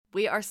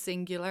We are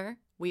singular,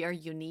 we are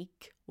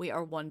unique, we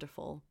are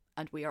wonderful,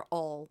 and we are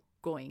all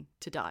going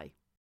to die.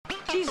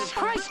 Jesus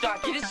Christ,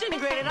 Doc, you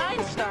disintegrated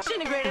Einstein.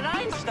 Disintegrated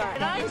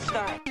Einstein.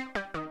 Einstein.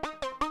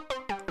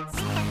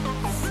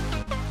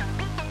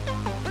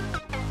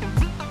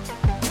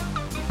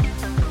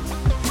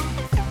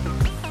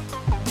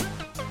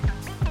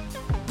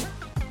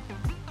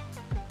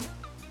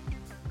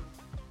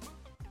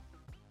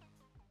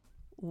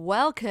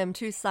 Welcome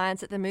to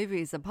Science at the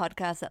Movies, a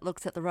podcast that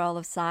looks at the role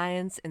of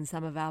science in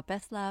some of our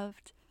best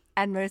loved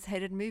and most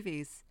hated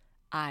movies.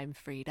 I'm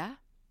Frida.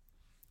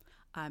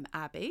 I'm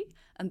Abby,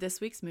 and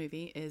this week's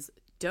movie is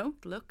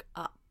Don't Look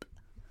Up.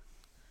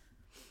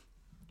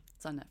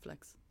 It's on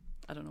Netflix.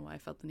 I don't know why I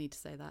felt the need to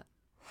say that.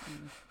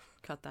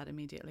 Cut that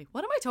immediately.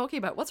 What am I talking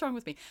about? What's wrong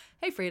with me?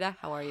 Hey Frida,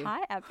 how are you?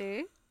 Hi,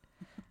 Abby.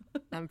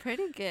 I'm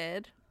pretty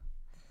good.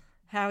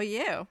 How are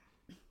you?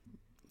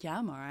 Yeah,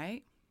 I'm all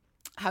right.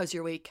 How's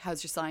your week?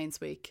 How's your science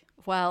week?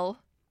 Well,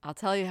 I'll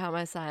tell you how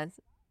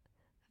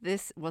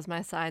this was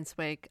my science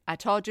week. I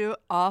told you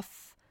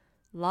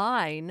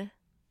offline,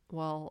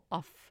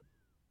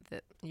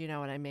 you know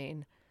what I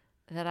mean,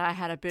 that I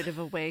had a bit of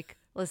a week.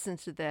 Listen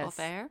to this. Off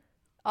air?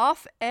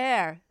 Off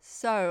air.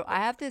 So I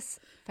have this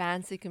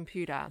fancy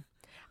computer.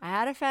 I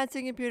had a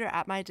fancy computer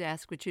at my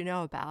desk, which you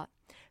know about,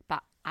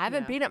 but I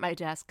haven't been at my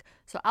desk.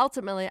 So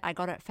ultimately I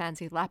got a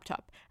fancy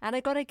laptop, and I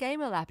got a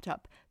gamer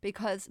laptop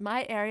because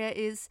my area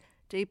is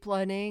deep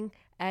learning,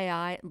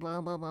 AI,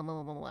 blah, blah, blah,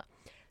 blah, blah, blah.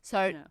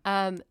 So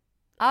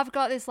I've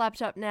got this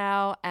laptop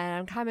now, and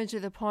I'm coming to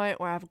the point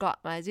where I've got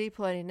my deep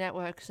learning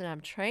networks and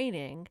I'm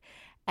training.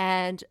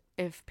 And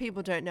if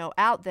people don't know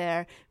out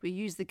there, we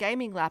use the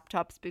gaming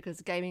laptops because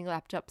gaming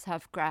laptops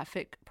have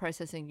graphic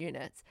processing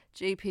units,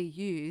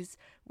 GPUs,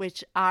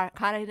 which are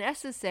kind of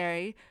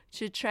necessary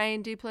to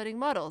train deep learning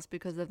models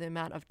because of the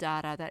amount of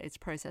data that it's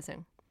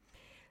processing.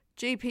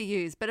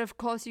 GPUs, but of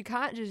course you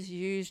can't just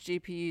use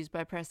GPUs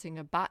by pressing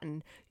a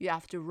button. You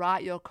have to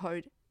write your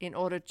code in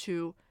order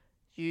to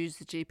use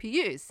the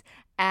GPUs,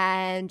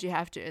 and you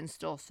have to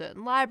install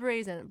certain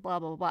libraries and blah,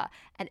 blah, blah.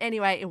 And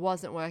anyway, it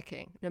wasn't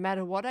working. No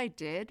matter what I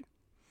did,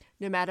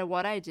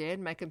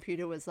 my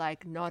computer was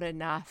like, not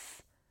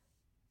enough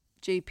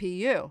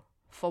GPU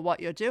for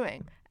what you're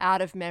doing.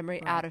 Out of memory,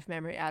 Right. out of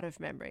memory, out of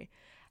memory.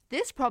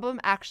 This problem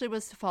actually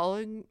was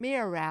following me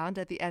around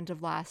at the end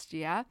of last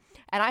year,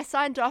 and I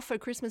signed off for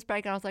Christmas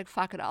break, and I was like,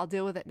 fuck it, I'll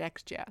deal with it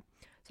next year.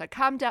 So I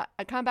come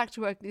back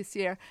to work this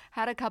year,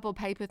 had a couple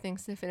paper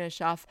things to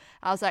finish off.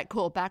 I was like,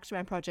 cool, back to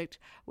my project.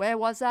 Where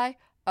was I?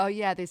 Oh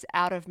yeah, this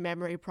out of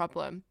memory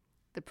problem.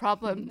 The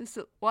problem, this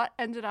is what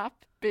ended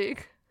up being,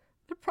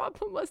 the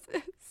problem was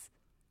this.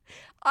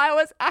 I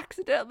was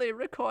accidentally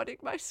recording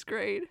my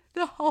screen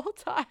the whole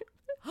time.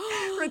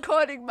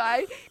 Recording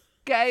my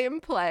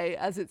gameplay,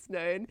 as it's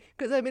known,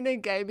 because I'm in a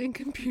gaming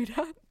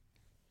computer.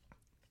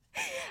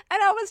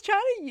 And I was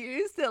trying to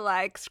use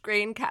the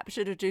screen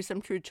capture to do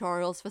some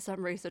tutorials for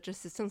some research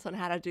assistants on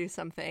how to do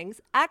some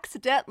things.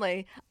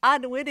 Accidentally,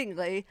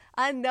 unwittingly,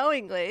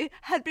 unknowingly,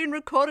 had been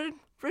recording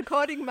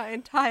my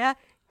entire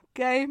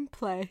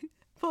gameplay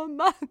for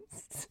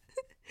months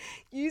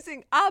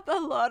using up a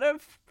lot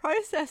of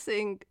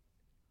processing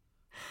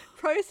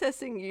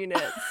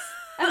units.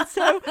 And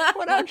so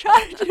when I'm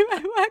trying to do my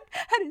work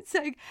and it's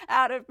saying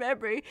out of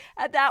memory,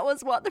 and that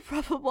was what the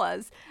problem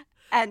was.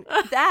 And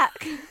that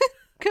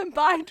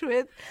combined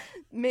with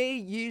me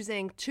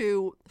using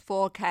two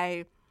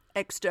 4K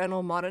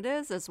external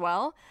monitors as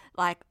well,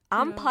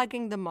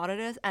 unplugging the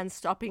monitors and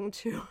stopping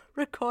to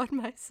record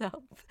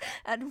myself.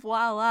 And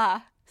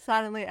voila,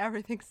 suddenly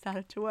everything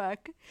started to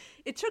work.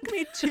 It took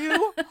me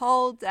 2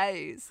 whole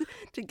days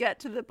to get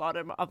to the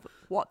bottom of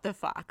what the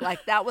fuck.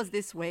 That was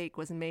this week,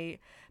 was me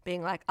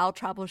being like, I'll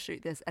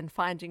troubleshoot this, and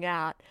finding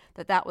out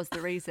that was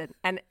the reason.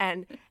 And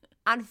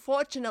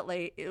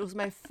unfortunately, it was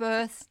my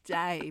first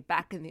day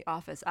back in the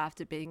office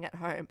after being at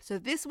home. So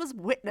this was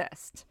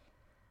witnessed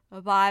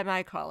by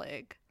my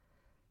colleague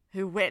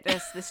who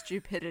witnessed the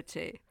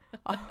stupidity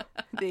of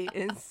the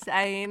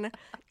insane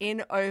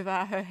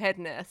in-over her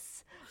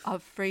headness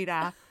of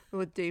Frida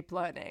with deep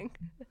learning.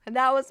 And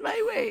that was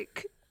my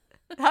week.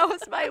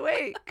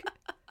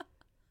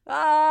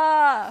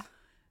 Ah,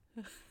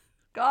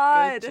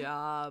 God. Good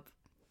job.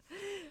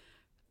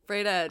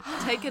 Frida,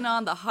 taking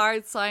on the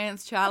hard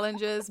science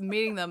challenges,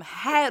 meeting them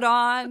head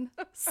on,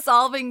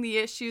 solving the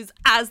issues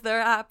as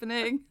they're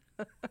happening.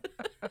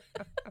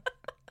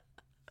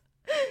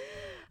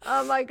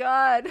 Oh my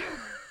God.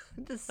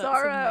 The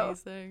sorrow.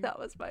 Amazing. That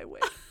was my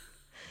week.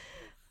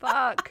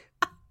 Fuck.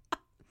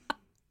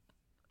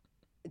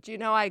 Do you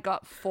know I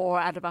got 4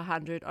 out of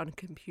 100 on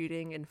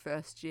computing in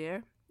first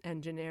year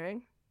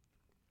engineering?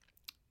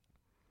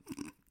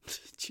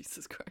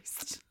 Jesus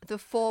Christ. The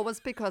 4 was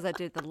because I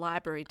did the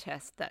library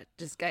test that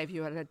just gave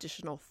you an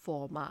additional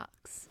 4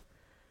 marks.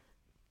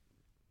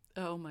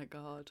 Oh my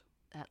God.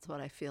 That's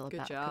what I feel Good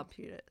about job.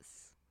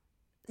 computers.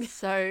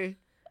 So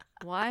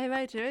why am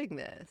I doing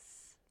this?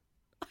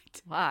 I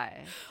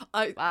Why?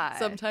 I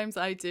sometimes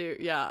I do.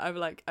 Yeah,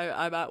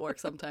 I'm at work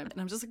sometimes,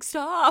 and I'm just like,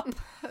 stop.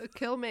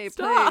 Kill me,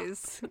 Stop.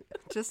 please.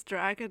 Just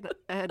drag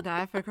a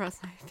knife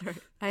across my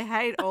throat. I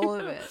hate all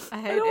of it.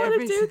 I hate I don't want to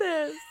every do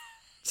this.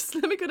 Just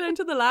let me go down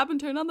to the lab and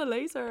turn on the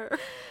laser.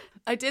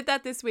 I did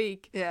that this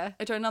week. Yeah.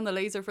 I turned on the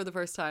laser for the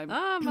first time.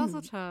 Ah,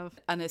 muzzle tough.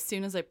 And as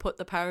soon as I put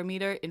the power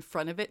meter in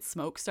front of it,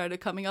 smoke started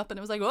coming up, and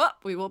it was like, oh,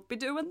 we won't be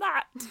doing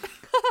that.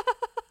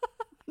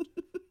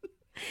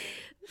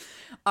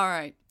 All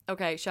right.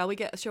 Okay, shall we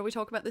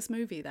talk about this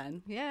movie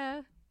then?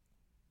 Yeah.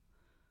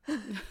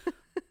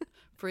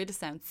 Frida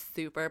sounds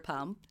super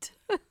pumped.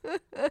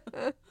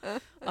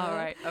 All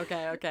right.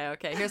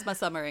 Okay. Here's my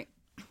summary.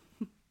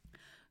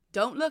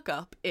 Don't Look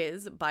Up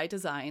is, by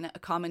design, a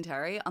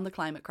commentary on the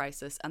climate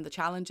crisis and the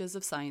challenges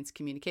of science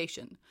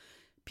communication.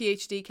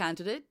 PhD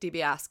candidate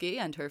Dibiasky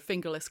and her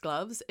fingerless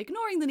gloves,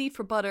 ignoring the need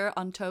for butter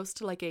on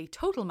toast like a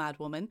total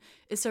madwoman,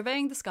 is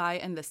surveying the sky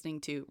and listening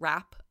to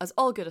rap, as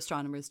all good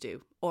astronomers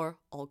do, or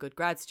all good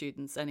grad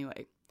students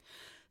anyway.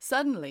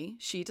 Suddenly,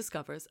 she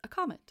discovers a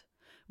comet,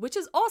 which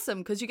is awesome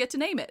because you get to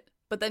name it,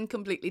 but then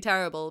completely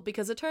terrible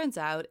because it turns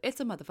out it's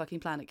a motherfucking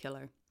planet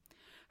killer.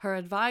 Her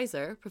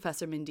advisor,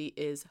 Professor Mindy,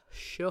 is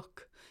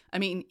shook. I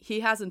mean, he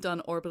hasn't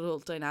done orbital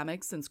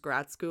dynamics since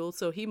grad school,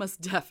 so he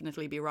must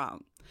definitely be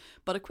wrong.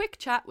 But a quick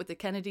chat with the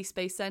Kennedy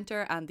Space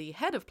Center and the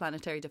head of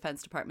Planetary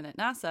Defense Department at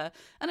NASA,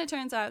 and it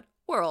turns out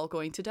we're all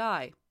going to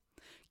die.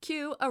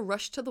 Cue a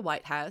rush to the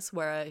White House,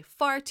 where a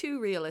far too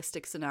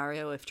realistic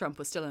scenario if Trump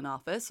was still in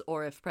office,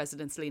 or if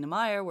President Selina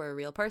Meyer were a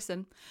real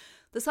person.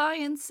 The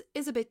science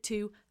is a bit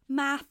too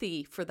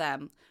mathy for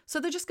them,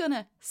 so they're just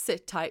gonna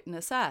sit tight and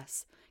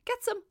assess.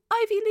 Get some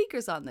Ivy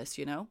Leaguers on this,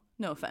 no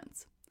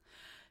offense.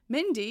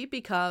 Mindy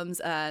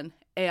becomes an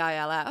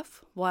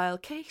AILF, while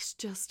Kate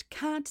just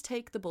can't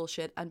take the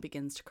bullshit and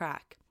begins to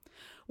crack.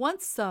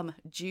 Once some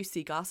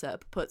juicy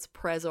gossip puts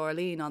Prez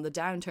Orlean on the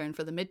downturn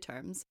for the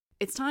midterms,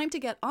 it's time to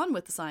get on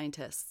with the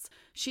scientists.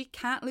 She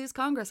can't lose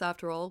Congress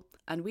after all,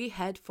 and we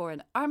head for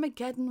an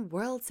Armageddon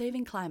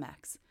world-saving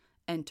climax.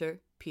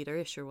 Enter Peter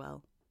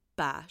Isherwell,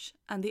 Bash,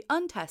 and the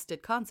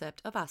untested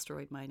concept of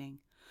asteroid mining.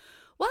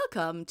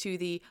 Welcome to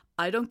the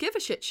I Don't Give a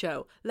Shit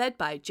show, led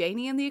by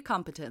Janie and the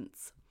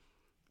Incompetents.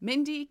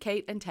 Mindy,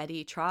 Kate and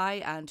Teddy try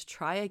and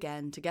try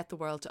again to get the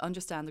world to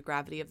understand the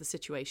gravity of the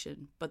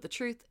situation, but the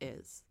truth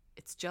is,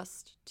 it's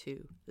just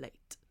too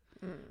late.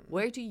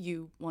 Where do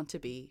you want to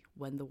be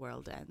when the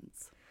world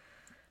ends?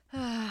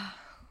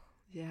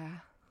 Yeah.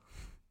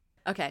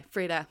 Okay,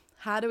 Frida,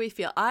 how do we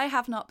feel? I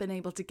have not been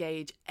able to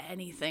gauge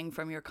anything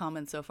from your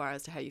comments so far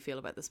as to how you feel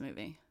about this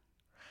movie.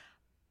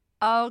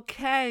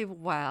 Okay,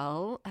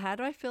 well, how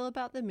do I feel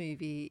about the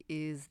movie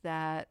is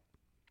that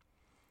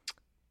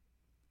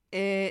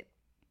it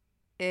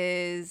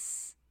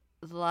is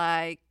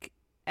like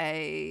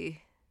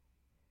a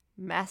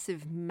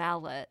massive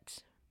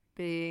mallet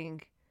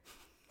being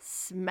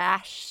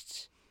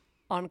smashed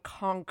on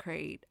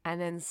concrete and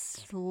then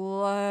slowly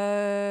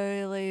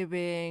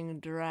being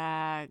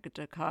dragged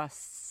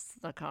across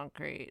the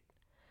concrete.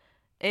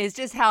 It's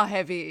just how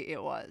heavy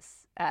it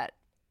was at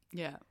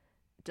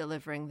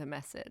delivering the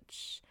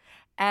message.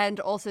 And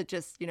also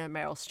just,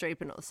 Meryl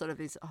Streep and sort of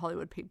these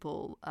Hollywood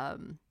people,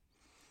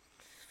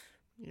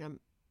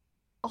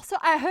 Also,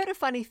 I heard a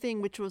funny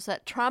thing, which was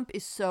that Trump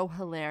is so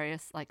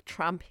hilarious. Like,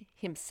 Trump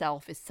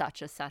himself is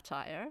such a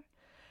satire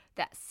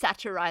that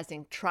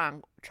satirizing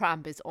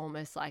Trump is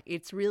almost like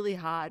it's really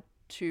hard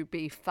to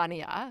be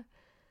funnier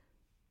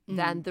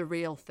than the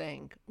real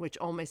thing, which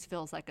almost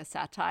feels like a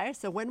satire.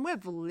 So when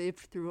we've lived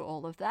through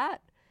all of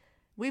that,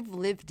 we've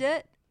lived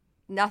it.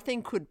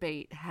 Nothing could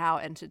beat how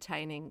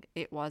entertaining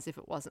it was if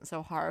it wasn't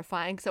so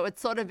horrifying. So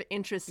it's sort of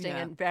interesting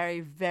and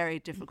very, very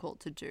difficult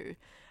to do.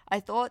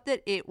 I thought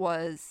that it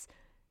was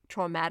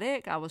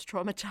traumatic. I was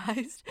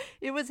traumatized.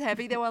 It was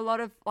heavy. There were a lot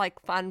of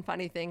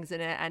funny things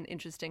in it and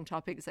interesting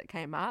topics that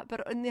came up.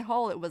 But in the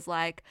whole, it was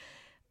like,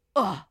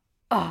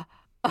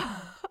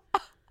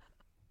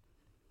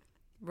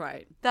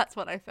 Right. That's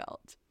what I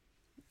felt.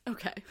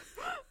 Okay.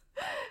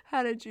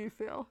 How did you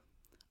feel?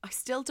 I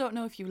still don't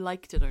know if you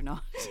liked it or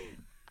not.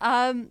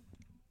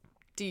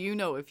 Do you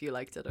know if you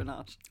liked it or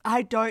not?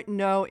 I don't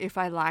know if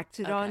I liked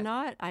it or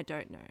not. I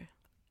don't know.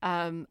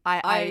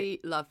 I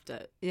loved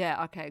it.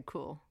 Yeah, okay,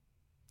 cool.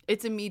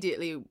 It's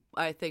immediately,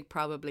 I think,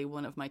 probably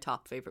one of my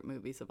top favorite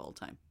movies of all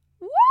time.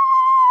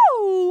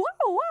 Woo!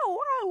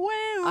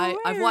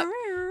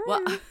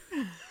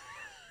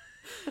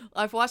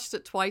 I've watched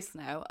it twice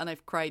now, and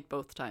I've cried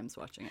both times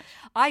watching it.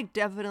 I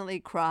definitely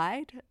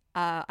cried.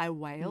 I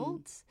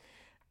wailed.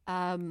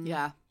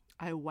 Yeah.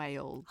 I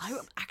wailed. I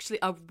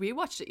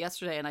rewatched it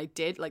yesterday, and I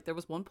did, there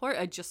was one part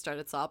I just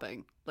started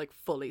sobbing,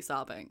 fully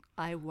sobbing.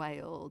 I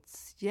wailed.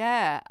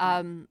 Yeah.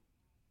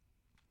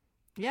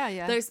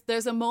 Yeah.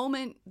 There's a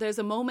moment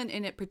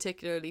in it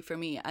particularly for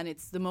me, and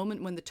it's the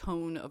moment when the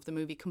tone of the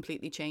movie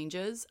completely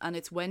changes, and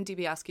it's when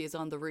Dibiasky is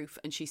on the roof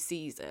and she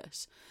sees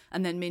it,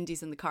 and then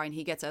Mindy's in the car and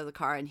he gets out of the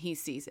car and he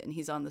sees it and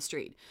he's on the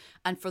street,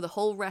 and for the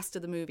whole rest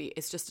of the movie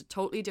it's just a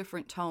totally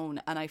different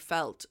tone, and I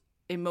felt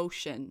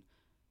emotion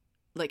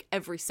like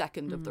every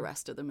second of the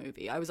rest of the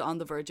movie. I was on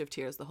the verge of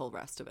tears the whole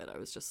rest of it. I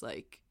was just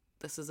like,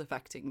 this is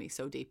affecting me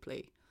so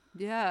deeply.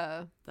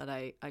 Yeah. That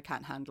I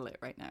can't handle it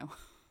right now.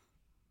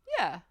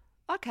 Yeah.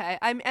 Okay.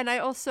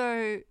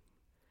 The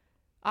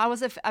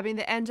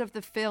end of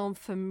the film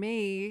for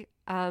me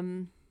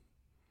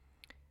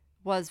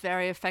was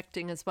very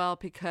affecting as well,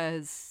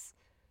 because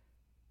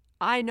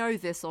I know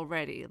this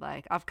already.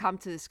 Like, I've come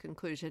to this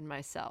conclusion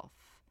myself.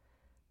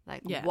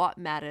 Like, what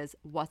matters,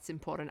 what's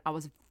important. I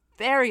was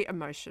very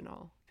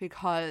emotional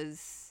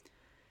because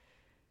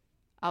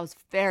I was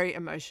very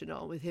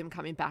emotional with him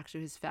coming back to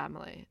his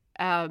family.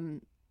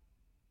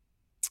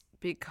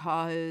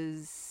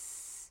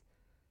 Because,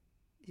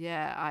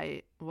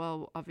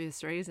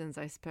 obvious reasons,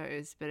 I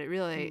suppose. But it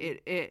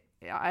really,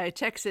 I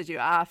texted you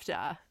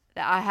after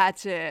that I had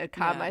to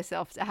calm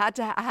myself. I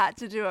had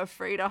to do a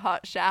Frida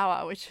hot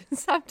shower, which is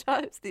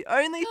sometimes the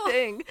only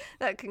thing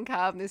that can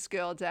calm this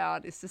girl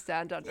down, is to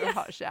stand under a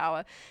hot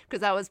shower,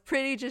 because I was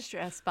pretty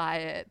distressed by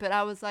it. But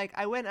I was like,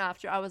 I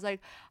was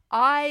like,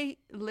 I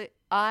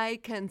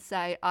can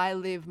say I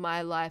live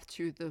my life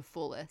to the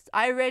fullest.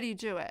 I already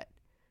do it.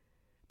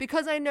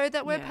 Because I know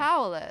that we're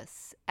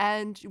powerless,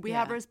 and we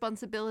have a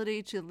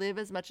responsibility to live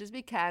as much as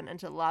we can and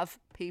to love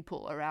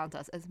people around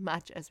us as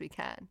much as we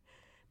can,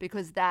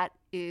 because that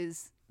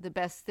is the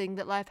best thing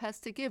that life has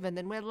to give. And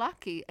then we're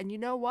lucky. And you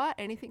know what?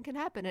 Anything can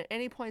happen at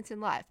any point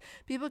in life.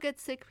 People get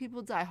sick,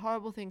 people die,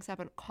 horrible things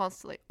happen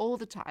constantly, all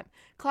the time.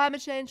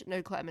 Climate change,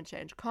 no climate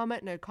change.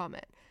 Comet, no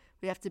comet.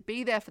 We have to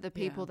be there for the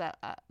people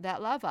that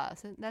love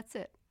us, and that's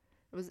it.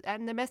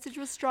 And the message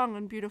was strong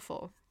and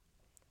beautiful.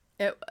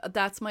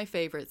 That's my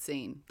favorite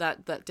scene,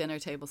 that dinner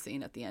table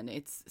scene at the end.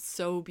 It's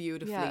so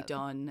beautifully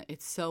done.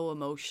 It's so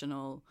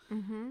emotional.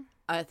 Mm-hmm.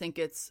 I think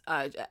it's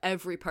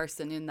every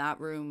person in that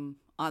room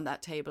on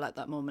that table at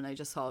that moment, I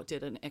just thought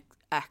did an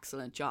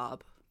excellent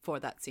job for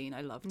that scene.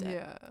 I loved it.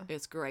 Yeah.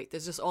 It's great.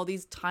 There's just all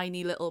these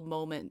tiny little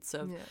moments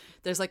of,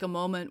 there's like a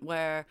moment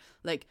where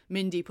like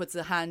Mindy puts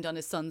a hand on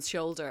his son's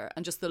shoulder,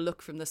 and just the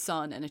look from the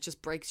son, and it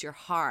just breaks your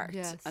heart.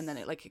 Yes. And then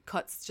it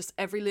cuts just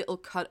every little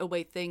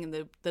cutaway thing, and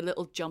the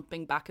little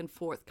jumping back and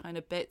forth kind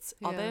of bits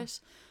of it.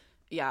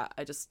 Yeah,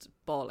 I just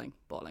bawling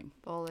for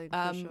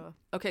sure.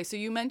 Okay, so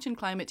you mentioned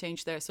climate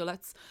change there, so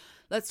let's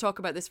talk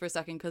about this for a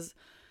second, because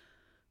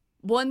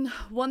one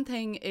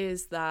thing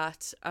is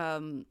that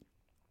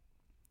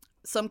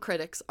some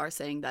critics are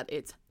saying that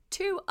it's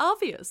too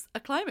obvious a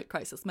climate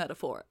crisis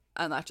metaphor,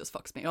 and that just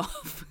fucks me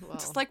off. Wow.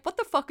 Just like, what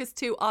the fuck is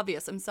too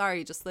obvious? I'm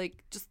sorry, just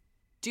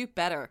do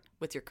better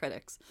with your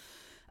critics.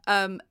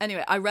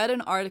 Anyway, I read an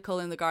article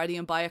in The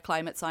Guardian by a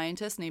climate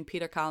scientist named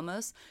Peter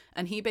Kalmus,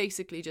 and he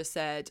basically just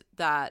said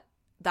that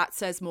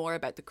says more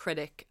about the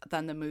critic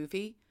than the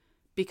movie,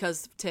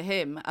 because to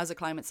him, as a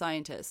climate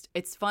scientist,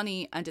 it's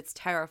funny and it's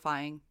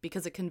terrifying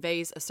because it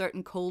conveys a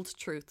certain cold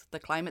truth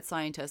that climate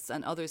scientists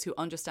and others who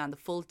understand the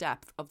full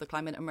depth of the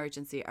climate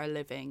emergency are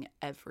living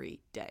every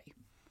day.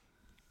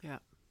 Yeah.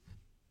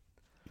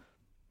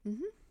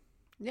 Mm-hmm.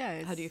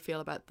 Yeah. How do you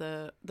feel about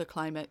the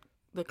climate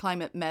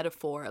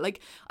metaphor? Like,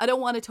 I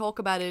don't want to talk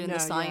about it in the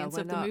science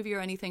of the movie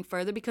or anything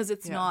further, because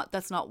that's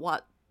not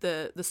what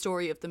the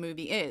story of the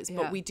movie is,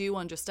 but we do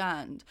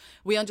understand.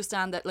 We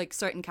understand that like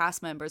certain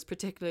cast members,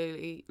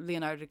 particularly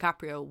Leonardo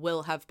DiCaprio,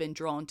 will have been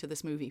drawn to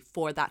this movie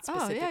for that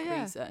specific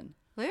reason.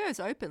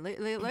 Leo's open.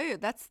 Leo,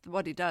 that's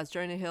what he does.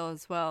 Jonah Hill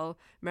as well.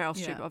 Meryl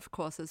Streep, of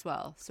course, as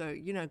well. So,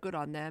 good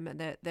on them.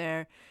 And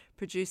they're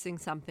producing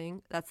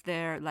something. That's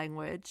their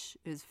language,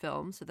 is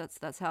film. So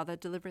that's how they're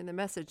delivering the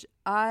message.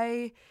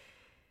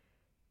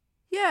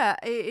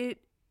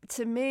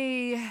 To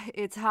me,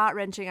 it's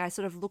heart-wrenching. I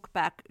sort of look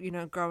back,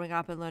 growing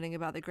up and learning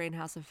about the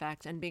greenhouse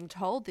effect and being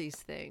told these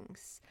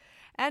things.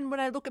 And when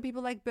I look at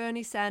people like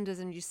Bernie Sanders,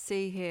 and you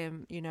see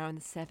him, in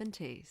the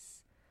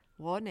 70s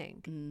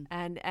warning,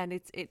 and then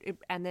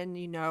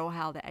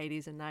how the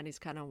 80s and 90s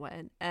kind of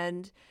went,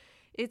 and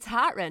it's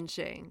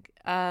heart-wrenching.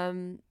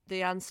 The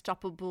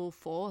unstoppable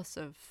force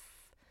of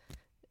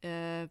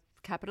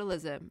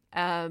capitalism,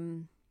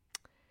 and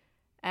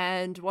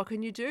what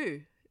can you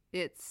do?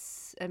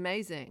 It's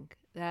amazing.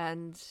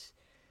 And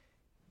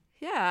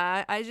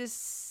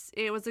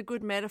it was a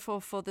good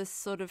metaphor for this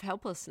sort of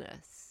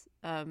helplessness,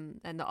 and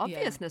the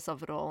obviousness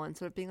of it all, and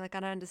sort of being like, I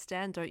don't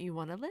understand. Don't you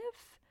want to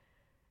live?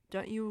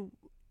 Don't you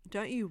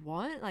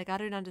want? Like, I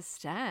don't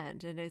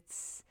understand. And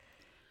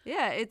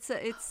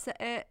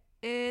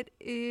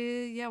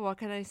what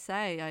can I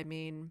say? I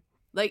mean,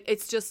 like,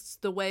 it's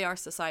just the way our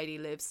society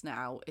lives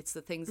now. It's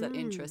the things that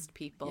interest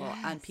people,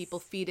 and people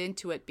feed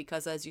into it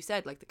because, as you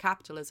said, like the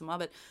capitalism of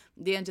it,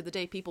 at the end of the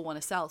day, people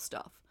want to sell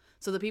stuff.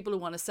 So the people who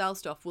want to sell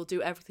stuff will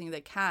do everything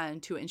they can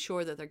to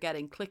ensure that they're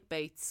getting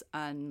clickbaits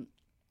and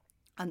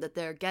that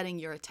they're getting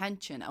your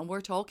attention. And we're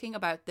talking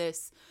about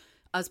this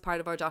as part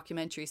of our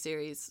documentary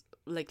series,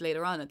 like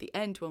later on at the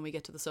end when we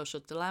get to the social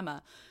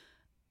dilemma.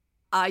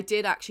 I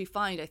did actually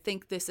find, I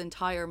think this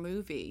entire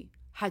movie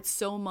had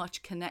so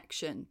much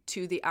connection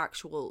to the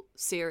actual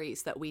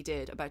series that we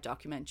did about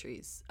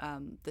documentaries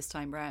this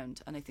time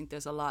round, and I think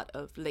there's a lot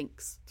of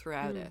links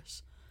throughout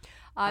it.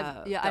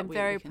 I'm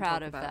very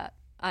proud of that.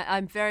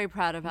 I'm very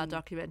proud of our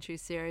documentary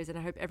series, and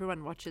I hope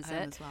everyone watches I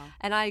am it. as well.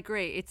 And I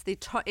agree, it's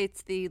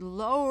the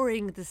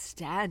lowering the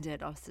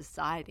standard of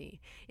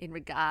society in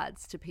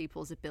regards to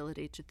people's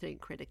ability to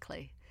think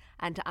critically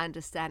and to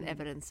understand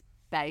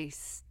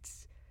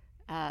evidence-based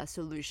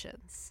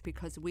solutions,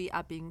 because we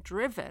are being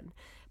driven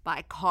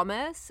by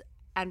commerce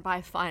and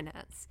by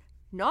finance,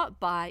 not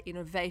by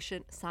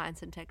innovation,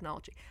 science, and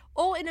technology.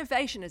 All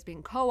innovation has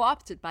been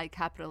co-opted by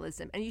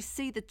capitalism, and you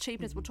see the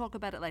cheapness. We'll talk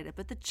about it later,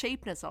 but the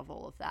cheapness of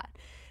all of that.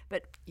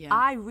 But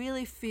I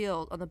really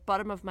feel on the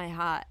bottom of my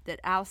heart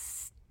that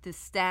the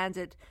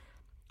standard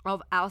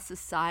of our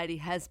society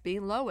has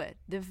been lowered.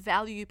 The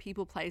value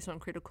people place on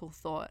critical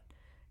thought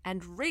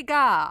and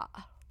rigor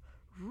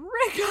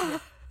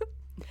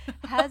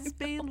has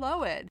been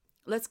lowered.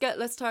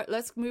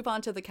 Let's move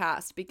on to the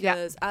cast,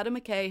 because Adam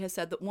McKay has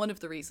said that one of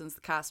the reasons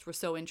the cast were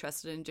so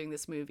interested in doing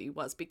this movie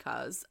was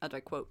because, and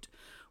I quote,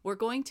 "We're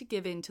going to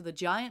give in to the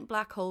giant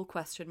black hole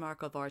question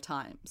mark of our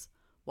times.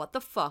 What the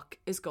fuck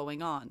is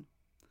going on?"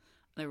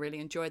 And I really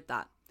enjoyed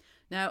that.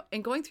 Now,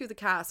 in going through the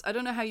cast, I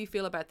don't know how you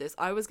feel about this.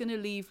 I was going to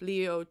leave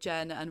Leo,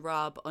 Jen, and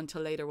Rob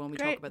until later when we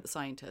talk about the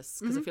scientists,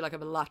 because I feel like I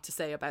have a lot to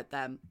say about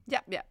them.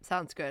 Yeah,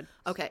 sounds good.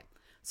 Okay.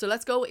 So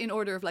let's go in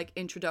order of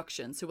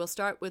introduction. So we'll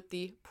start with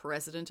the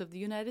President of the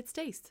United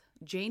States,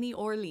 Janie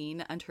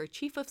Orlean, and her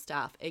Chief of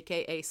Staff,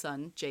 aka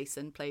son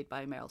Jason, played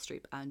by Meryl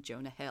Streep, and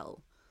Jonah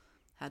Hill.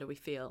 How do we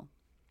feel?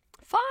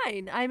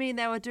 Fine. I mean,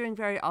 they were doing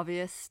very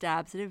obvious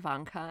stabs at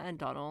Ivanka and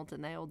Donald,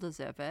 and they all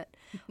deserve it.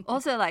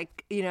 Also,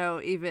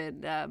 even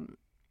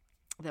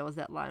there was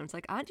that line. It's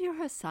like, "Aren't you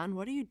her son?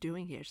 What are you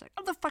doing here?" She's like,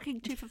 "I'm the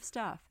fucking Chief of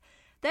Staff."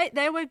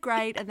 They were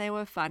great and they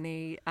were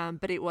funny,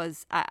 but it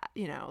was,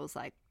 it was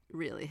like,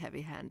 really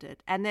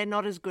heavy-handed, and they're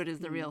not as good as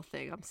the real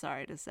thing, I'm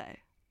sorry to say.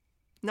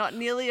 Not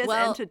nearly as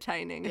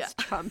entertaining as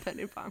Trump and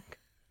Ivanka.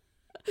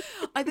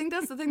 I think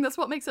that's the thing. That's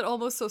what makes it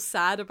almost so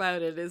sad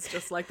about it, is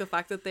just the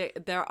fact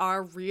that there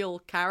are real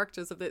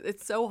characters of it.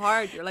 It's so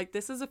hard. You're like,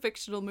 this is a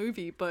fictional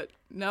movie, but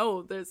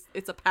no,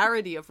 it's a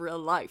parody of real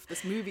life.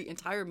 This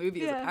entire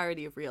movie is a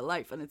parody of real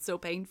life, and it's so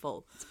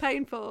painful. It's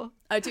painful.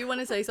 I do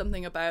want to say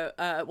something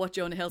about what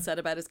Jonah Hill said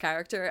about his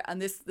character,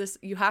 and this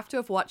you have to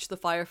have watched the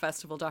Fyre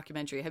Festival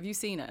documentary. Have you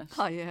seen it?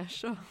 Oh yeah,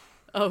 sure.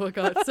 Oh my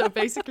God. So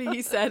basically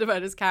he said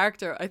about his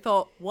character, I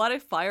thought, what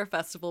if Fyre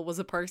Festival was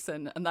a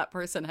person and that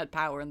person had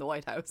power in the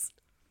White House?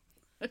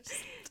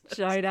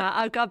 Jonah.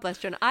 Oh, God bless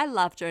Jonah. I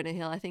love Jonah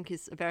Hill. I think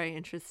he's a very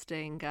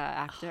interesting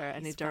actor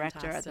and a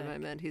director fantastic at the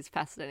moment. He's a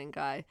fascinating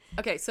guy.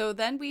 Okay, so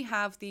then we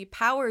have the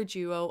power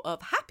duo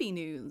of Happy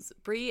News,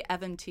 Brie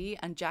Eventy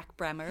and Jack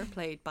Bremer,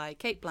 played by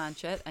Cate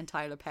Blanchett and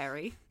Tyler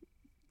Perry.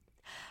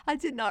 I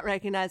did not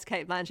recognize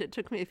Cate Blanchett. It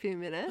took me a few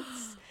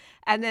minutes.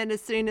 And then as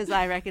soon as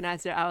I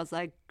recognized her, I was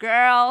like,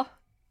 girl,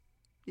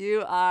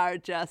 you are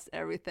just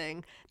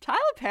everything. Tyler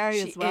Perry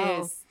as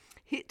well.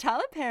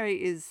 Tyler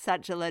Perry is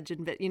such a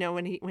legend, but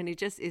when he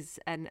just is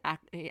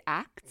he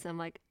acts, I'm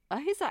like, oh,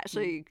 he's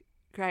actually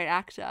a great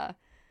actor.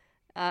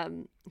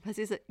 Because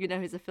he's a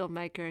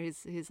filmmaker.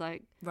 He's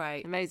like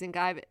amazing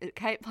guy. But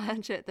Cate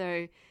Blanchett,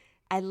 though,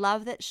 I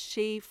love that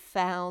she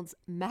found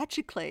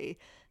magically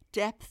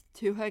depth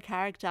to her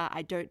character.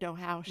 I don't know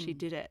how she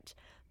did it,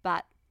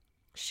 but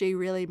she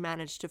really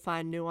managed to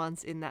find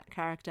nuance in that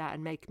character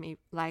and make me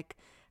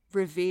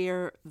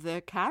revere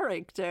the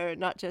character,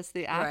 not just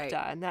the actor.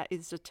 Right. And that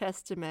is a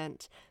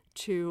testament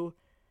to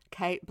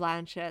Cate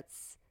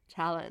Blanchett's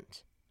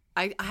talent.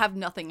 I have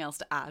nothing else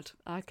to add.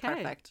 Okay.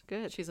 Perfect.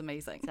 Good. She's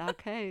amazing. It's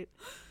okay.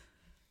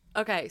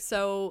 Okay,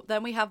 so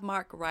then we have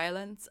Mark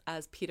Rylance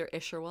as Peter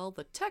Isherwell,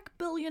 the tech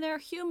billionaire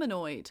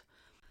humanoid.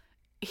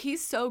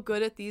 He's so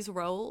good at these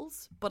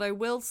roles, but I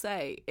will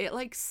say it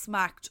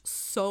smacked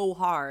so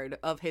hard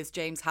of his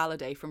James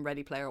Halliday from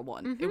Ready Player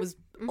One. Mm-hmm, it was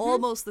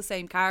almost the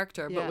same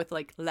character, but with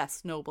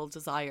less noble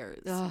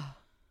desires. Ugh.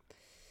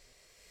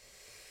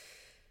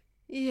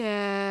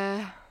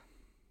 Yeah,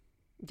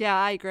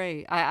 I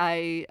agree.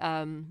 I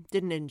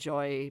didn't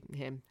enjoy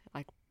him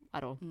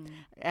at all.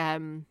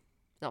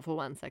 Not for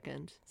 1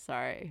 second.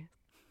 Sorry.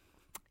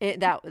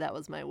 That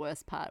was my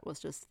worst part, was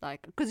just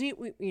because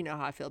you know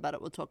how I feel about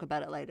it. We'll talk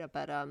about it later,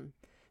 but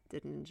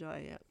didn't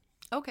enjoy it.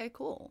 Okay,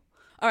 cool.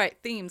 All right,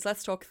 themes.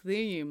 Let's talk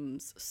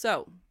themes.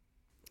 So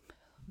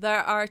there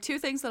are two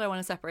things that I want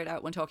to separate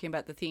out when talking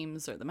about the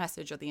themes or the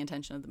message or the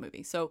intention of the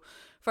movie. So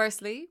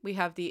firstly, we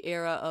have the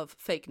era of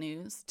fake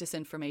news,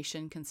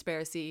 disinformation,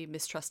 conspiracy,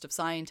 mistrust of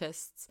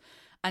scientists.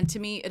 And to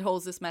me, it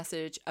holds this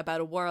message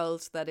about a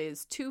world that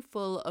is too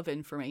full of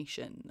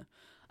information.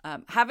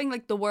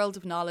 Having the world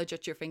of knowledge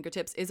at your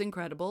fingertips is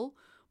incredible,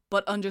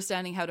 but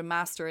understanding how to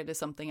master it is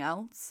something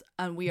else.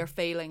 And we are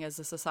failing as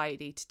a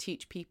society to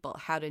teach people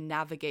how to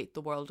navigate the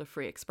world of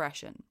free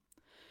expression.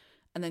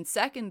 And then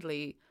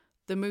secondly,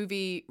 the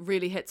movie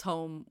really hits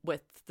home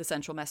with the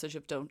central message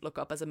of Don't Look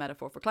Up as a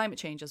metaphor for climate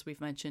change, as we've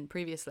mentioned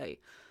previously,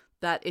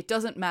 that it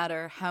doesn't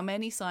matter how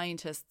many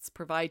scientists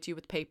provide you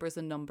with papers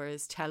and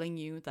numbers telling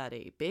you that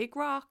a big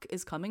rock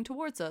is coming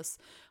towards us,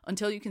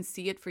 until you can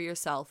see it for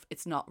yourself,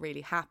 it's not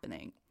really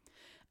happening.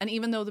 And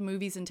even though the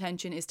movie's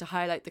intention is to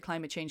highlight the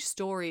climate change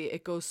story,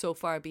 it goes so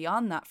far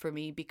beyond that for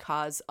me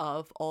because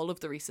of all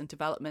of the recent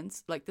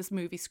developments. Like this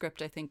movie script,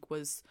 I think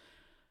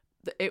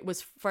it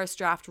was first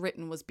draft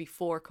written was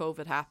before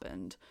COVID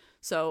happened.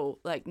 So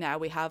like now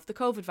we have the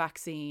COVID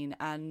vaccine,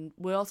 and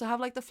we also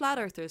have like the flat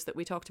earthers that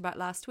we talked about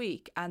last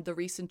week, and the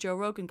recent Joe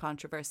Rogan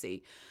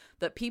controversy,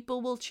 that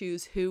people will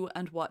choose who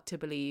and what to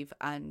believe,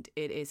 and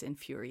it is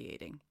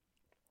infuriating.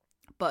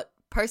 But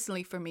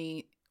personally for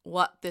me,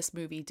 what this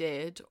movie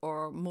did,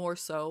 or more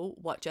so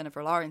what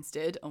Jennifer Lawrence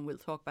did, and we'll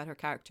talk about her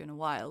character in a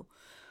while,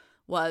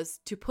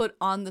 was to put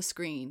on the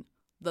screen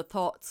the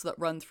thoughts that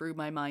run through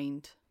my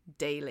mind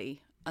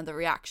daily and the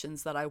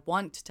reactions that I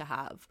want to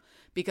have.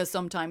 Because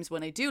sometimes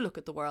when I do look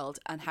at the world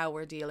and how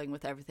we're dealing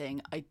with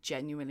everything, I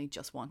genuinely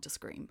just want to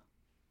scream.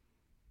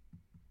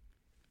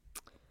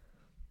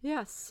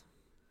 Yes.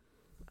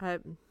 I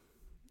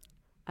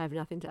have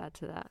nothing to add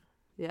to that.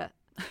 Yeah.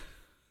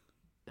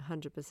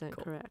 100%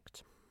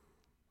 correct.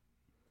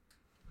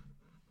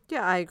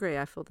 Yeah, I agree.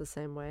 I feel the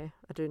same way.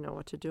 I don't know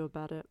what to do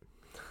about it.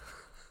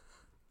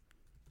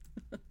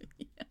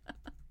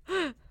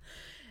 Yeah.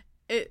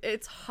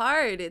 It's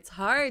hard. It's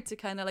hard to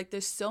kind of like,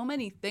 there's so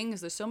many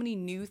things. There's so many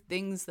new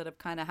things that have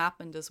kind of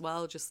happened as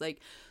well. Just like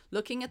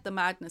looking at the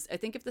madness. I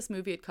think if this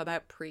movie had come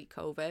out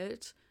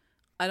pre-COVID,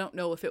 I don't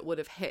know if it would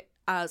have hit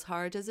as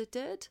hard as it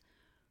did.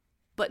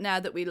 But now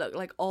that we look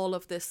like all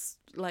of this,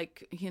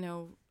 like, you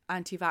know,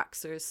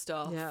 anti-vaxxers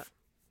stuff. Yeah.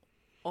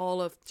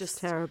 All of just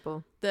it's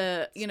terrible.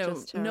 The, you know,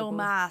 just no terrible.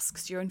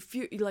 masks. You're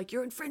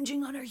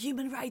infringing on our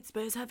human rights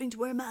by us having to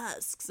wear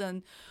masks,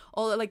 and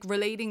all like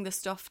relating the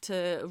stuff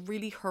to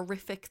really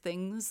horrific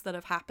things that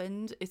have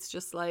happened. It's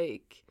just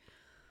like,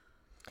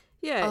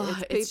 yeah,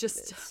 it's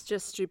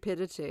just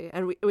stupidity.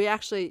 And we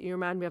actually, you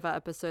remind me of our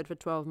episode for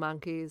 12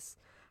 Monkeys.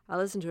 I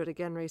listened to it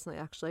again recently,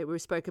 actually. We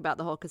spoke about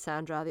the whole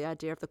Cassandra, the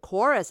idea of the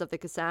chorus of the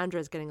Cassandra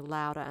is getting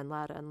louder and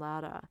louder and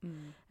louder.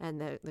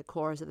 And the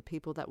chorus of the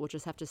people that will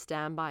just have to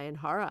stand by in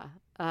horror.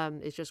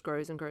 It just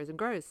grows and grows and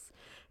grows.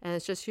 And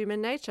it's just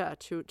human nature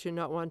to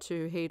not want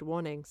to heed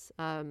warnings.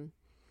 And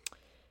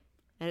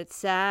it's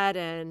sad,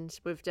 and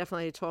we've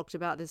definitely talked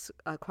about this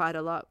quite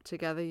a lot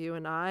together, you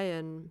and I,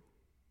 and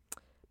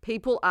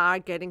people are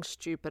getting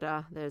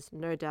stupider. There's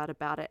no doubt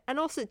about it. And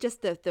also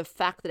just the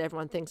fact that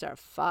everyone thinks they're a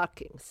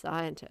fucking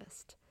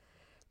scientist.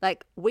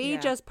 Like, we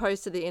just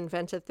posted the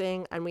Inventor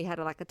thing, and we had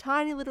a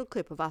tiny little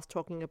clip of us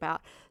talking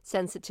about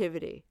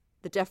sensitivity,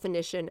 the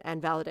definition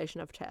and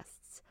validation of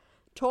tests.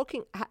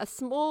 Talking a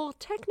small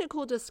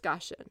technical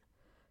discussion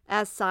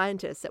as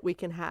scientists that we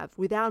can have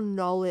with our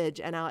knowledge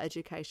and our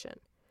education.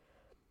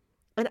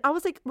 And I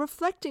was like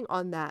reflecting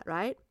on that,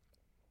 right?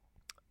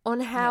 On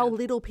how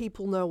little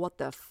people know what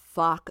the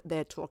fuck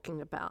they're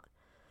talking about.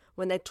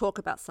 When they talk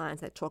about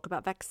science, they talk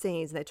about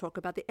vaccines, and they talk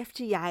about the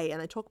FDA, and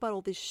they talk about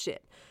all this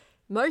shit.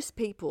 Most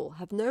people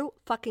have no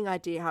fucking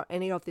idea how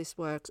any of this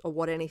works or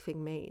what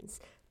anything means.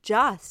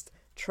 Just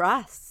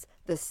trust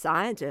the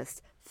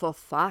scientists, for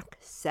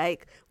fuck's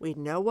sake. We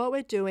know what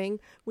we're doing.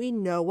 We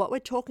know what we're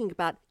talking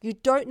about. You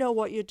don't know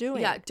what you're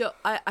doing. Yeah,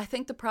 I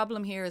think the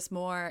problem here is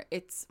more,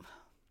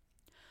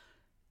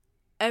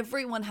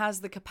 everyone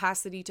has the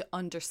capacity to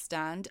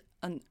understand,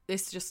 and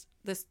this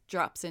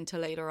drops into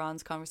later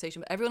on's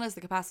conversation, but everyone has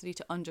the capacity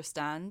to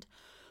understand,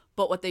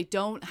 but what they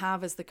don't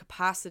have is the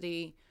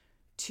capacity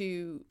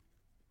to,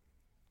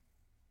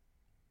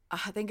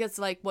 I think it's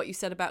like what you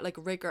said about like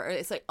rigor.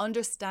 It's like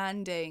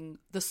understanding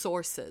the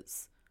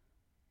sources,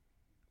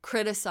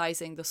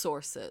 criticizing the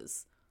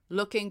sources,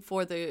 looking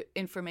for the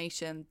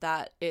information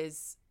that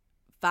is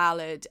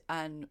valid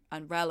and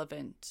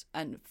relevant,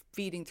 and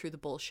feeding through the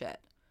bullshit.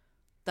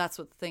 That's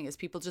what the thing is.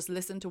 People just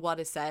listen to what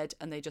is said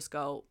and they just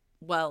go,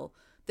 well,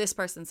 this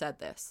person said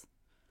this.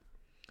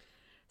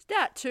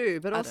 That too,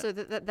 but also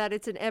that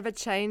it's an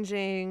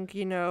ever-changing,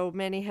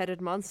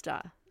 many-headed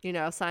monster,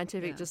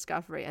 scientific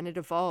discovery, and it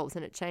evolves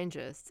and it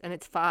changes and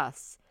it's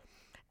fast.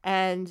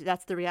 And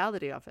that's the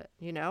reality of it,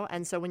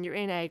 And so when you're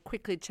in a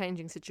quickly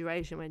changing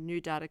situation where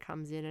new data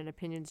comes in and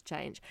opinions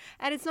change,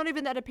 and it's not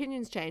even that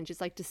opinions change, it's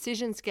like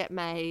decisions get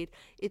made.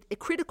 A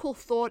critical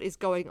thought is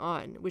going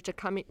on,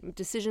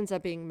 decisions are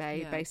being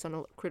made based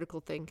on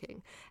critical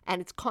thinking.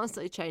 And it's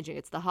constantly changing.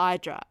 It's the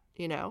Hydra,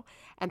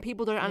 and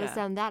people don't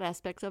understand that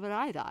aspect of it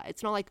either.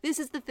 It's not like this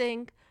is the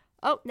thing.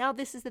 Oh, now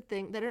this is the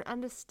thing. They don't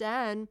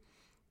understand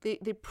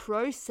the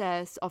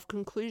process of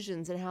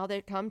conclusions and how they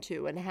come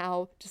to and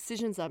how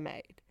decisions are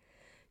made.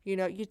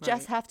 You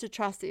just have to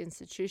trust the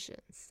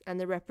institutions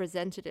and the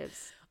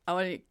representatives. I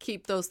want to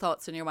keep those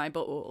thoughts in your mind,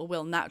 but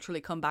we'll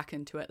naturally come back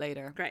into it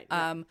later. Great.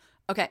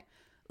 Okay,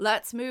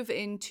 let's move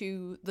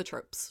into the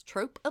tropes.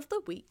 Trope of the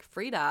week.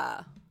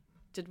 Frida,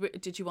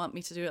 did you want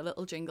me to do a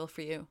little jingle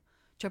for you?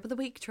 Trope of the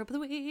week, trope of the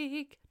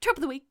week, trope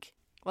of the week.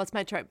 What's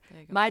my trope?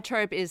 My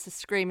trope is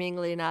screaming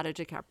Leonardo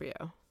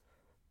DiCaprio.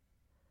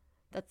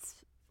 That's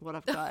what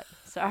I've got.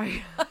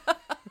 Sorry.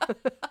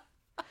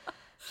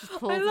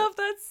 I love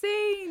that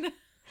scene.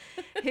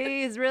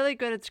 He is really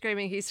good at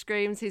screaming. He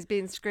screams. He's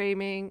been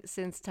screaming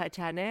since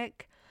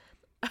Titanic.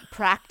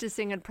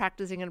 practicing and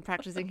practicing and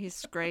practicing his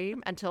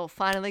scream until it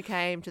finally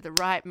came to the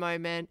right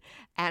moment,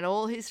 and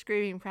all his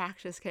screaming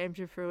practice came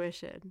to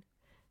fruition.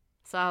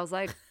 So I was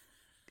like,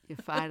 you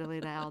finally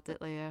nailed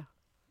it, Leo.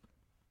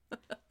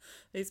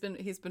 He's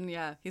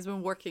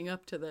been working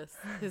up to this.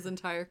 His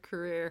entire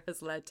career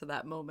has led to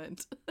that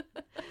moment.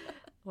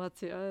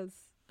 What's yours?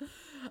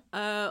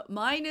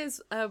 Mine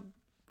is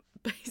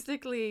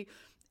basically,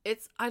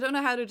 I don't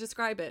know how to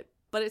describe it,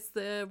 but it's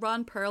the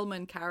Ron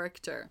Perlman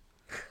character.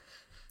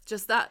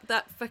 Just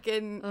that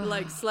fucking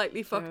like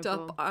slightly fucked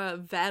up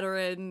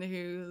veteran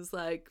who's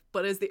like,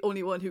 but is the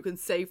only one who can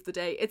save the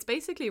day. It's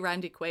basically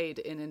Randy Quaid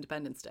in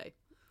Independence Day.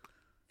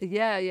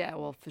 Yeah,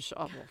 well, for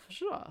sure,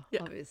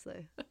 Yeah.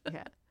 Obviously,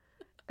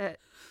 yeah.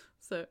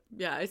 So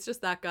yeah, it's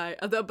just that guy.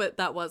 Although, but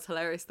that was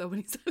hilarious though when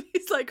he said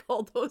he's like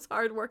all those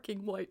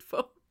hardworking white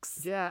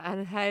folks. Yeah,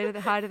 and hi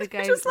to the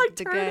gays. Just like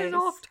the turn gays. it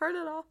off, turn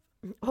it off.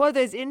 Oh,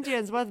 those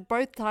Indians, what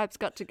both types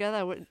got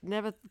together.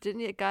 Didn't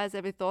you guys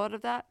ever thought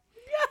of that?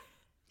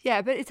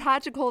 Yeah, but it's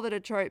hard to call it a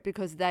trope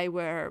because they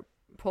were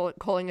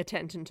calling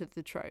attention to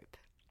the trope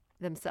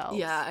themselves.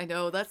 Yeah, I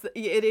know.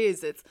 It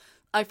is.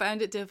 I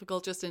found it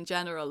difficult just in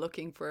general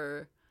looking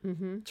for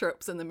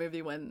tropes in the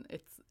movie when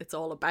it's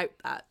all about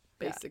that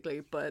basically.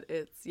 Yeah. But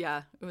it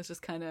was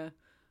just kind of.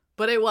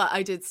 But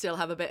I did still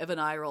have a bit of an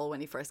eye roll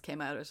when he first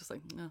came out. I was just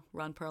like, oh,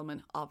 Ron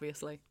Perlman,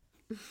 obviously.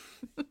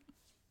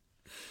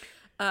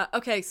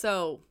 Okay,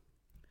 so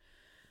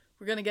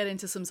we're gonna get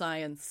into some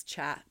science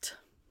chat.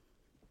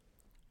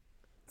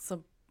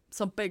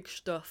 Some big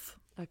stuff.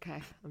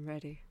 Okay, I'm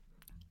ready.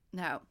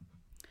 Now,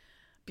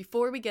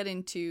 before we get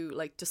into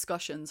like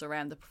discussions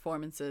around the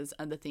performances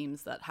and the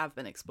themes that have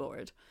been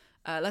explored,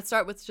 let's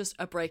start with just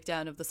a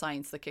breakdown of the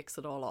science that kicks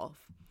it all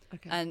off.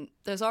 Okay. And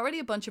there's already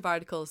a bunch of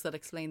articles that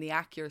explain the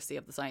accuracy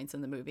of the science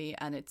in the movie,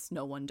 and it's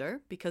no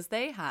wonder because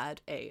they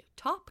had a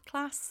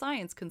top-class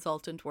science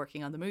consultant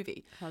working on the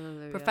movie.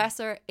 Hallelujah.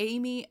 Professor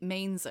Amy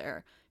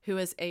Mainzer, who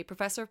is a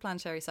professor of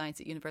planetary science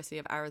at University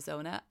of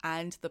Arizona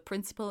and the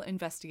principal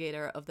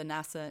investigator of the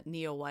NASA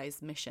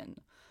NEOWISE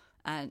mission.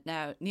 And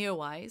now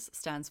NEOWISE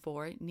stands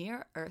for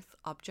Near Earth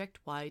Object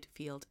Wide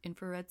Field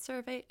Infrared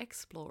Survey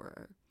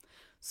Explorer.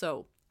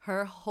 So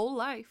her whole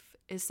life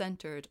is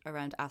centered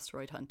around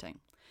asteroid hunting.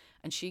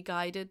 And she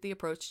guided the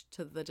approach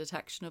to the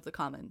detection of the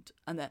comet.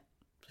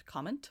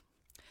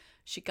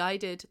 She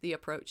guided the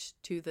approach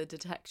to the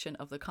detection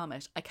of the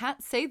comet. I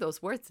can't say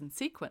those words in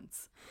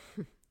sequence.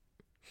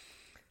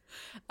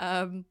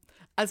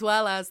 As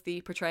well as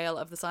the portrayal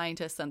of the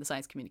scientists and the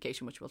science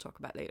communication, which we'll talk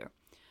about later.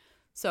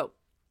 So,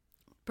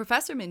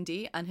 Professor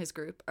Mindy and his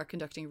group are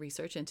conducting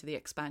research into the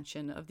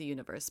expansion of the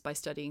universe by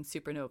studying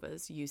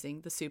supernovas using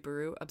the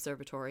Subaru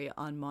Observatory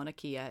on Mauna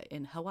Kea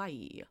in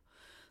Hawaii.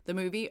 The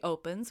movie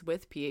opens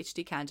with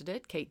PhD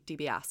candidate Kate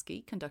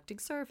DiBiase conducting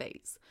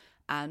surveys,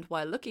 and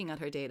while looking at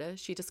her data,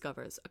 she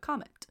discovers a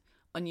comet.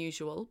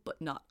 Unusual,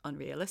 but not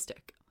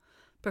unrealistic.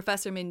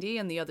 Professor Mindy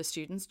and the other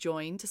students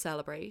join to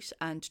celebrate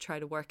and to try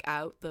to work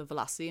out the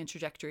velocity and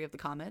trajectory of the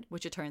comet,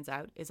 which it turns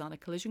out is on a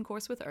collision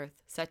course with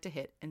Earth, set to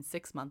hit in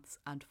 6 months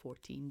and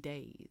 14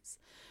 days.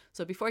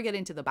 So before I get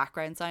into the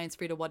background science,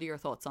 Frida, what are your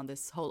thoughts on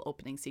this whole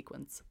opening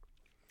sequence?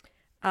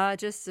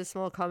 Just a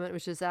small comment,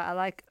 which is that I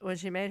like when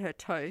she made her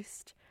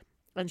toast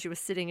and she was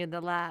sitting in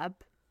the lab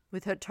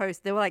with her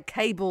toast. There were like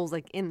cables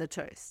like in the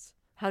toast,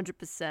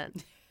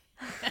 100%.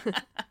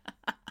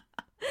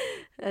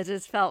 It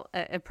just felt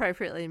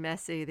appropriately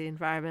messy. The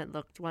environment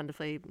looked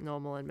wonderfully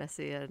normal and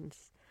messy, and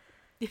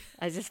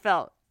I just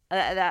felt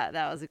that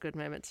was a good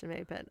moment to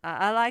me. But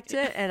I liked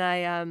it, and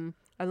I'm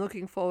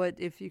looking forward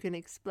if you can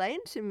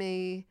explain to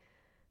me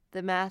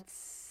the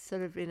maths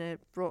sort of in a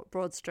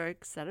broad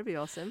strokes. That'd be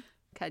awesome.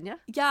 Can you?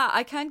 Yeah,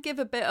 I can't give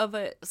a bit of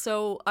it.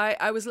 So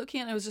I was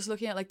just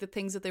looking at like the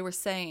things that they were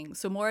saying.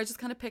 So more, I just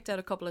kind of picked out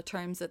a couple of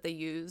terms that they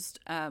used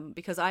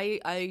because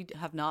I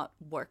have not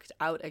worked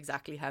out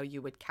exactly how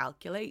you would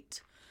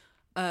calculate.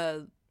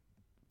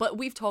 But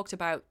we've talked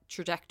about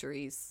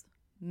trajectories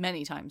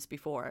many times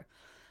before.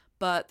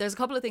 But there's a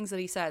couple of things that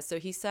he says. So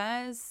he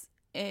says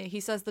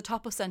the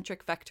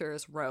topocentric vector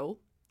is rho.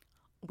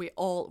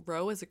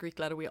 Rho is a Greek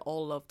letter. We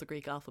all love the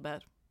Greek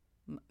alphabet.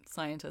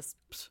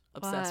 Scientists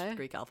obsessed with the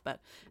Greek alphabet.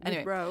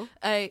 Anyway,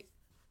 a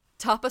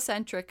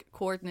topocentric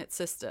coordinate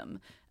system.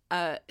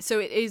 So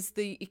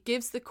it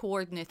gives the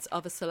coordinates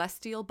of a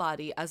celestial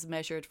body as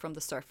measured from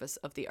the surface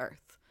of the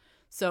Earth.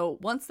 So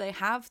once they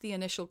have the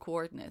initial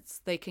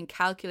coordinates, they can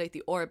calculate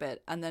the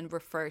orbit and then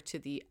refer to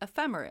the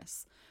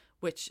ephemeris,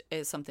 which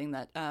is something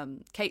that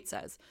Kate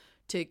says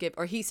to give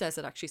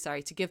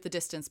the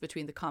distance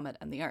between the comet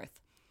and the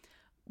Earth.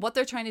 What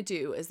they're trying to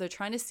do is they're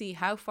trying to see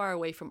how far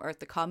away from Earth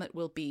the comet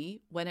will be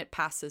when it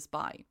passes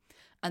by.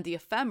 And the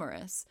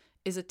ephemeris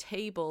is a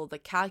table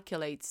that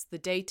calculates the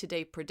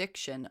day-to-day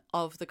prediction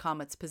of the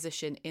comet's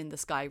position in the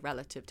sky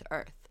relative to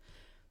Earth.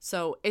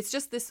 So it's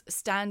just this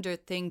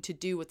standard thing to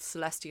do with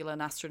celestial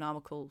and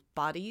astronomical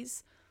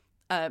bodies.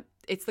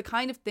 It's the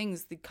kind of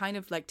things, the kind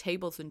of like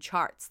tables and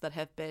charts that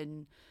have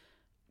been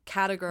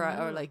categorized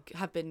or like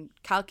have been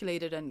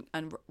calculated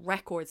and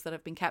records that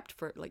have been kept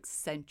for like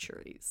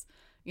centuries.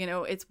 You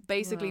know, it's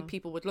basically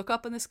people would look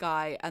up in the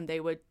sky and they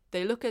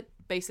look at,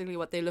 basically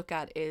what they look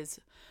at is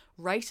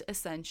right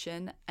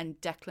ascension and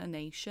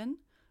declination,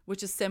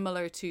 which is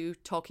similar to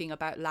talking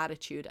about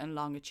latitude and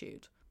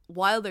longitude.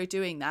 While they're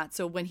doing that,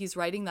 so when he's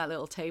writing that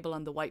little table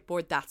on the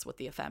whiteboard, that's what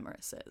the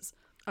ephemeris is.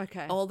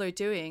 Okay. All they're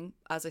doing,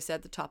 as I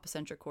said, the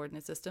topocentric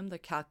coordinate system, they're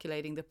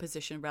calculating the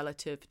position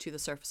relative to the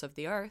surface of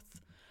the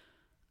Earth,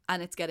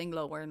 and it's getting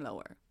lower and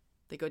lower.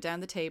 They go down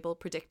the table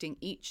predicting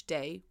each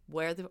day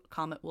where the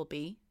comet will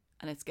be,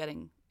 and it's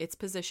getting its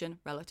position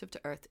relative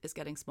to Earth is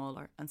getting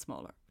smaller and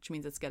smaller, which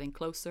means it's getting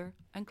closer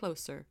and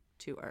closer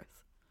to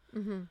Earth.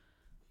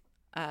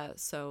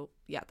 So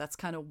yeah, that's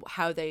kind of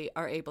how they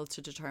are able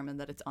to determine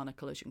that it's on a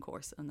collision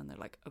course, and then they're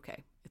like,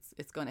 okay,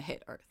 it's going to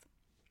hit Earth.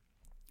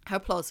 How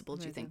plausible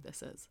do you think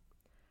this is?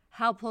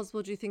 How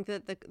plausible do you think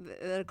that that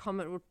a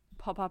comet would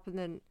pop up and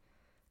then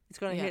it's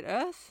going to hit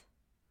Earth?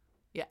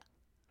 Yeah.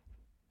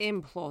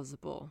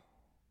 Implausible.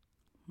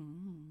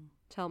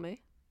 Tell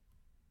me.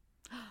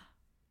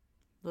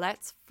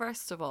 Let's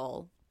first of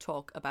all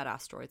talk about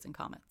asteroids and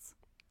comets.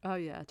 Oh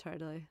yeah,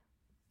 totally.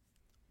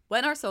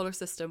 When our solar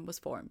system was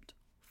formed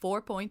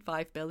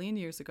 4.5 billion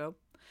years ago,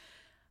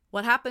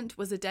 what happened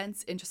was a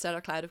dense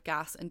interstellar cloud of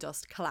gas and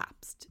dust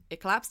collapsed. It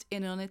collapsed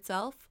in on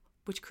itself,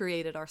 which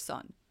created our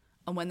sun.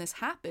 And when this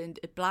happened,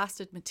 it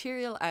blasted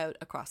material out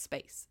across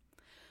space.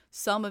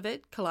 Some of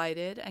it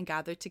collided and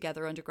gathered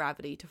together under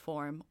gravity to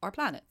form our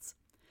planets.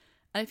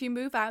 And if you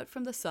move out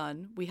from the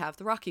sun, we have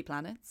the rocky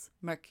planets,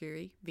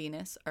 Mercury,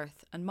 Venus,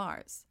 Earth, and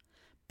Mars.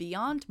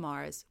 Beyond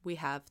Mars, we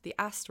have the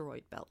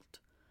asteroid belt.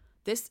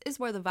 This is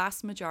where the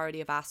vast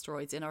majority of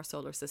asteroids in our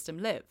solar system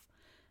live.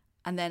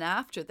 And then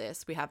after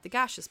this, we have the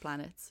gaseous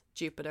planets,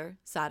 Jupiter,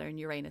 Saturn,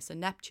 Uranus, and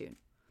Neptune.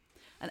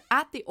 And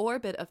at the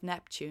orbit of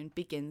Neptune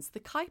begins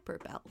the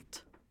Kuiper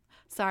belt.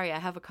 Sorry, I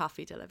have a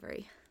coffee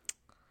delivery.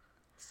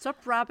 Stop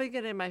rubbing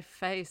it in my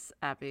face,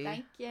 Abby.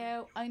 Thank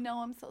you. I know,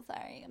 I'm so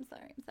sorry. I'm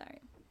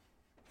sorry.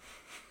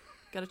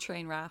 Got to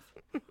train Raph.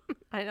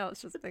 I know, I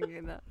was just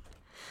thinking that.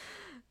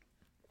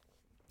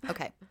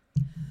 Okay.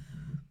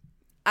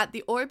 At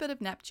the orbit of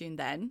Neptune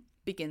then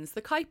begins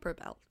the Kuiper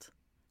belt,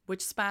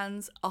 which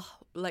spans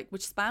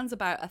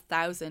about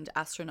 1,000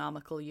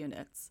 astronomical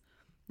units.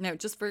 Now,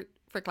 just for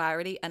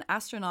clarity, an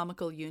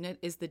astronomical unit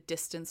is the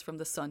distance from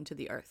the sun to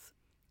the Earth.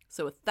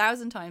 So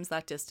 1,000 times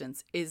that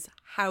distance is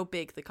how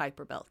big the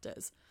Kuiper belt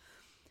is.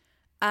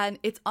 And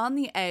it's on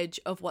the edge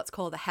of what's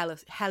called the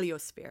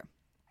heliosphere.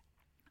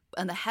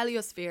 And the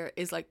heliosphere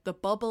is like the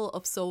bubble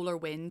of solar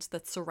wind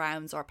that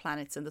surrounds our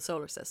planets in the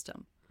solar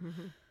system.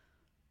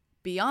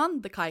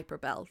 Beyond the Kuiper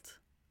belt,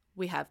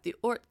 we have the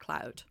Oort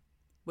cloud,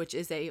 which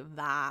is a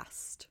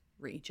vast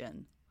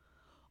region.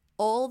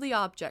 All the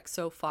objects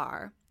so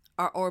far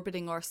are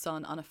orbiting our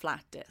sun on a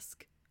flat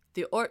disk.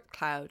 The Oort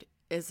cloud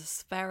is a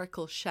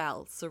spherical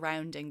shell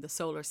surrounding the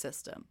solar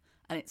system,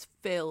 and it's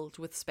filled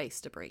with space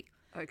debris.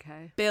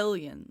 Okay.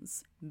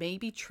 Billions,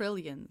 maybe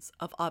trillions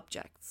of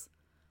objects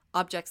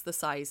the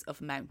size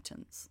of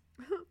mountains.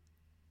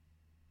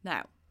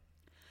 Now,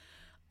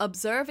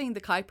 observing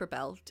the Kuiper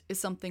belt is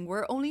something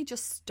we're only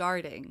just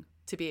starting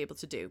to be able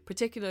to do,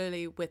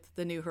 particularly with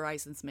the New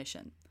Horizons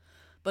mission.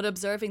 But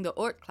observing the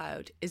Oort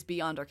cloud is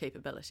beyond our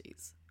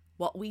capabilities.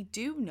 What we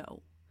do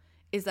know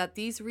is that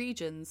these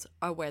regions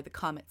are where the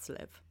comets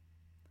live.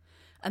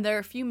 And there are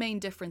a few main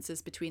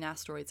differences between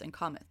asteroids and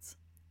comets.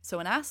 So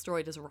an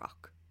asteroid is a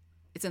rock.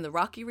 It's in the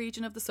rocky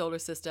region of the solar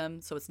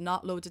system, so it's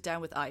not loaded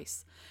down with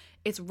ice.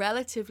 It's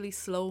relatively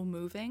slow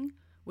moving,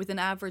 with an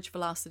average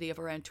velocity of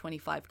around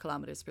 25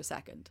 kilometers per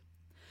second.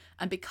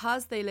 And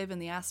because they live in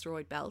the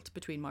asteroid belt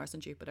between Mars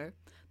and Jupiter,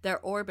 their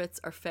orbits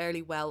are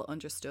fairly well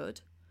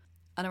understood.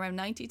 And around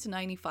 90 to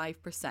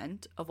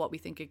 95% of what we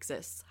think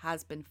exists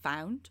has been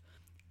found.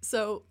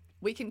 So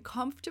we can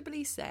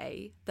comfortably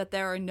say that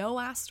there are no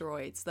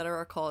asteroids that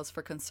are a cause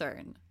for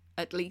concern,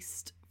 at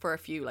least for a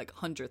few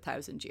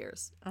 100,000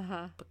 years.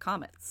 But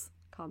comets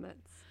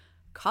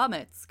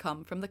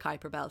come from the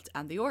Kuiper belt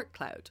and the Oort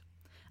cloud.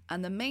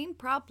 And the main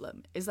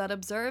problem is that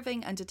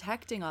observing and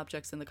detecting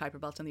objects in the Kuiper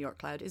belt and the Oort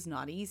cloud is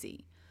not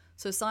easy.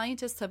 So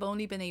scientists have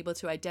only been able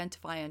to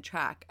identify and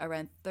track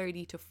around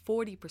 30 to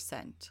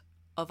 40%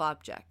 of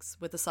objects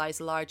with a size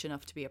large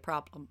enough to be a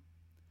problem.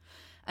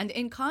 And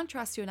in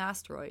contrast to an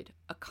asteroid,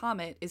 a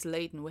comet is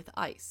laden with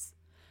ice.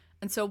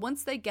 And so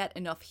once they get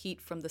enough heat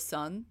from the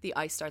sun, the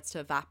ice starts to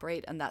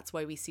evaporate, and that's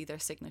why we see their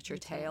signature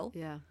tail.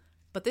 Yeah.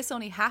 But this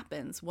only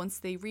happens once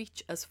they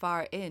reach as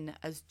far in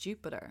as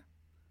Jupiter.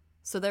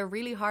 So they're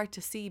really hard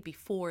to see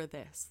before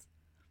this,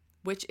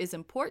 which is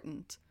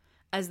important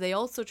as they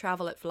also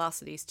travel at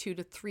velocities 2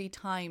 to 3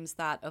 times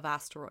that of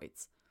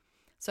asteroids.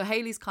 So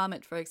Halley's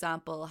Comet, for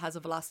example, has a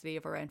velocity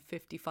of around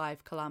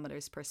 55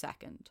 kilometers per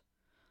second.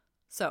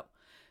 So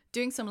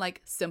doing some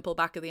simple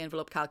back of the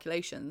envelope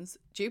calculations,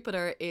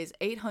 Jupiter is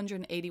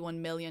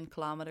 881 million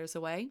kilometers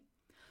away.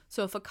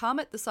 So if a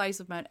comet the size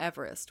of Mount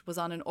Everest was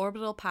on an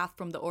orbital path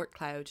from the Oort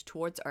cloud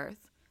towards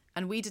Earth,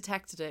 and we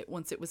detected it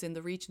once it was in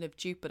the region of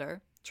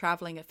Jupiter,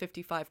 traveling at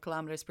 55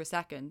 kilometers per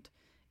second,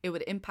 it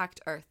would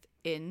impact Earth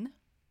in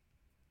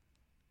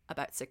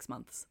about 6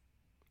 months.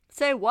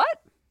 Say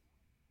what?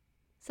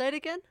 Say it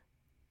again?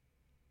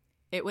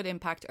 It would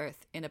impact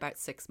Earth in about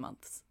 6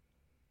 months.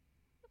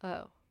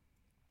 Oh.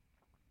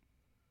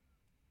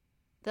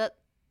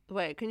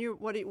 Wait, can you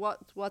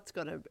what's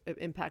going to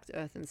impact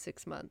Earth in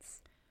 6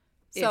 months?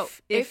 So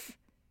if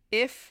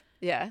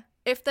yeah.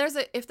 If there's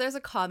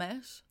a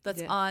comet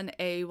that's Yeah. on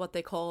a what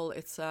they call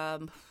it's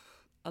a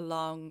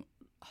long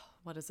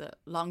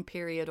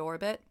period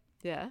orbit,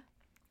 Yeah.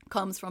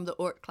 comes from the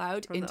Oort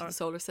cloud From the into the Oort.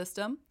 solar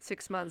system,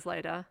 6 months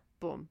later,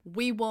 boom.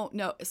 we won't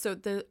know. So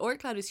the Oort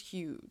cloud is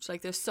huge,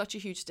 like there's such a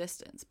huge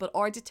distance, but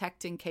our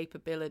detecting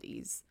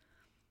capabilities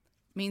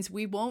means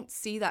we won't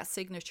see that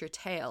signature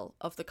tail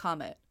of the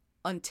comet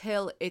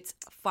until it's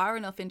far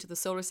enough into the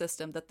solar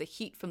system that the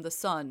heat from the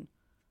sun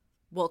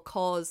will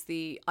cause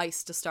the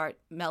ice to start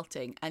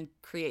melting and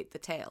create the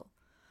tail.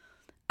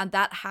 And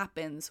that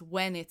happens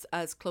when it's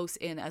as close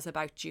in as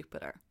about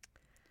Jupiter.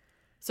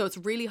 So it's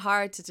really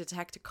hard to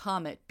detect a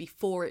comet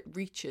before it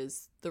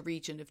reaches the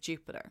region of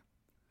Jupiter.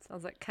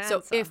 Sounds like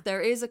cancer. So if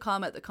there is a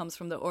comet that comes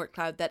from the Oort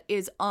cloud that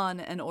is on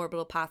an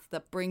orbital path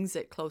that brings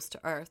it close to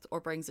Earth or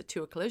brings it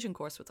to a collision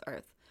course with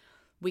Earth,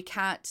 we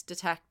can't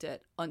detect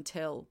it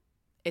until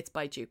it's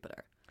by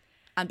Jupiter.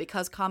 And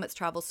because comets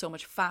travel so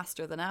much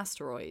faster than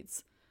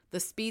asteroids, the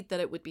speed that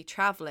it would be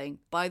traveling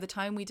by the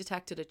time we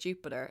detect it at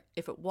Jupiter,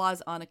 if it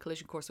was on a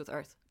collision course with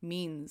Earth,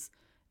 means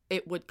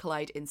it would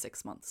collide in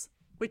 6 months.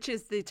 Which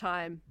is the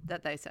time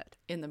that they said.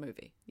 In the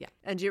movie, yeah.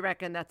 And do you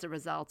reckon that's a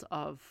result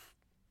of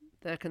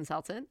the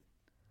consultant?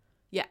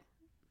 Yeah.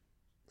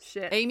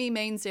 Shit. Amy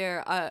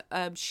Mainzer,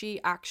 she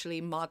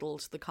actually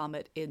modelled the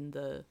comet in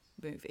the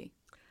movie.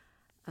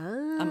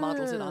 And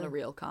modelled it on a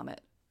real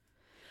comet.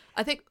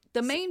 I think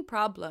the main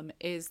problem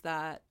is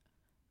that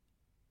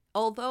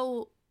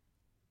although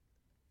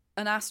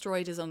an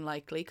asteroid is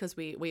unlikely because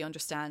we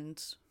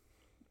understand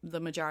the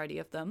majority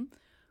of them,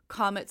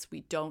 comets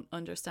we don't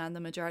understand the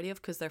majority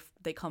of because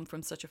they come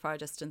from such a far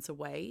distance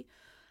away,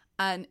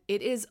 and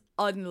it is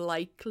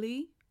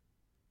unlikely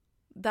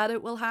that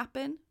it will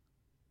happen,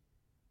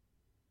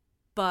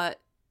 but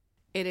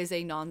it is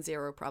a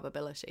non-zero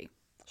probability.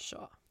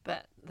 Sure.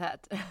 But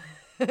that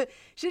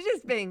she's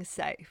just being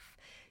safe.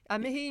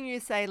 I'm hearing you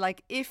say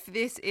like if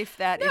this, if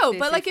that. No, if this,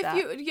 but like if if that.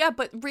 you, yeah,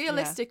 but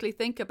realistically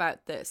think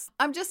about this.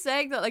 I'm just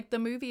saying that like the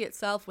movie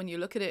itself, when you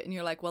look at it and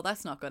you're like, well,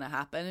 that's not going to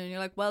happen, and you're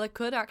like, well, it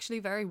could actually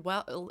very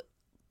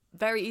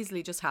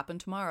easily just happen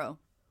tomorrow.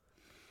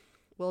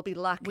 We'll be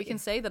lucky. We can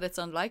say that it's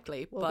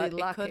unlikely, We'll but be it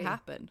lucky. could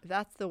happen. If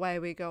that's the way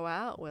we go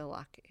out, we're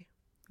lucky.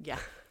 Yeah.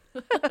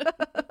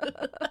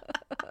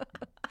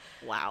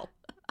 Wow.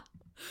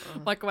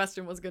 My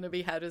question was going to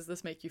be, how does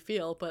this make you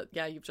feel? But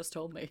yeah, you've just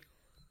told me.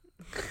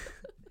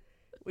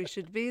 We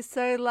should be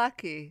so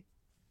lucky.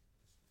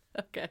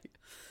 Okay.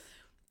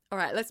 All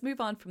right, let's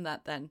move on from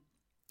that then.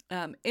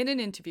 In an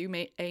interview,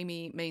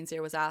 Amy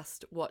Mainzer was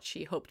asked what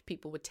she hoped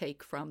people would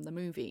take from the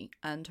movie,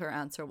 and her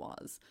answer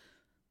was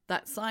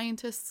that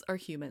scientists are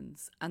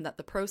humans and that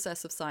the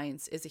process of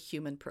science is a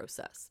human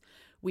process.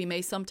 We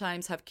may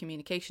sometimes have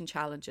communication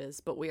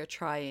challenges, but we are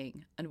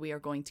trying and we are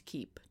going to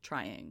keep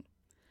trying.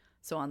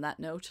 So on that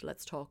note,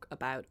 let's talk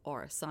about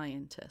our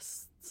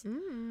scientists.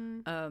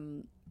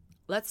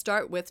 Let's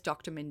start with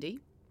Dr. Mindy,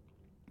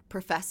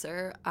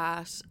 professor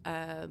at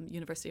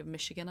University of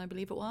Michigan, I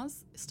believe it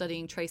was,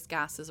 studying trace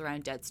gases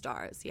around dead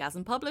stars. He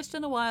hasn't published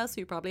in a while,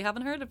 so you probably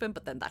haven't heard of him,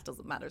 but then that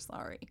doesn't matter,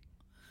 sorry.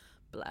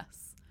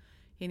 Bless.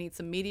 He needs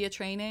some media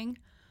training,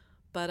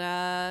 but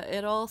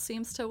it all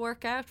seems to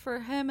work out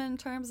for him in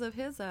terms of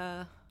his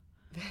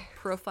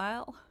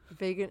profile.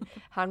 Vegan,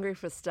 hungry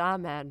for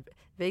Starman,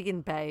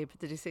 vegan babe.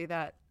 Did you see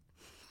that?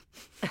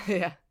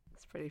 Yeah,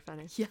 it's pretty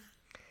funny.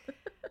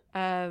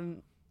 Yeah.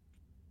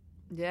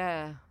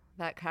 Yeah,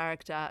 that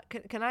character.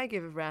 Can I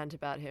give a rant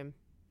about him?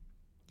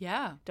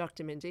 Yeah.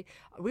 Dr. Mindy.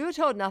 We were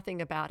told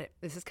nothing about it.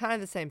 This is kind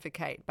of the same for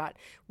Kate, but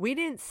we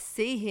didn't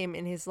see him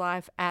in his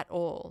life at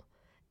all.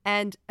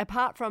 And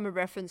apart from a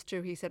reference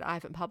to, he said, I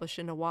haven't published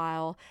in a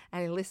while,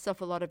 and he lists off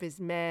a lot of his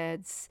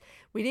meds,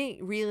 we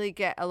didn't really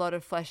get a lot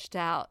of fleshed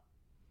out.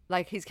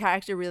 Like, his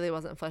character really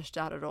wasn't fleshed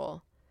out at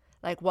all.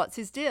 Like, what's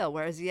his deal?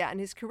 Where is he at in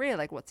his career?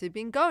 Like, what's he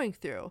been going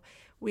through?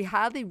 We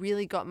hardly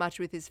really got much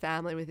with his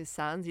family, with his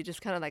sons. He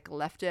just kind of, like,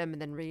 left them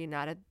and then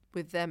reunited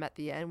with them at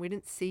the end. We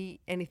didn't see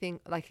anything.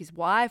 Like, his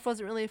wife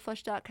wasn't really a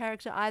fleshed out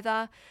character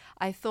either.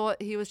 I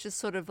thought he was just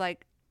sort of,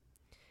 like,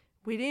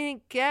 we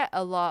didn't get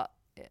a lot.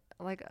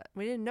 Like,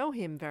 we didn't know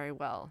him very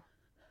well,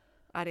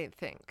 I didn't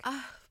think.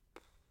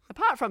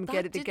 Apart from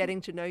the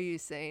getting to know you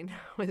scene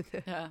with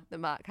the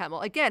Mark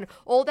Hamill. Again,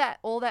 all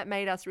that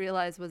made us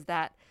realize was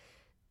that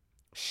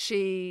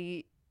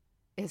she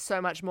is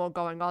so much more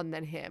going on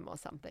than him or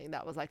something.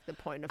 That was like the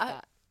point of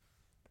that.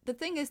 The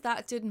thing is,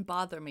 that didn't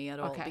bother me at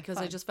all, because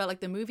I just felt like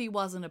the movie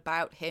wasn't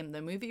about him.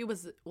 The movie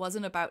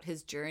wasn't about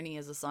his journey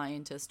as a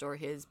scientist or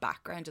his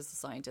background as a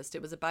scientist.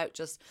 It was about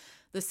just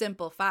the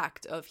simple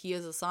fact of he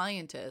is a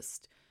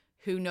scientist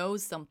who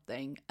knows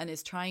something and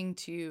is trying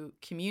to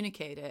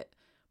communicate it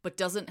but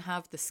doesn't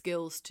have the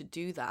skills to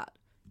do that.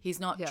 He's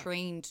not Yeah.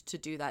 trained to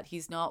do that.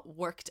 He's not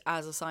worked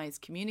as a science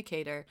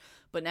communicator,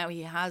 but now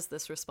he has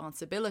this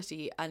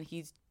responsibility and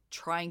he's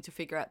trying to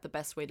figure out the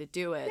best way to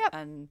do it. Yep.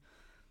 And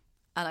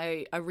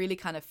I really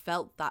kind of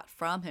felt that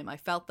from him. I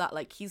felt that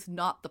like he's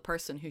not the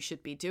person who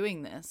should be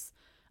doing this.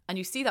 And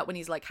you see that when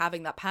he's like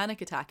having that panic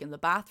attack in the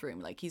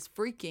bathroom, like he's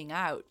freaking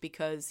out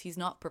because he's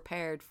not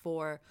prepared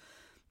for,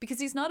 because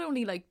he's not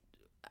only like,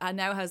 and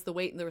now has the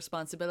weight and the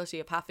responsibility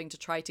of having to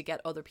try to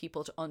get other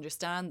people to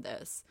understand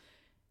this.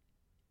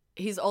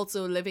 He's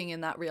also living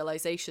in that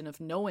realization of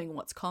knowing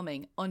what's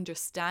coming,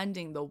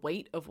 understanding the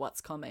weight of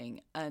what's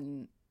coming,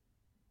 and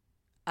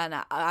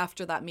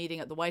after that meeting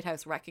at the White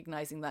House,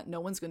 recognizing that no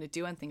one's going to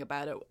do anything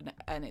about it,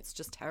 and it's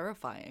just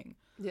terrifying.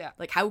 Yeah.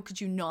 Like, how could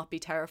you not be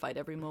terrified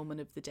every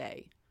moment of the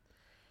day?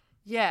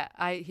 Yeah,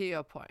 I hear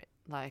your point.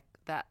 Like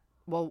that.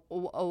 Well,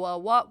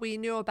 what we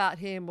knew about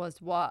him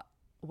was what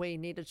we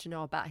needed to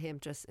know about him,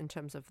 just in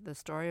terms of the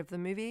story of the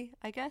movie,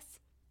 I guess.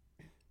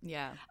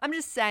 Yeah. I'm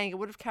just saying it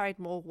would have carried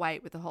more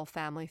weight with the whole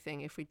family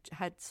thing if we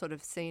had sort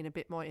of seen a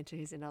bit more into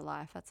his inner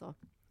life. That's all.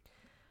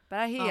 But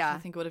I hear. I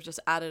think it would have just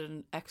added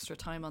an extra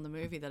time on the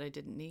movie that I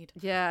didn't need.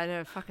 Yeah, I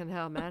know. Fucking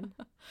hell, man.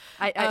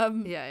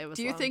 Yeah, it was.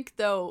 Do you long. think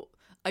though?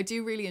 I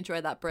do really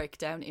enjoy that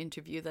breakdown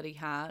interview that he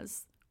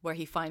has, where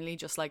he finally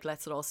just like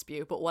lets it all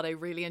spew. But what I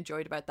really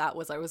enjoyed about that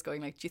was I was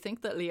going like, do you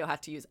think that Leo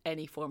had to use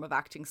any form of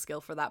acting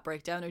skill for that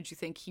breakdown, or do you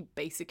think he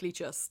basically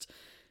just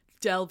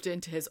delved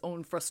into his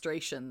own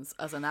frustrations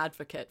as an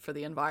advocate for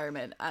the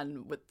environment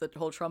and with the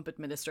whole Trump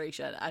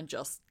administration and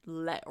just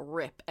let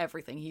rip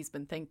everything he's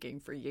been thinking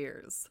for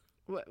years?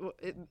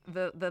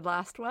 The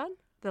last one,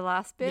 the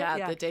last bit,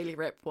 yeah, the Daily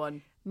Rip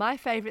one. My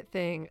favorite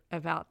thing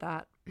about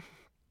that,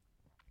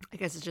 I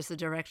guess it's just a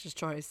director's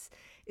choice,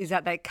 is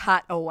that they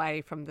cut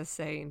away from the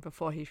scene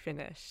before he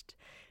finished,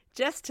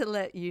 just to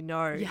let you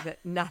know that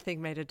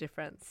nothing made a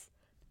difference.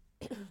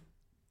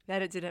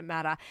 That it didn't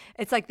matter.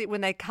 It's like when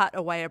they cut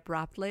away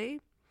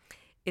abruptly,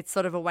 it's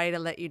sort of a way to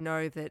let you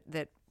know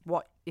that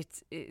what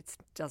it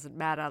doesn't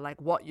matter. Like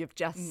what you've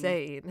just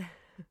seen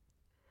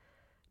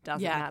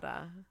doesn't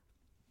matter.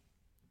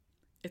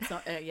 It's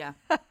not. Yeah.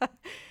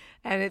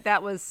 And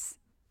that was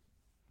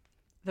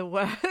the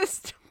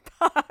worst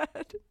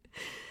part.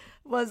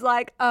 Was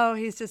like, oh,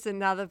 he's just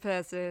another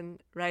person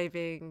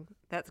raving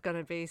that's going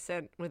to be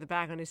sent with a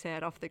bag on his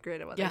head off the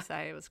grid, or what they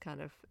say. It was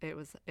kind of, it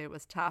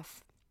was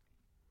tough.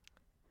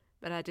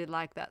 But I did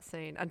like that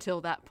scene.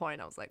 Until that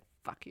point, I was like,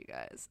 fuck you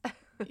guys.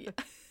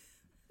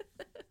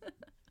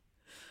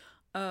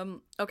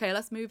 Okay,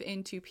 let's move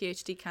into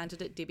PhD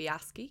candidate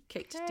Dibiasky,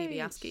 Kate Kate.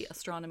 Dibiasky,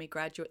 astronomy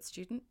graduate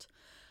student.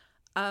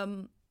 I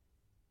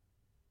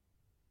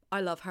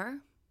love her.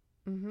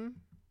 Mm-hmm.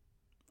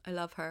 I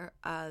love her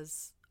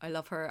as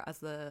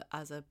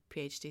a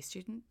PhD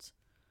student.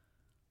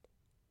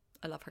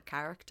 I love her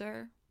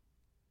character.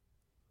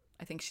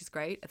 I think she's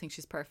great. I think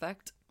she's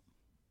perfect.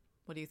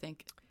 What do you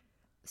think?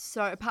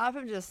 So apart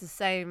from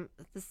just I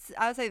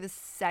would say the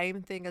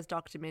same thing as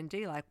Dr.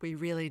 Mindy, like we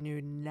really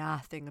knew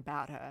nothing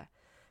about her.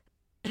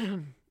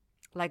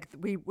 Like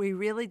we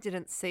really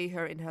didn't see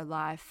her in her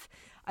life.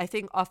 I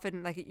think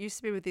often, like it used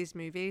to be with these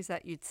movies,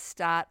 that you'd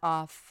start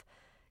off,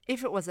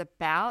 if it was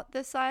about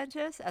the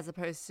scientist, as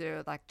opposed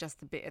to like just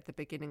the bit at the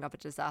beginning of a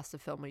disaster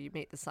film where you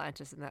meet the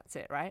scientist and that's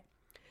it, right?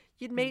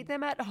 You'd meet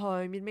them at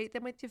home, you'd meet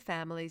them with your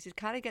families, you'd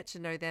kind of get to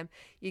know them.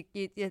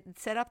 You'd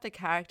set up the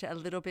character a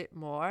little bit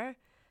more,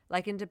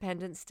 like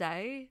Independence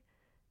Day.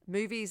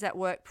 Movies that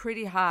work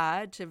pretty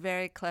hard to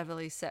very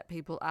cleverly set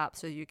people up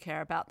so you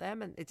care about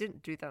them, and it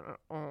didn't do that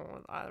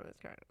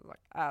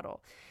at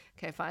all.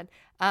 Okay, fine.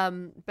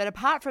 But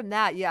apart from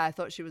that, yeah, I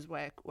thought she was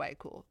way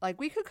cool. Like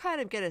we could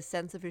kind of get a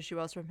sense of who she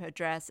was from her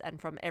dress,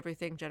 and from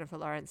everything Jennifer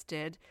Lawrence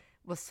did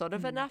was sort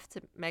of enough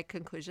to make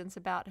conclusions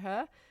about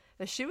her.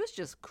 But she was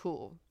just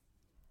cool.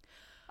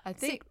 I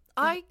think.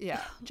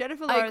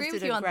 Jennifer Lawrence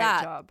did a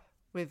great job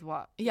with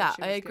what. Yeah,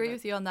 I agree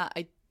with you on that.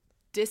 I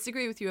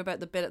disagree with you about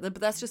the bit, but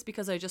that's just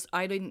because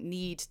I didn't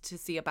need to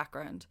see a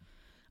background.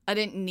 I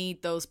didn't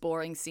need those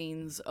boring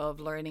scenes of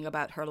learning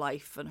about her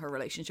life and her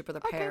relationship with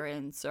her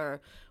parents,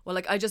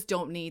 I just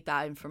don't need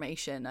that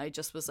information. I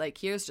just was like,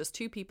 here's just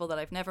two people that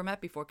I've never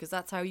met before, because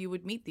that's how you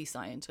would meet these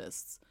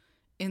scientists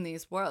in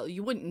these world.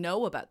 You wouldn't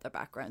know about their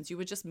backgrounds. You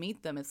would just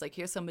meet them. It's like,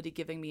 here's somebody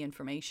giving me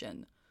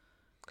information.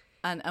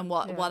 And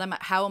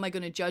how am I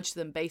going to judge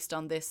them based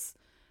on this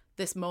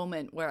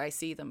moment where I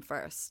see them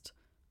first?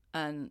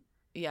 And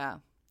yeah,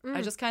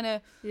 I just kind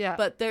of,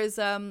 but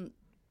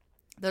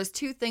there's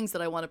two things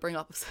that I want to bring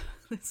up.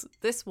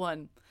 This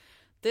one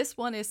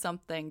is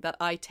something that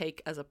I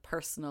take as a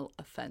personal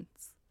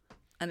offense,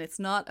 and it's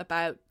not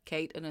about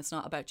Kate and it's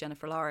not about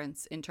Jennifer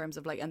Lawrence in terms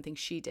of like anything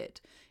she did.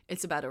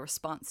 It's about a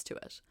response to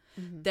it.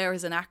 Mm-hmm. There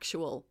is an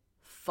actual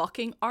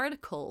fucking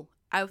article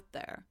out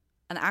there,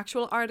 an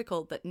actual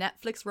article that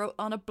Netflix wrote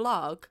on a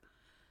blog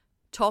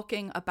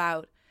talking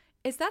about,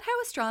 is that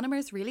how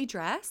astronomers really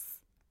dress?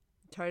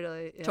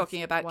 Totally. Yes,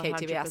 talking about 100%. Kate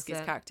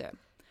Dibiasky's character.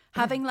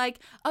 having like,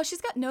 oh,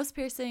 she's got nose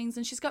piercings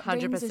and she's got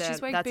rings and she's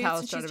 100%. wearing That's how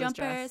boots and she's astronomers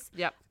jumpers. dress.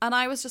 Yep. And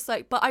I was just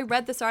like, but I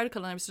read this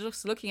article and I was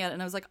just looking at it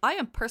and I was like, I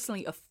am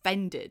personally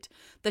offended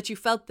that you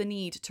felt the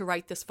need to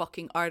write this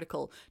fucking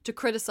article to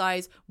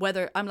criticize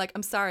whether,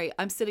 I'm sorry,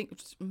 I'm sitting...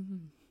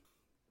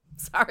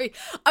 Sorry.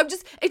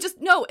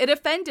 It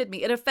offended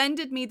me. It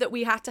offended me that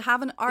we had to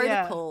have an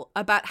article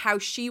about how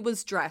she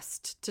was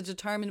dressed to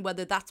determine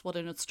whether that's what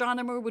an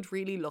astronomer would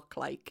really look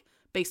like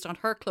based on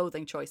her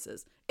clothing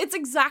choices. It's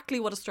exactly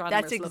what astronomers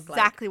look like. That's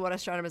exactly what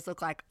astronomers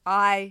look like.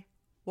 I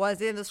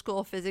was in the School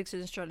of Physics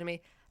and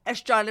Astronomy.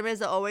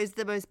 Astronomers are always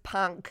the most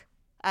punk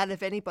out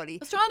of anybody.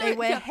 They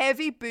wear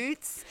heavy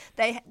boots.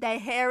 Their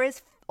hair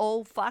is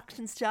all fucked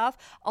and stuff.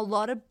 A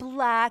lot of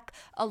black.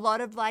 A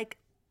lot of like,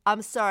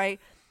 I'm sorry,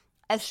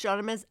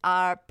 astronomers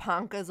are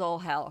punk as all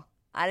hell.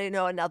 I don't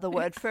know another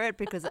word for it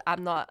because I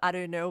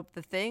don't know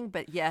the thing,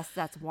 but yes,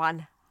 that's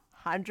 100%.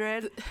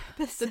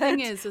 The thing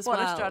is, as what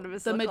well,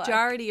 astronomers the look like.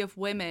 majority of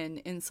women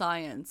in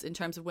science, in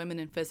terms of women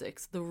in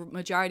physics, the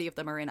majority of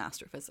them are in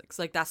astrophysics.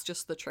 Like, that's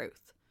just the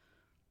truth.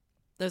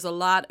 There's a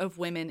lot of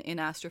women in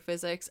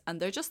astrophysics,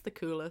 and they're just the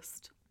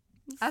coolest.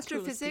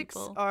 Astrophysics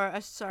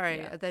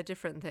they're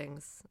different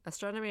things.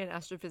 Astronomy and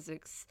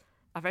astrophysics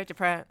are very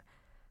different.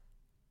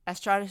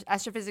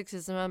 Astrophysics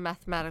is more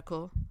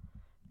mathematical.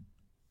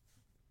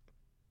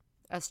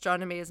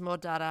 Astronomy is more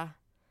data,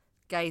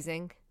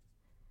 gazing,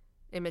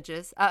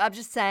 images. I'm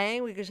just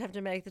saying we just have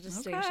to make the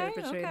distinction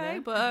between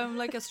them. But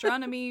like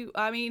astronomy,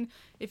 I mean,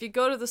 if you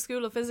go to the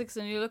School of Physics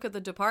and you look at the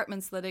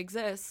departments that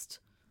exist,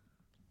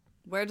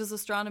 where does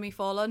astronomy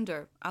fall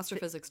under?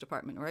 Astrophysics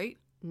department, right?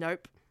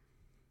 Nope.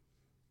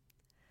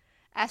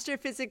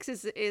 Astrophysics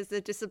is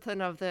the discipline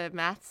of the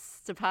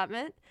maths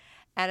department.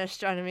 And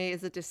astronomy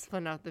is a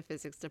discipline of the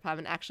physics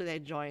department. Actually, they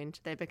joined.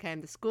 They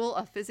became the School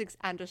of Physics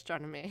and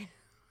Astronomy.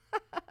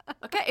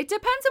 Okay, it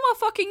depends on what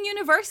fucking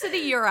university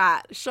you're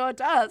at. Sure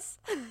does.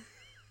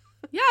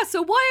 Yeah,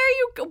 so what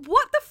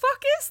the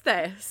fuck is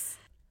this?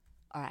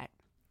 All right.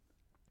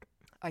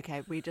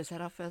 Okay, we just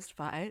had our first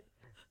fight.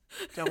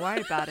 Don't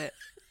worry about it.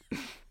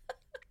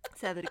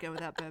 Say that again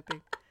without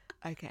burping.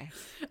 Okay.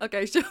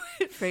 Okay, so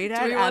Frida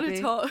do we and want Abby.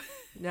 to talk?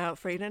 No,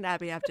 Frida and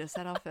Abby have just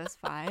had our first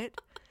fight.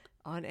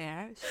 On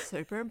air.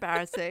 Super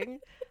embarrassing.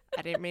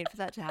 I didn't mean for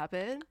that to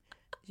happen.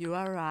 You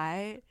are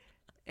right.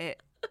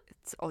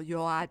 You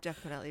are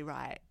definitely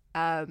right.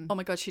 Oh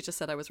my god, she just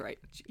said I was right.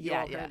 You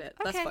all heard it.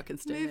 That's Okay, fucking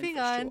staying moving in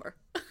for on. sure.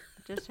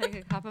 Just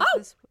take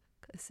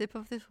a sip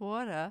of this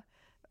water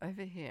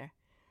over here.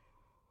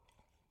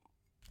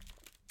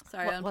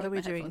 Sorry, What are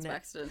we doing by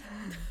next? accident.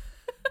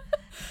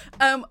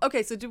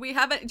 Okay, so do you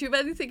have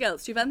anything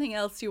else? Do you have anything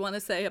else you want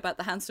to say about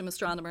the handsome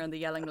astronomer and the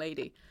yelling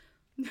lady?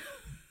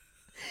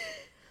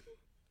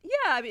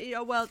 Yeah, I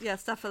mean,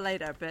 stuff for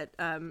later, but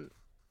they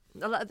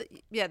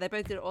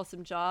both did an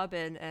awesome job,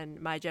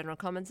 and my general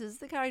comments is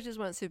the characters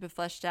weren't super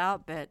fleshed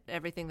out, but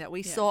everything that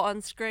we saw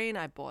on screen,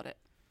 I bought it.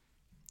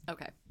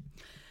 Okay.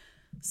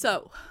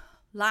 So,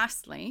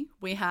 lastly,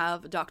 we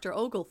have Dr.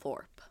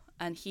 Oglethorpe,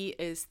 and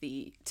he's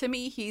the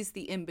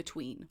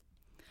in-between.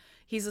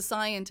 He's a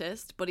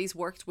scientist, but he's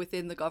worked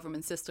within the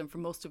government system for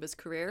most of his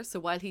career, so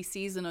while he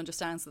sees and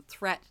understands the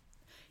threat,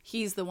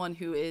 he's the one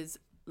who is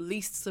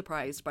least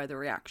surprised by the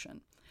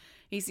reaction.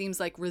 He seems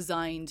like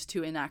resigned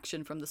to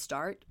inaction from the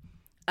start.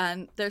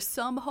 And there's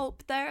some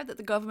hope there that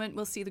the government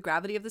will see the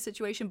gravity of the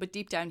situation, but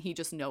deep down he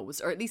just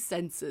knows, or at least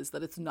senses,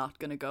 that it's not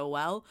going to go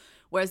well.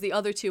 Whereas the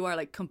other two are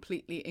like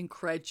completely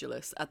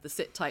incredulous at the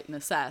sit tight and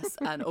assess,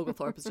 and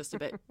Oglethorpe is just a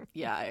bit,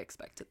 yeah, I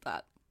expected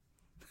that.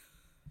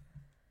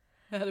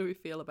 How do we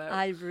feel about it?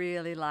 I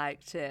really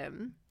liked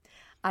him.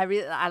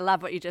 I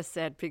love what you just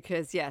said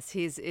because yes,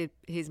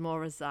 he's more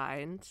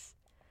resigned.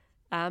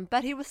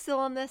 But he was still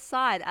on their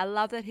side. I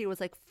love that he was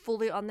like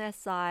fully on their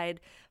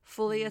side,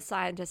 fully a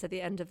scientist at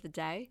the end of the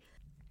day.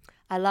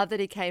 I love that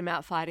he came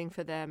out fighting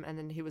for them and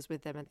then he was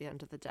with them at the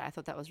end of the day. I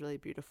thought that was really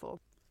beautiful.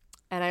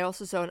 And I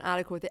also saw an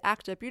article with the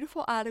actor,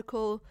 beautiful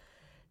article,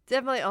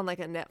 definitely on like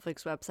a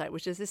Netflix website,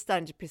 which is just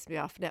starting to piss me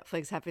off.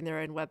 Netflix having their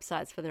own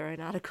websites for their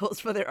own articles,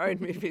 for their own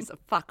movies.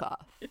 Fuck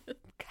off.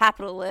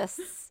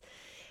 Capitalists.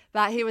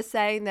 But he was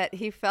saying that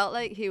he felt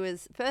like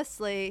he's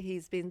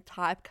been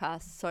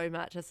typecast so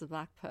much as a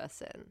black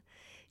person,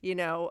 you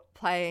know,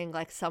 playing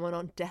like someone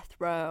on death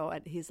row.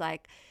 And he's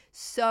like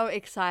so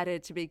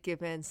excited to be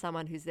given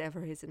someone who's there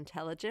for his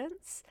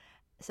intelligence.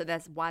 So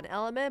that's one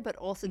element, but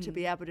also to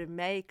be able to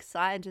make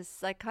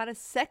scientists like kind of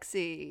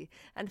sexy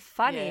and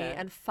funny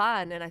and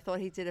fun. And I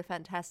thought he did a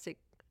fantastic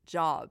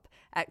job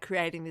at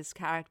creating this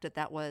character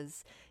that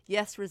was,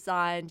 yes,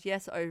 resigned,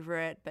 yes, over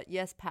it, but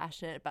yes,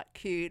 passionate, but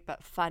cute,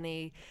 but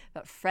funny,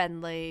 but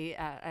friendly,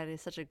 and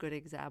is such a good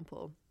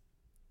example.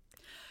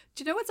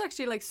 Do you know what's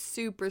actually like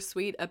super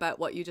sweet about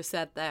what you just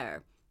said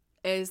there?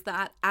 Is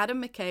that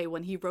Adam McKay,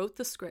 when he wrote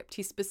the script,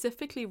 he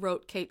specifically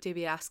wrote Kate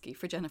Dibiasky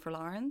for Jennifer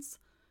Lawrence.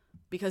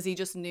 Because he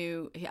just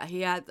knew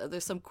he had,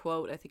 there's some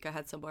quote I think I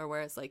had somewhere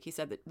where it's like he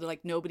said that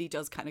like nobody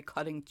does kind of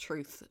cutting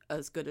truth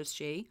as good as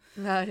she.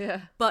 Oh,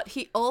 yeah. But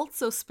he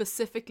also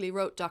specifically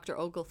wrote Dr.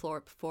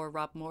 Oglethorpe for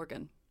Rob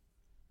Morgan.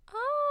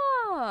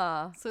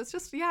 Ah. So it's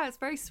just, yeah, it's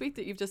very sweet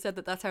that you've just said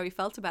that that's how he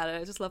felt about it.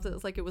 I just love that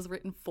it's like it was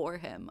written for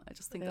him. I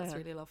just think that's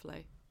really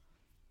lovely.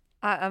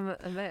 I'm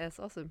amazed.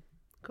 Awesome.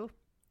 Cool.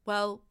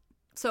 Well,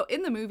 so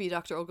in the movie,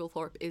 Dr.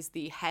 Oglethorpe is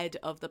the head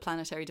of the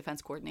Planetary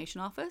Defense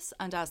Coordination Office.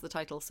 And as the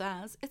title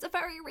says, it's a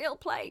very real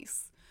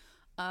place.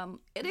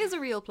 It is a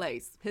real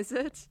place. Is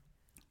it?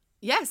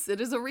 Yes, it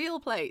is a real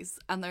place.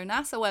 And their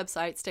NASA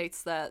website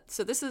states that,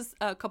 so this is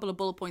a couple of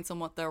bullet points on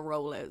what their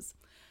role is.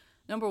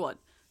 Number 1,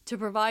 to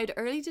provide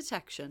early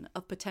detection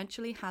of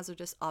potentially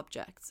hazardous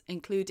objects,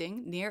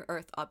 including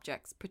near-Earth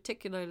objects,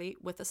 particularly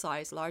with a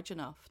size large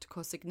enough to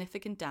cause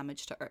significant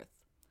damage to Earth.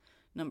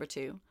 Number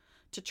 2,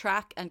 to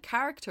track and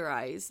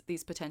characterize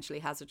these potentially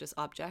hazardous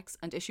objects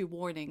and issue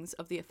warnings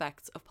of the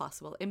effects of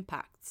possible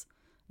impacts.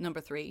 Number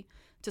 3,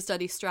 to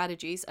study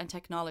strategies and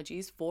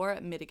technologies for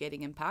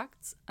mitigating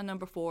impacts. And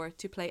number 4,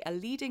 to play a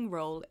leading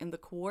role in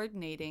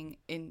coordinating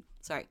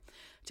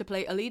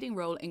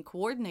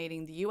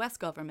the US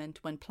government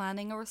when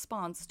planning a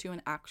response to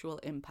an actual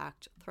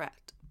impact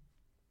threat.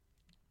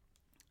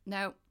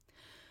 Now,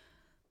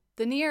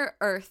 the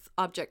Near-Earth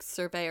Object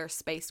Surveyor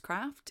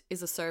spacecraft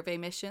is a survey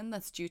mission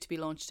that's due to be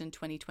launched in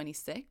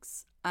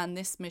 2026, and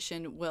this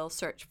mission will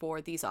search for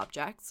these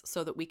objects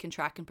so that we can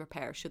track and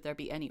prepare should there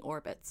be any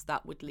orbits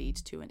that would lead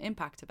to an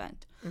impact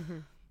event. Mm-hmm.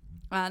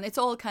 And it's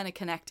all kind of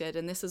connected,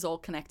 and this is all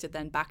connected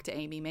then back to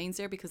Amy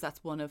Mainzer because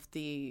that's one of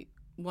the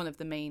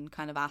main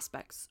kind of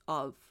aspects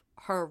of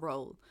her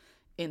role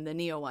in the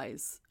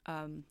Neowise,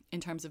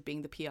 in terms of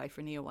being the PI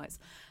for Neowise.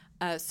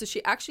 So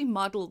she actually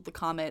modeled the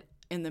comet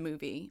in the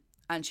movie,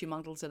 and she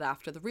models it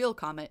after the real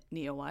comet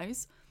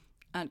Neowise.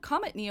 And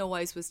Comet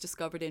Neowise was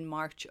discovered in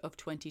March of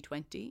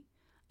 2020,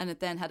 and it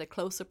then had a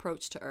close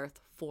approach to Earth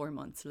 4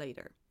 months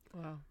later.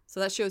 Wow. So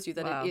that shows you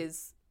that it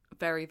is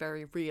very,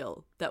 very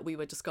real that we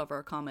would discover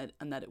a comet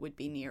and that it would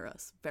be near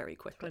us very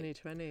quickly.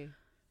 2020.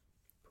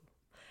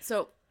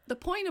 So the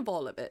point of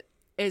all of it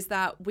is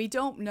that we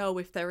don't know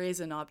if there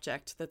is an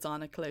object that's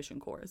on a collision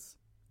course.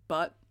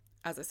 But,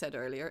 as I said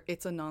earlier,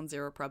 it's a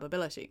non-zero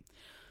probability.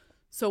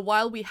 So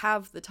while we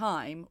have the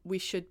time, we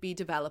should be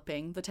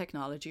developing the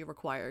technology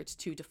required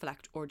to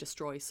deflect or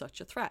destroy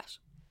such a threat.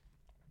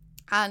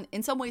 And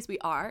in some ways we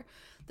are.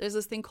 There's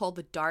this thing called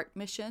the DART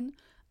mission,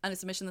 and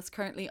it's a mission that's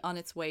currently on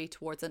its way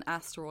towards an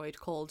asteroid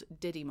called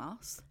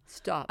Didymos.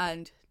 Stop.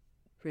 And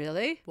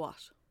really?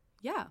 What?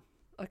 Yeah.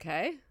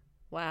 Okay.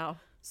 Wow.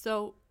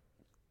 So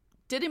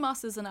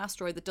Didymos is an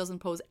asteroid that doesn't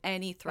pose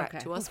any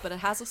threat to us, but it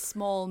has a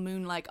small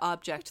moon-like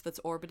object that's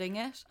orbiting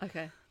it.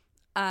 Okay.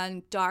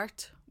 And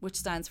DART, which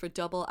stands for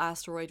Double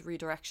Asteroid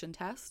Redirection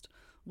Test,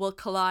 will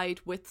collide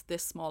with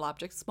this small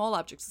object. Small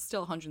object is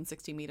still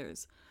 160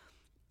 meters.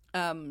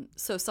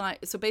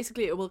 So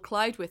basically it will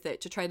collide with it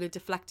to try to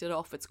deflect it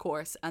off its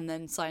course, and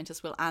then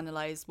scientists will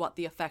analyze what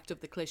the effect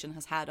of the collision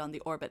has had on the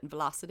orbit and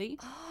velocity.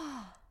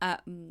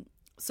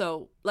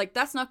 So, like,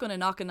 that's not going to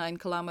knock a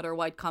 9-kilometer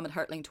wide comet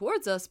hurtling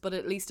towards us, but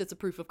at least it's a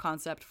proof of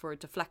concept for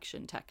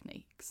deflection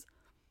techniques.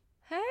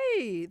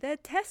 Hey, they're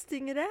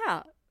testing it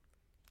out.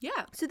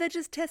 Yeah. So they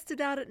just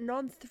tested out at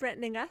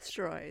non-threatening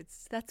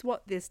asteroids. That's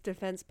what this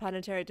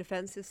planetary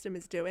defense system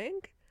is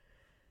doing?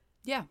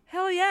 Yeah.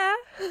 Hell yeah.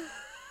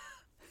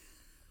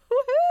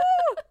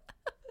 Woohoo!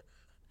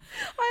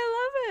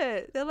 I love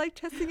it. They're like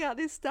testing out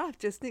this stuff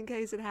just in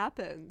case it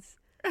happens.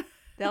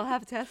 They'll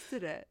have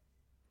tested it.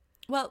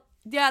 Well,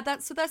 yeah,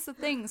 that's the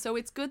thing. So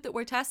it's good that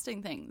we're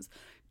testing things.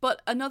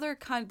 But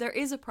there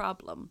is a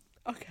problem.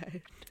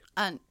 Okay.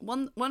 And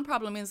one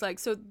problem is, like,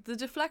 so the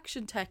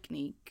deflection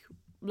technique,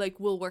 like,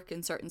 will work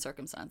in certain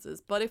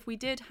circumstances. But if we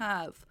did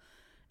have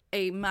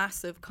a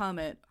massive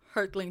comet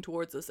hurtling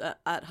towards us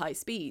at high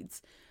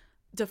speeds,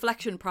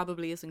 deflection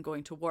probably isn't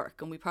going to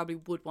work, and we probably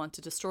would want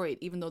to destroy it,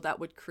 even though that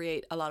would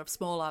create a lot of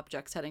small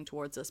objects heading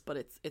towards us.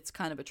 But it's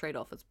kind of a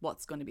trade-off. It's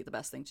what's going to be the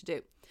best thing to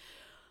do.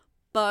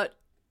 But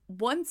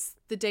once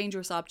the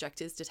dangerous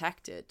object is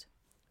detected,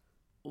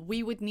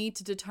 we would need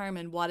to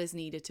determine what is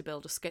needed to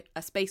build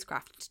a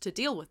spacecraft to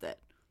deal with it.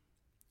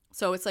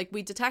 So it's like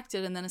we detect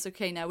it, and then it's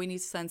okay, now we need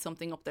to send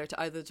something up there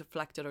to either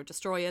deflect it or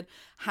destroy it.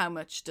 How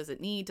much does it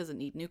need? Does it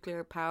need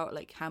nuclear power?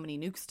 Like, how many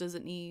nukes does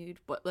it need?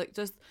 But, like,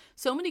 there's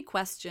so many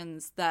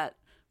questions that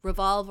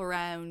revolve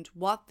around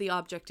what the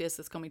object is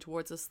that's coming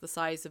towards us, the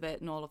size of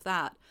it, and all of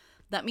that.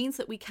 That means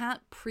that we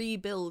can't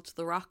pre-build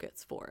the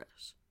rockets for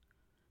it.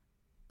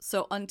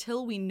 So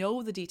until we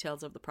know the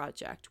details of the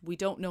project, we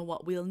don't know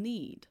what we'll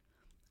need.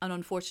 And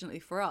unfortunately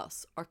for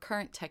us, our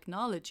current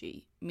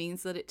technology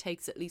means that it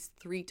takes at least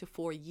 3 to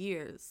 4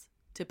 years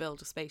to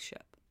build a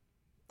spaceship.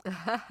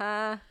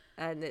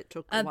 And it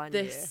took 1 year. And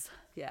this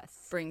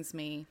yes. brings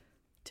me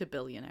to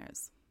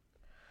billionaires.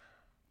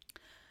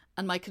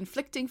 And my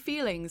conflicting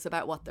feelings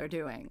about what they're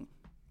doing.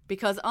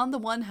 Because on the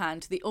one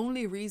hand, the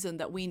only reason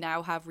that we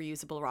now have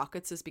reusable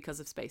rockets is because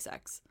of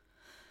SpaceX.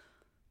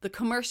 The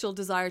commercial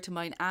desire to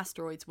mine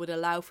asteroids would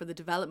allow for the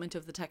development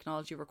of the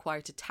technology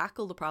required to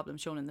tackle the problem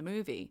shown in the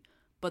movie,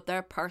 but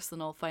their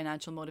personal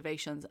financial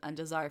motivations and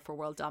desire for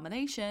world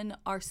domination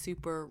are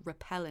super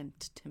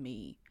repellent to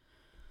me.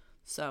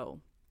 So,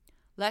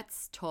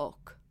 let's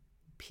talk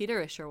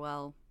Peter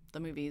Isherwell, the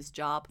movies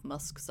Job,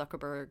 Musk,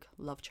 Zuckerberg,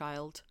 Love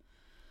Child.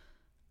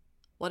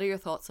 What are your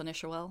thoughts on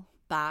Isherwell,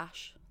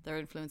 Bash, their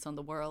influence on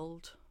the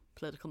world,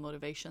 political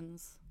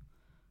motivations?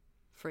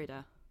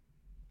 Frida,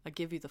 I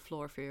give you the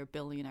floor for your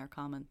billionaire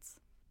comments.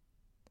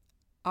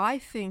 I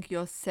think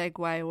your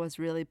segue was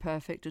really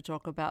perfect to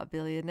talk about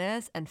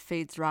billionaires and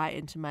feeds right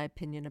into my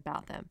opinion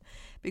about them.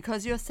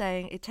 Because you're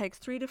saying it takes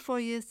 3 to 4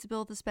 years to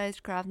build the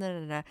spacecraft,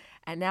 and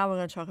now we're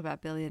going to talk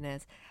about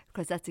billionaires,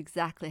 because that's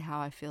exactly how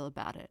I feel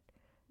about it.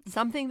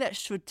 Something that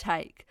should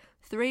take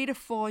 3 to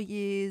 4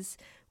 years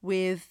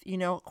with,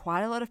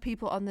 quite a lot of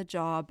people on the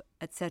job,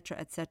 etc.,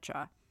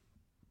 etc.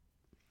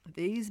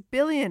 These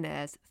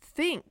billionaires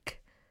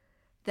think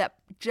that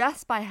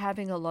just by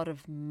having a lot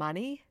of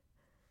money,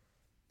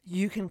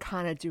 you can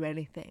kind of do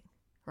anything,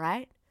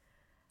 right?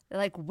 They're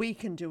like, we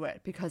can do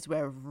it because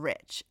we're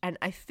rich. And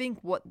I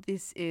think what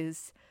this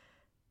is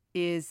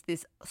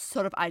this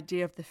sort of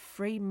idea of the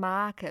free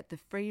market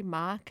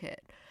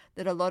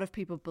that a lot of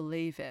people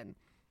believe in.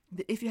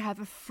 That if you have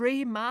a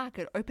free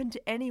market open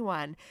to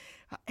anyone,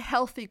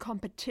 healthy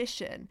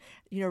competition,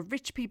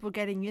 rich people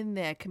getting in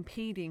there,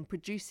 competing,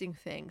 producing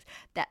things,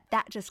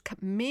 that just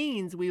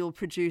means we will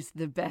produce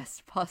the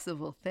best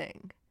possible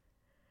thing.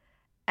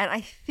 And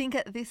I think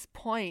at this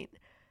point,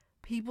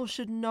 people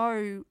should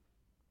know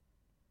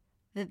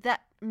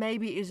that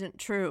maybe isn't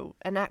true.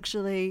 And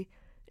actually,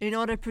 in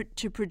order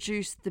to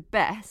produce the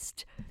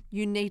best,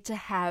 you need to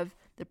have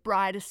the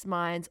brightest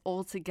minds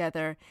all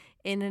together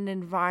in an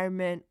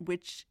environment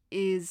which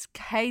is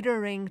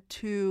catering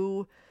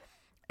to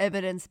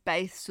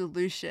evidence-based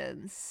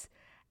solutions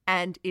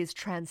and is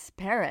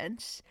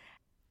transparent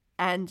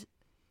and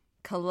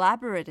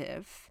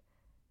collaborative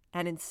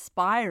and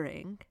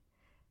inspiring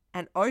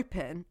and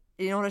open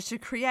in order to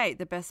create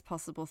the best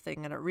possible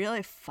thing. And it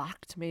really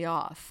fucked me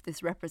off,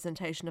 this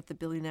representation of the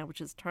billionaire, which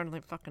is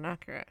totally fucking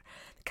accurate.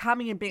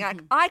 Coming and being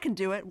like, I can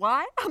do it.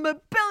 Why? I'm a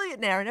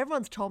billionaire. And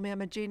everyone's told me I'm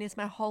a genius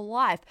my whole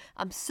life.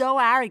 I'm so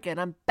arrogant.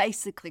 I'm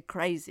basically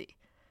crazy.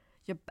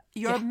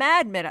 You're a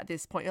madman at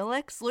this point. You're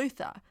Lex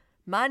Luthor.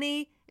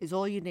 Money is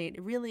all you need.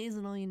 It really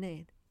isn't all you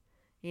need.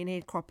 You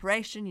need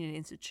cooperation, you need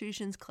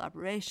institutions,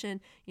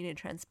 collaboration, you need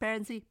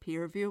transparency,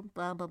 peer review,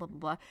 blah, blah, blah, blah,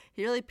 blah.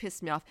 He really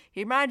pissed me off.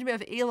 He reminded me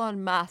of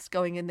Elon Musk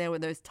going in there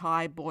when those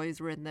Thai boys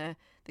were in the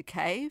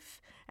cave,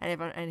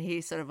 and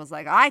he sort of was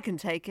like, I can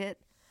take it.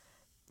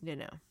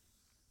 Yeah.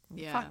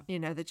 Fuck,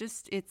 they're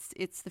just,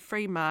 it's the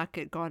free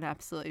market gone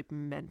absolutely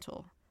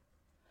mental.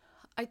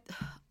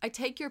 I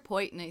take your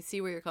point and I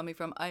see where you're coming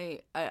from.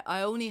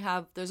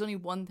 There's only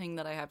one thing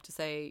that I have to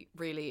say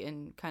really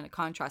in kind of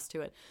contrast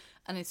to it.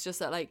 And it's just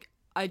that, like,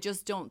 I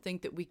just don't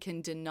think that we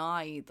can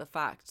deny the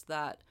fact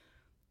that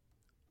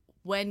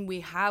when we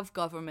have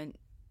government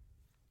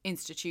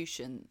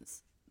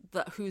institutions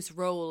whose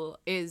role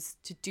is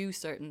to do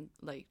certain,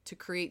 like, to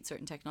create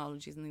certain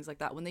technologies and things like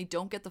that, when they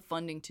don't get the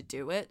funding to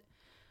do it,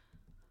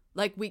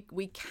 like,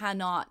 we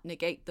cannot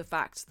negate the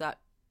fact that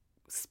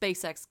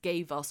SpaceX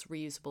gave us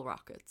reusable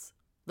rockets.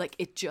 Like,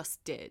 it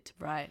just did.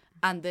 Right.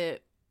 And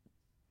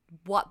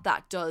what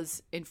that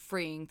does in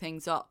freeing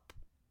things up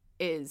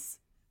is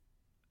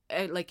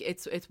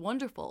it's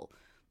wonderful.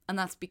 And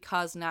that's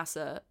because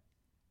NASA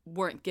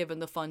weren't given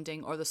the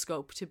funding or the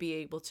scope to be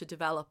able to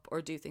develop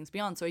or do things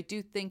beyond. So I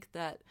do think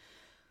that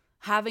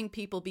having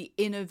people be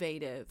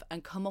innovative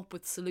and come up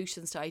with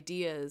solutions to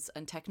ideas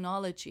and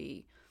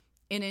technology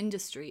in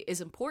industry is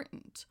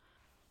important.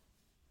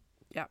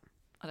 Yeah.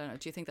 I don't know.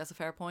 Do you think that's a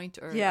fair point?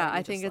 Or yeah,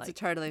 I think it's a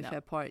totally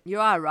fair point. You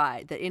are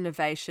right that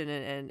innovation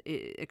and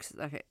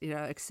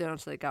external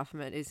to the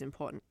government is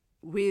important,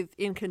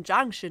 in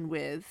conjunction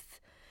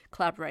with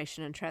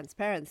collaboration and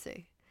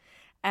transparency.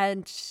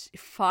 And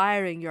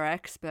firing your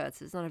experts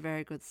is not a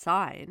very good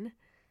sign.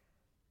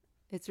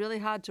 It's really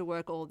hard to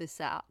work all this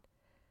out.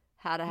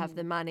 How to have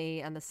the money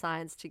and the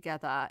science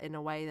together in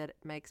a way that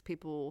makes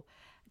people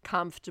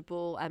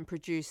comfortable and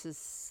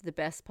produces the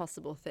best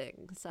possible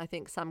things. I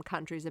think some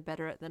countries are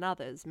better at it than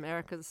others.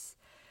 America's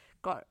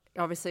got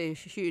obviously a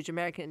huge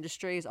American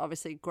industry, is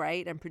obviously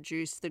great and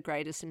produced the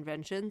greatest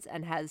inventions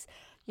and has,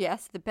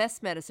 yes, the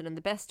best medicine and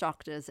the best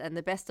doctors and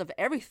the best of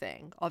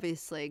everything,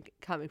 obviously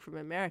coming from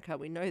America.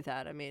 We know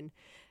that. I mean,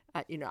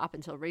 up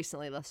until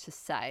recently, let's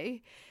just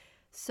say.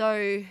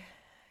 So,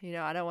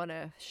 I don't want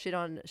to shit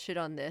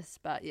on this,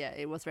 but yeah,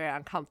 it was very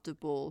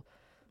uncomfortable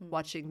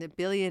watching the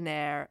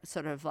billionaire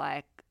sort of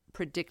like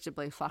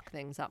predictably fuck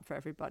things up for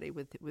everybody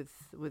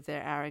with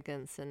their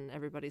arrogance and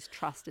everybody's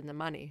trust in the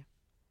money.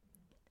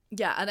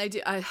 Yeah, and I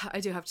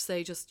do have to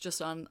say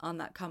just on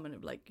that comment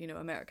of, like,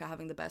 America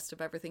having the best of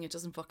everything, it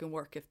doesn't fucking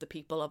work if the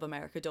people of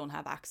America don't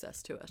have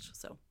access to it.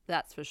 So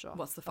that's for sure.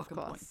 What's the fucking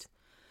point?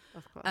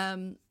 Of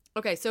course.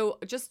 Okay, so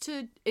just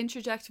to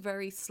interject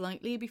very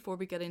slightly before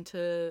we get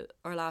into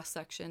our last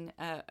section,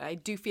 I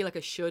do feel like I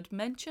should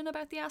mention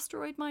about the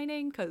asteroid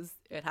mining because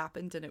it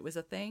happened and it was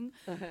a thing.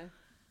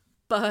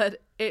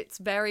 But it's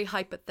very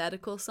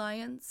hypothetical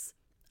science.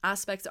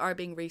 aspects are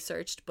being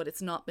researched, but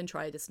it's not been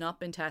tried, it's not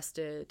been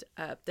tested.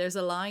 There's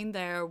a line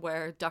there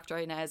where Dr.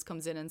 Inez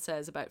comes in and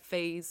says about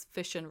phase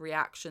fission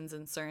reactions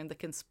in CERN that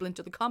can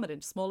splinter the comet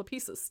into smaller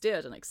pieces,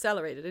 steered and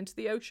accelerated into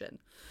the ocean.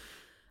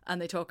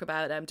 And they talk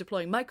about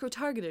deploying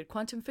micro-targeted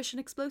quantum fission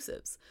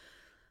explosives.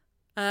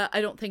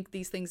 I don't think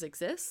these things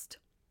exist.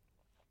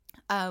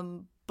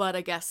 But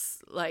I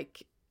guess,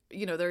 like,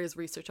 you know, there is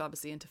research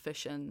obviously into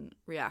fission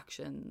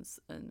reactions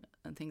and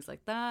things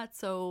like that.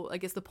 So I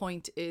guess the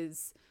point of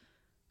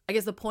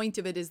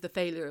it is the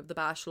failure of the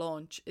Bash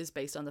launch is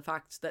based on the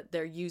fact that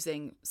they're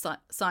using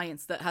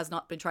science that has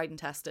not been tried and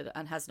tested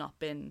and has not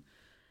been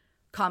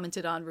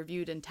commented on,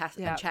 reviewed and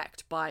tested and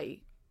checked by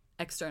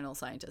external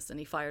scientists. And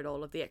he fired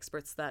all of the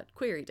experts that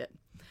queried it.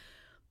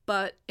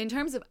 But in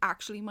terms of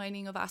actually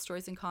mining of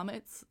asteroids and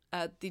comets,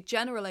 the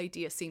general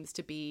idea seems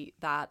to be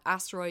that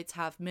asteroids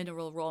have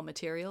mineral raw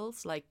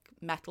materials like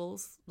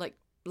metals, like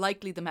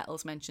likely the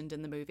metals mentioned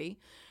in the movie,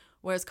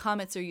 whereas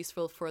comets are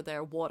useful for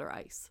their water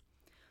ice.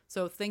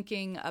 So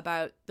thinking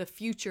about the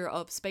future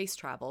of space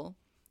travel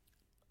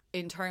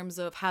in terms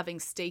of having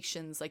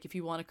stations, like if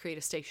you want to create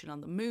a station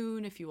on the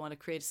moon, if you want to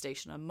create a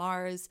station on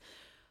Mars,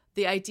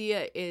 the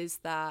idea is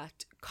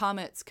that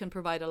comets can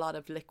provide a lot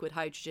of liquid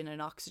hydrogen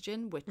and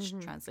oxygen, which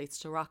translates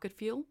to rocket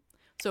fuel.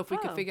 So if we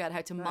could figure out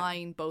how to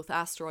mine both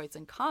asteroids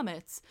and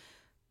comets,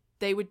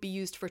 they would be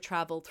used for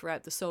travel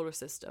throughout the solar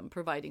system,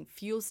 providing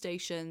fuel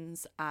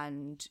stations,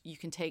 and you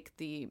can take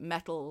the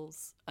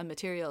metals and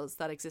materials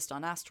that exist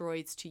on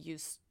asteroids to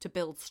use to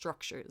build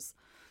structures.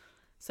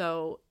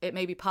 So it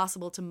may be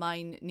possible to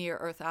mine near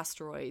Earth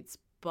asteroids,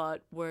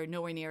 but we're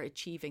nowhere near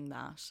achieving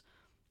that.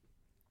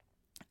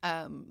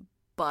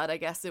 But I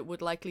guess it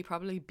would likely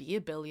probably be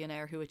a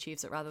billionaire who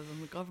achieves it rather than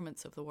the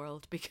governments of the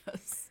world,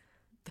 because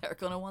they're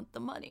going to want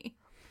the money.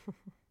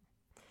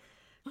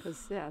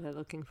 Because, they're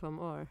looking for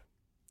more.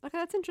 Okay,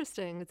 that's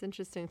interesting. It's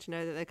interesting to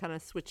know that they kind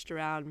of switched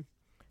around.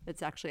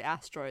 It's actually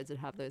asteroids that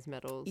have those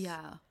metals.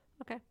 Yeah.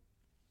 Okay.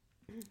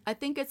 I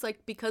think it's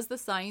like, because the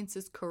science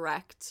is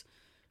correct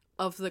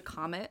of the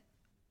comet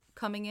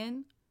coming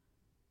in,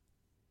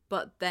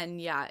 but then,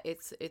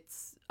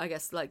 it's I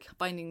guess, like,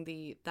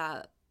 finding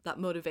that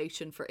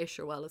motivation for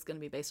Isherwell is going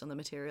to be based on the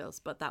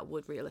materials, but that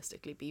would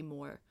realistically be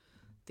more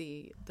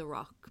the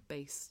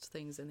rock-based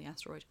things in the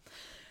asteroid.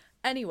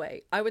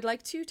 Anyway, I would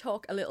like to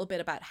talk a little bit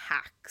about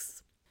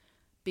hacks,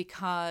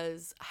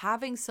 because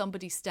having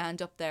somebody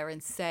stand up there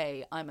and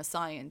say, I'm a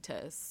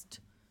scientist,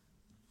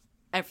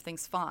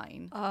 everything's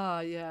fine. Oh,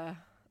 yeah.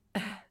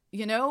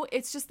 You know,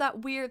 it's just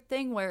that weird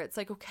thing where it's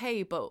like,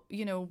 okay, but,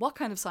 you know, what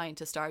kind of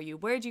scientist are you?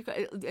 Where do you go?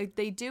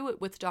 They do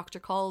it with Dr.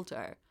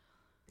 Calder.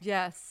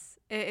 Yes.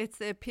 It's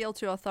the appeal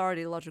to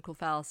authority, logical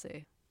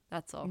fallacy.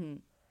 That's all. Mm-hmm.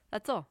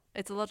 That's all.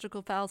 It's a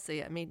logical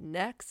fallacy. I mean,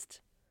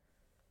 next.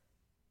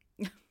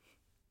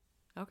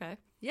 Okay.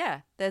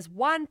 Yeah. There's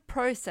one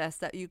process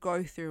that you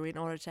go through in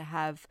order to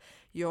have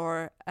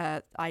your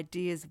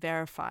ideas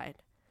verified.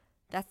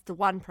 That's the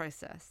one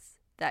process.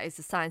 That is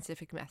the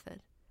scientific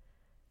method.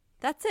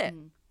 That's it.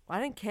 I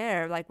don't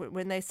care. Like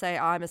when they say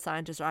I'm a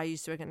scientist or I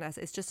used to work in NASA,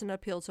 it's just an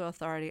appeal to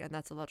authority, and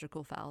that's a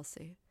logical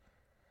fallacy.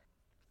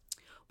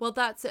 Well,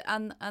 that's it.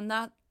 And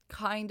that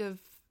kind of,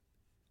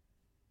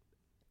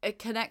 it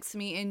connects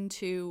me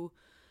into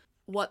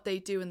what they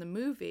do in the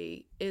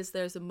movie. Is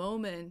there's a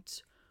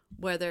moment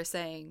where they're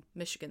saying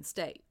Michigan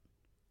State.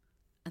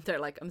 And they're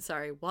like, I'm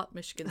sorry, what?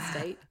 Michigan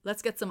State?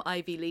 Let's get some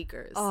Ivy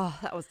Leaguers. Oh,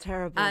 that was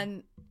terrible.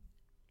 And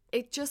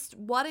it just,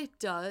 what it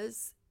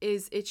does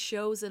is it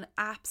shows an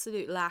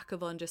absolute lack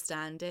of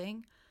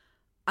understanding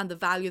and the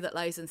value that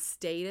lies in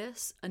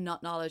status and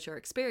not knowledge or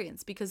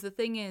experience. Because the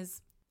thing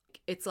is,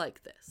 it's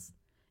like this.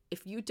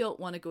 If you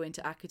don't want to go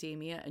into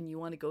academia and you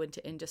want to go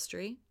into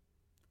industry,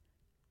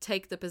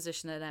 take the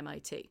position at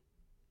MIT.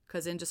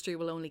 Because industry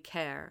will only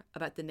care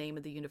about the name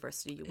of the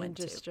university you went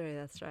to. Industry,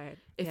 that's right.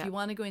 If you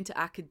want to go into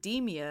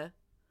academia,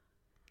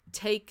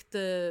 take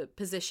the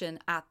position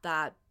at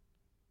that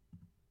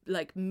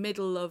like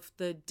middle of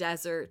the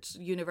desert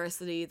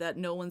university that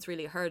no one's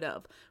really heard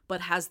of,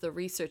 but has the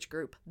research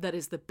group that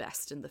is the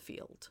best in the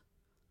field.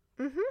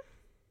 Mm-hmm.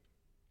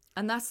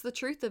 And that's the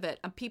truth of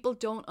it. And people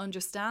don't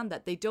understand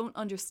that. They don't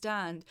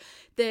understand.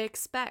 They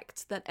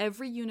expect that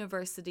every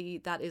university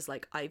that is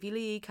like Ivy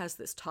League, has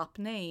this top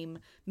name,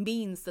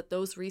 means that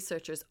those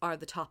researchers are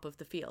the top of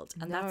the field.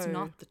 And that's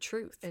not the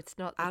truth. It's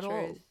not the at truth.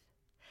 all.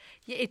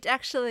 Yeah, it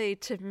actually,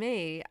 to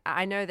me,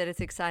 I know that it's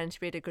exciting to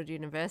be at a good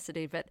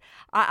university, but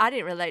I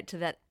didn't relate to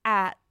that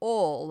at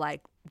all.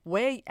 Like,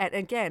 and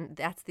again,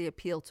 that's the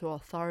appeal to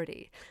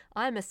authority.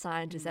 I'm a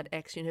scientist at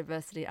X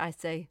university. I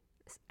say,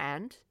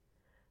 and?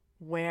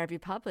 Where have you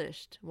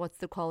published? What's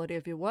the quality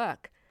of your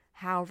work?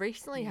 How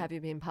recently have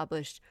you been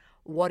published?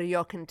 What do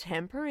your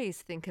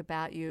contemporaries think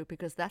about you?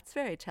 Because that's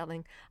very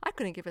telling. I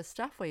couldn't give a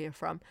stuff where you're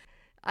from.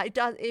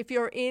 If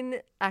you're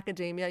in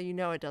academia, you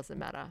know it doesn't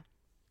matter.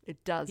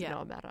 It does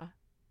not matter.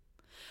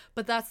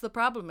 But that's the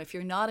problem. If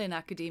you're not in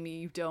academia,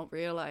 you don't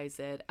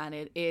realize it. And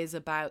it is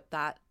about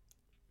that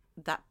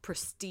that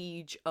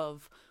prestige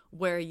of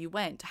where you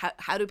went?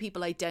 How do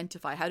people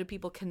identify? How do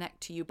people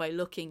connect to you? By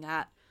looking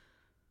at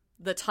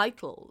the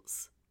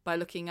titles, by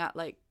looking at,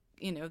 like,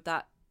 you know,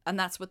 that. And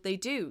that's what they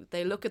do.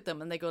 They look at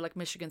them and they go, like,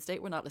 Michigan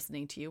State, we're not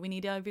listening to you. We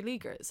need Ivy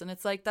Leaguers. And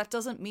it's like, that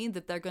doesn't mean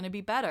that they're going to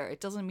be better.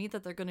 It doesn't mean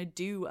that they're going to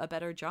do a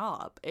better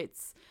job.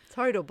 It's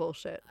total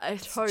bullshit.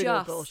 It's total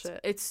just, bullshit.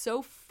 It's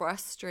so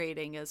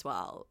frustrating as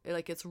well.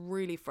 Like, it's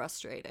really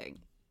frustrating.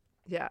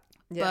 Yeah.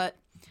 But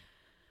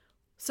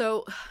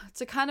so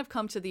to kind of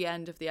come to the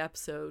end of the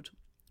episode,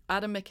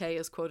 Adam McKay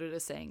is quoted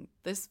as saying,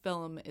 "This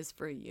film is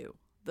for you,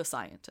 the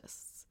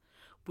scientists.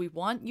 We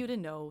want you to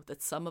know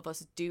that some of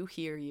us do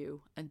hear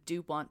you and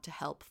do want to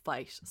help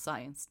fight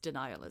science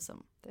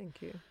denialism."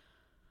 Thank you.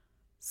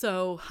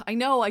 So I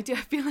know I do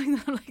feel like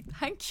I'm like,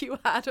 thank you,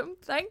 Adam.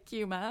 Thank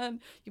you,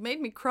 man. You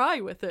made me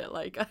cry with it.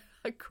 Like,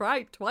 I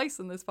cried twice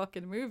in this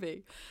fucking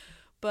movie.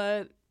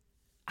 But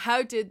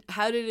how did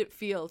it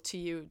feel to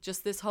you?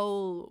 Just this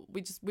whole,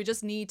 we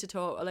just need to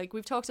talk, like,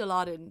 we've talked a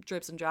lot in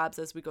dribs and drabs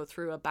as we go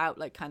through about,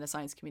 like, kind of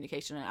science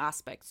communication and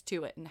aspects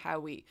to it and how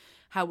we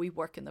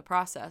work in the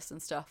process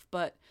and stuff.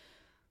 But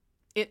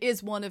it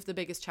is one of the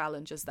biggest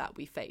challenges that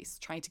we face,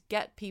 trying to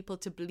get people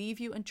to believe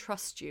you and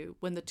trust you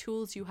when the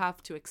tools you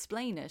have to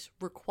explain it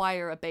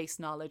require a base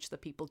knowledge that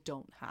people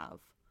don't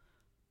have.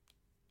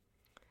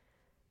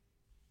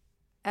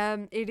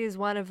 It is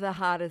one of the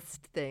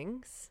hardest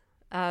things.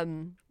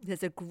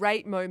 There's a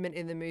great moment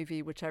in the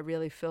movie which I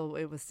really feel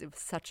it was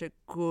such a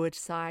good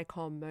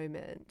SciComm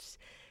moment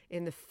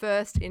in the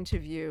first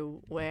interview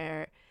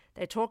where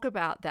they talk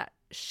about that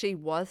she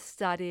was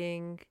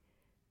studying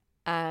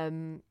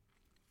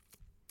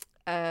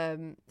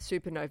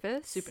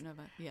Supernova,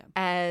 yeah.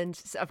 And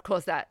so of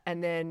course that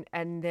and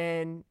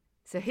then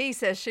so he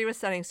says she was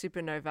studying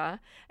supernova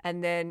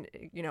and then,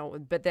 you know,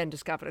 but then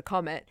discovered a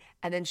comet,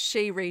 and then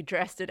she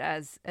redressed it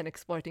as an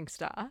exploding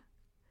star.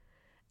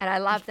 And I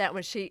love that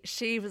when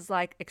she was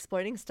like,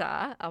 exploding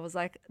star, I was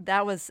like,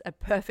 that was a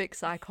perfect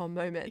SciComm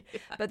moment. Yeah.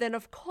 But then,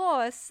 of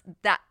course,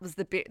 that was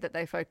the bit that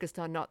they focused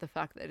on, not the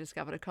fact that they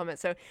discovered a comet.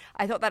 So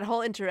I thought that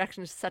whole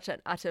interaction is such an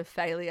utter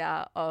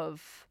failure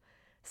of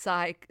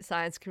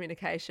science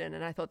communication,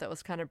 and I thought that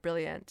was kind of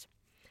brilliant.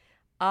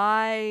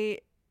 We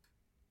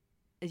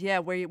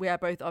are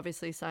both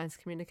obviously science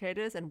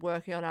communicators and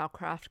working on our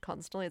craft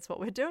constantly. It's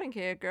what we're doing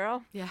here,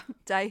 girl. Yeah.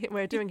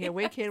 We're doing here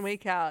week in,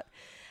 week out.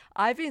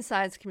 I've been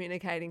science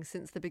communicating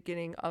since the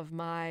beginning of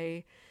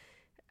my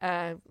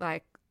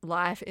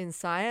life in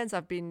science.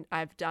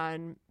 I've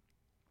done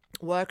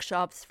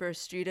workshops for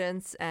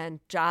students and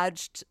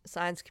judged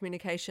science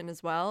communication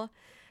as well.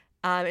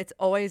 It's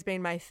always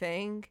been my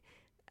thing.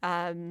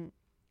 It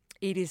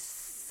is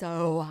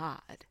so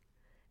hard,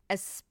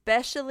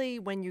 especially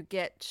when you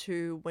get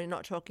to, we're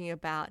not talking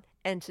about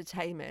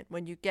entertainment,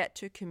 when you get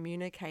to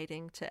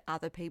communicating to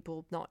other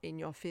people not in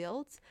your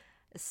fields,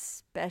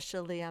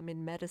 especially I'm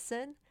in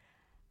medicine.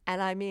 And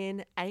I'm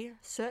in a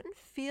certain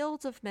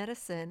field of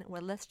medicine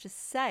where, let's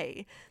just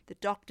say, the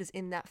doctors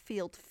in that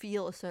field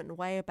feel a certain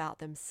way about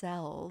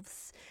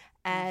themselves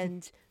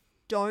and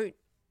don't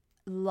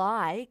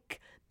like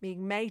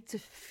being made to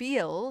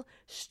feel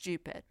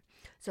stupid.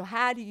 So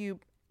how do you,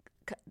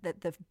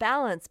 the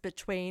balance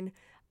between,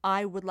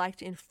 I would like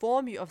to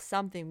inform you of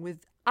something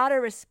with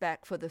utter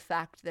respect for the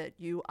fact that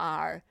you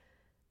are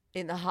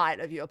in the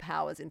height of your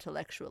powers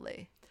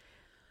intellectually,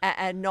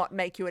 and not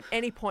make you at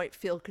any point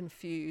feel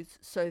confused,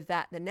 so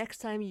that the next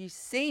time you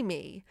see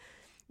me,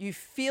 you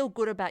feel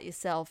good about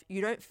yourself.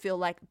 You don't feel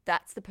like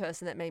that's the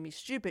person that made me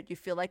stupid. You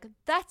feel like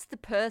that's the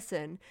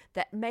person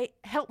that may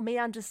help me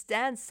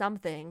understand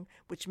something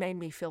which made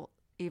me feel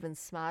even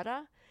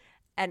smarter.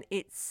 And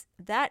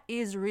that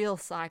is real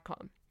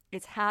SciComm.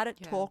 It's how to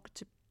talk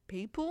to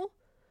people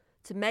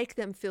to make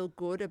them feel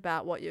good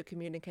about what you're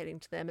communicating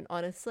to them. And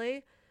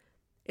honestly,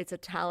 it's a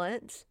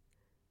talent.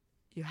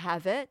 You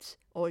have it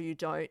or you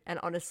don't. And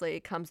honestly,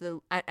 it comes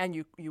to, and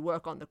you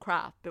work on the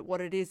craft. But what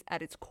it is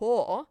at its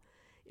core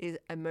is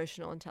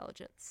emotional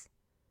intelligence.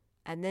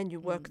 And then you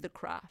work the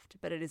craft.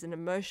 But it is an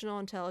emotional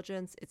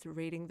intelligence. It's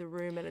reading the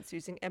room, and it's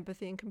using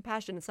empathy and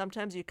compassion. And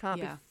sometimes you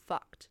can't be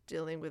fucked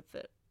dealing with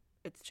it.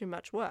 It's too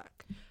much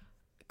work.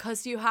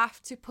 Because you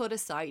have to put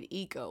aside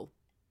ego.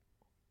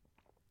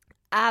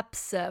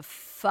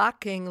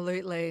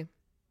 Abso-fucking-lutely.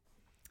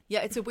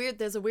 Yeah,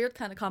 there's a weird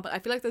kind of I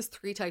feel like there's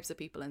three types of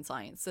people in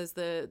science. There's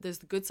the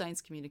good science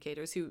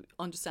communicators who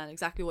understand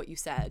exactly what you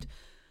said,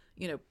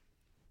 you know,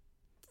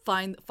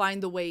 find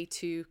the way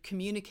to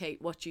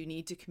communicate what you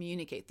need to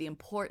communicate, the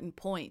important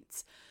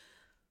points.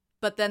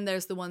 But then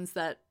there's the ones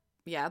that,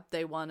 they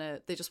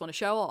just want to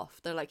show off.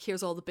 They're like,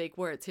 here's all the big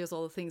words, here's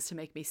all the things to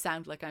make me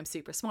sound like I'm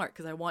super smart,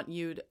 because I want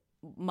you to,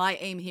 my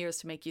aim here is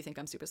to make you think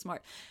I'm super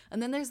smart.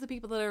 And then there's the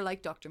people that are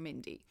like Dr.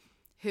 Mindy,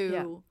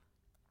 who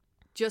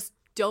just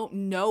don't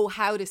know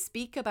how to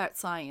speak about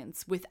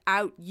science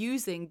without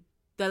using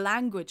the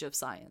language of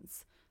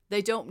science.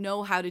 They don't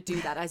know how to do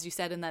that, as you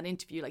said in that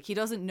interview. Like, he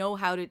doesn't know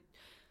how to,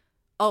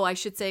 I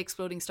should say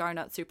exploding star,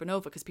 not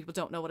supernova, because people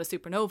don't know what a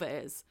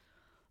supernova is.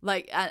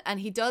 Like, and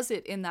he does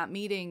it in that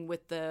meeting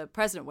with the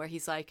president where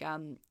he's like,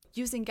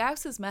 using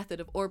Gauss's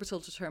method of orbital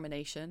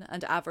determination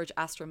and average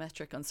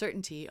astrometric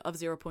uncertainty of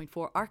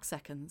 0.4 arc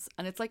seconds.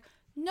 And it's like,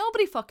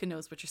 nobody fucking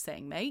knows what you're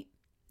saying, mate.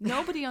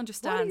 Nobody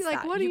understands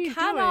that. What are you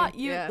cannot,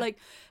 doing? you Yeah. like,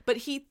 but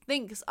he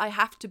thinks I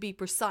have to be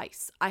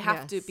precise. I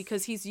have to, Yes.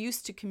 because he's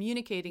used to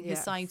communicating his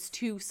Yes. science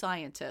to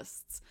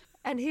scientists.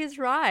 And he's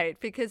right,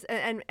 because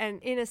and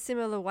in a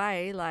similar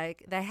way,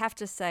 like they have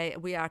to say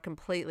we are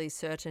completely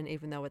certain,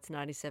 even though it's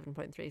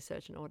 97.3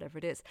 certain or whatever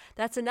it is.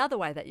 That's another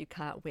way that you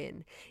can't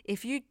win.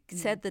 If you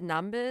said the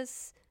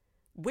numbers,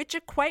 which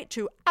equate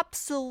to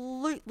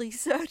absolutely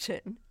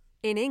certain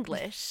in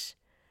English,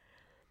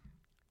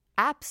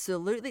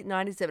 absolutely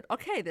 97.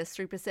 Okay, there's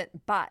 3%,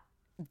 but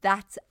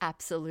that's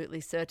absolutely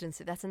certain.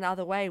 So that's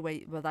another way where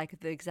like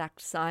the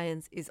exact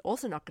science is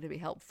also not going to be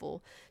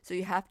helpful. So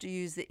you have to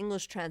use the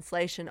English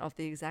translation of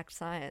the exact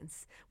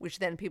science, which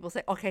then people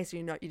say, okay, so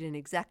you didn't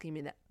exactly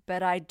mean that.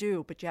 But I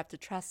do, but you have to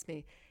trust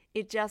me.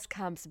 It just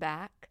comes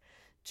back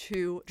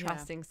to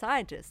trusting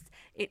scientists.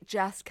 It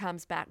just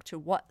comes back to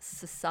what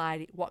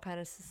kind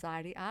of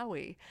society are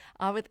we?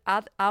 Are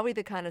we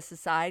the kind of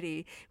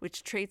society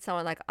which treats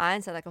someone like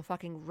Einstein like a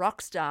fucking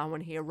rock star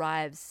when he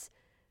arrives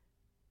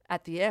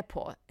at the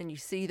airport and you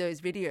see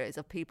those videos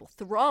of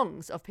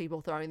throngs of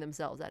people throwing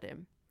themselves at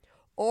him?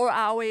 Or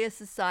are we a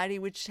society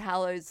which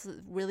hallows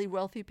really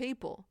wealthy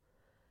people?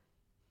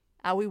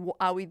 Are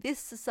we this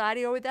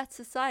society or are we that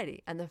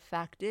society? And the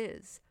fact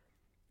is,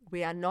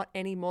 we are not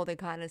any more the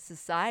kind of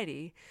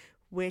society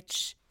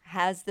which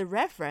has the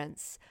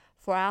reference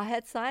for our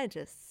head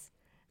scientists.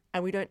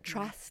 And we don't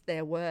trust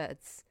their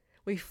words.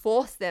 We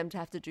force them to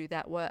have to do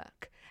that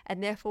work.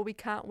 And therefore we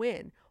can't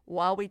win.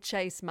 While we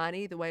chase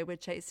money the way we're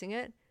chasing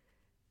it,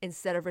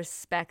 instead of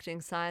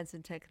respecting science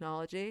and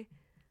technology,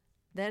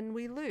 then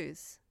we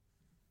lose.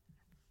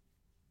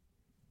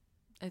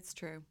 It's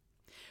true.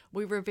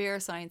 We revere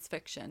science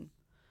fiction.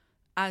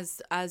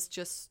 As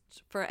just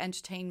for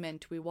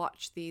entertainment, we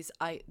watch these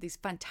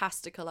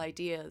fantastical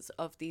ideas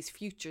of these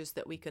futures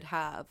that we could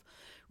have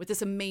with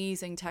this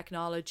amazing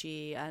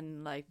technology,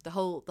 and like the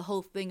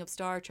whole thing of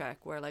Star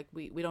Trek where like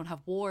we don't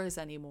have wars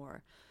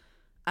anymore,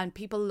 and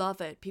people love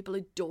it. People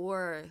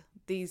adore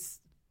these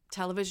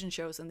television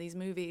shows and these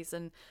movies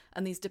and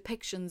these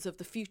depictions of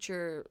the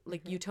future,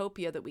 like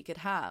utopia that we could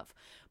have.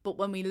 But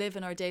when we live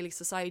in our daily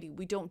society,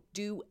 we don't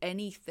do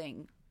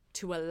anything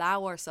to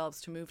allow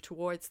ourselves to move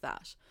towards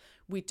that.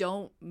 We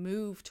don't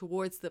move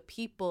towards the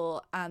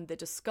people and the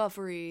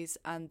discoveries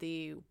and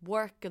the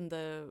work and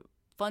the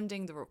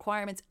funding, the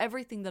requirements,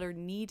 everything that are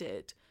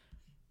needed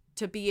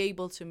to be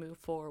able to move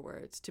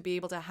forward, to be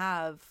able to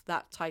have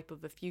that type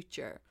of a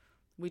future.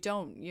 We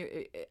don't.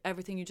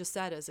 Everything you just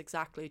said is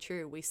exactly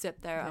true. We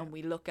sit there and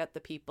we look at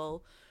the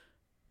people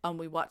and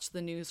we watch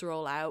the news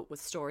roll out with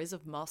stories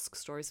of Musk,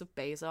 stories of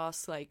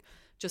Bezos, like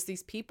just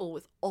these people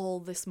with all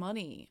this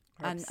money.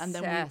 And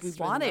then we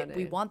want it.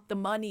 We want the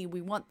money.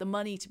 We want the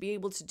money to be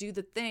able to do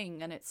the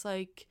thing. And it's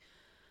like...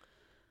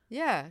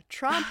 Yeah,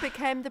 Trump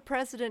became the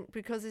president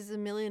because he's a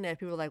millionaire.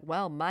 People were like,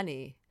 well,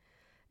 money.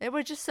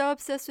 We're just so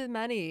obsessed with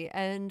money.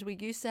 And we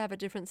used to have a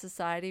different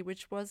society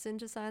which was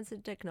into science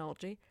and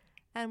technology.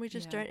 And we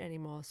just don't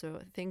anymore. So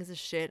things are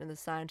shit and the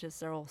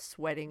scientists are all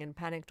sweating and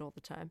panicked all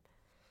the time.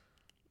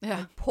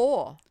 Yeah. And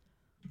poor.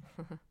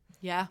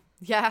 Yeah,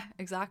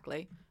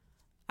 exactly.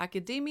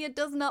 Academia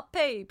does not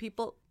pay,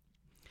 people.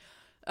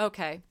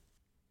 Okay.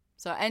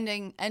 So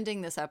ending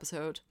this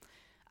episode,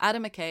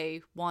 Adam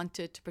McKay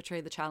wanted to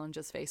portray the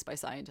challenges faced by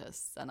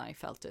scientists, and I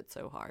felt it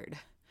so hard.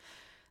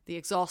 The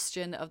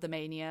exhaustion of the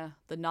mania,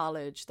 the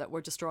knowledge that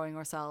we're destroying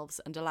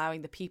ourselves and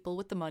allowing the people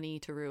with the money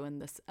to ruin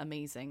this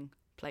amazing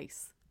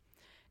place.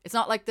 It's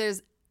not like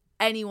there's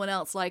anyone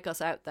else like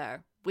us out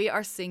there. We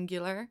are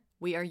singular,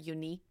 we are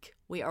unique,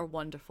 we are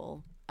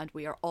wonderful, and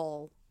we are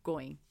all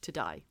going to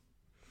die.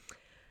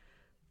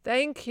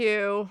 Thank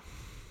you.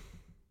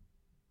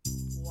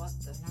 What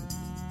the fuck?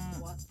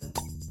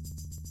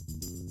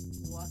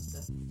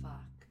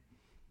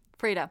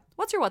 Frida,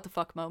 what's your what the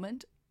fuck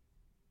moment?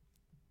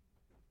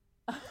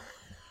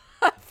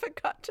 I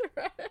forgot to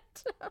write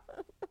it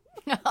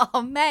down.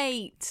 Oh,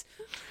 mate.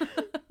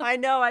 I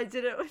know, I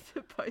did it with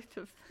the both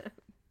of them.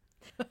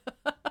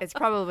 It's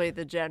probably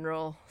the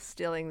general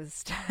stealing the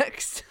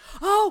snacks.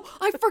 Oh,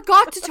 I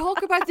forgot to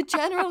talk about the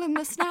general and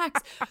the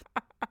snacks.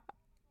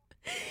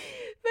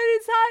 But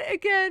it's hard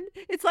again.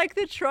 It's like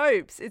the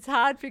tropes. It's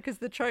hard because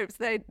the tropes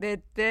they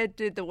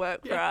did the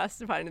work for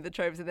us finding the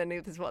tropes, and then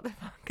it was what the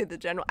fuck of the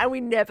general, and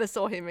we never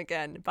saw him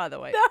again. By the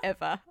way,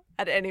 ever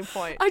at any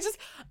point.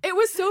 It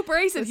was so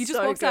brazen. He just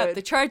so walks out. good.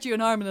 They charge you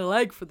an arm and a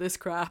leg for this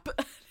crap.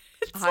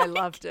 I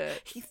loved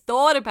it. He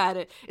thought about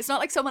it. It's not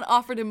like someone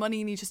offered him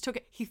money and he just took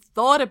it. He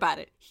thought about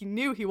it. He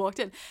knew. He walked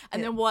in.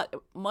 And then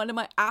one of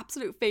my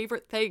absolute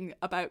favorite thing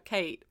about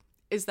Kate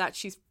is that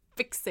she's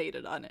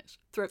fixated on it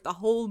throughout the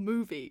whole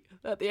movie.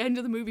 At the end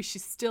of the movie,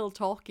 she's still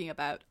talking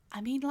about,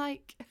 I mean,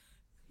 like,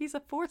 he's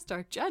a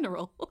 4-star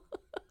general.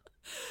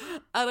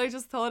 And I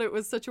just thought it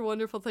was such a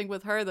wonderful thing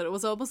with her that it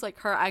was almost like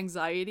her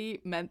anxiety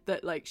meant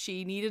that like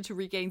she needed to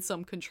regain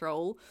some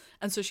control.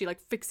 And so she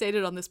like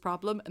fixated on this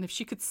problem. And if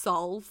she could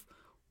solve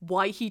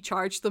why he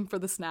charged them for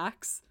the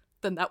snacks,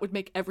 then that would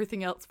make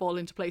everything else fall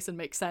into place and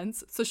make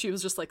sense. So she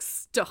was just like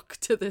stuck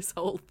to this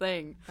whole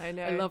thing. I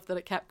know. I love that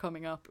it kept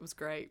coming up. It was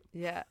great.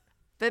 Yeah.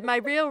 But my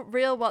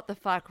real what the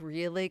fuck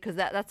really, because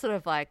that's sort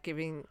of like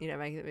making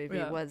the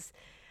movie was,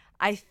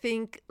 I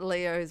think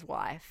Leo's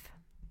wife,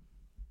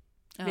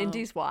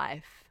 Mindy's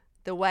wife,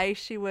 the way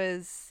she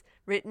was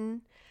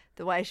written,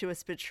 the way she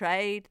was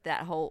portrayed,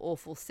 that whole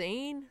awful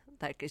scene,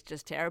 like it's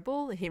just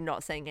terrible. Him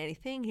not saying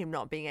anything, him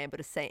not being able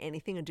to say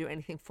anything and do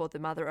anything for the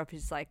mother of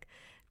his like,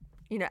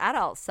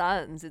 adult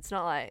sons. It's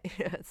not like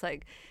it's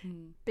like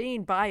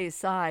being by his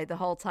side the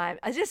whole time.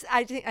 I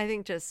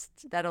think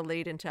just that'll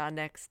lead into our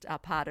next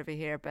part over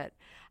here. But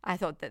I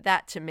thought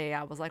that to me,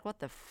 I was like, what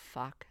the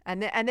fuck?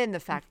 And then the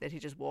fact that he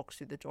just walks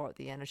through the door at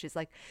the end and she's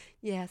like,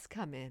 yes,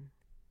 come in.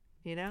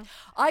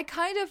 I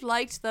kind of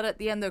liked that at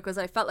the end though, because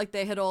I felt like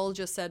they had all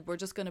just said, we're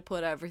just going to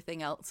put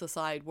everything else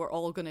aside. We're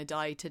all going to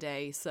die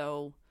today.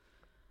 So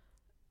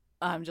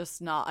I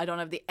don't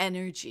have the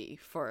energy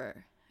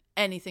for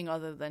anything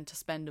other than to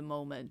spend a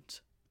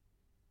moment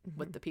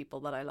with the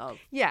people that I love.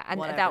 Yeah, and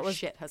whatever that was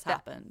shit has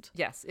happened.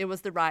 Yes, it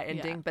was the right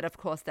ending, Yeah. but of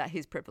course that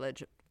his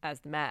privilege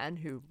as the man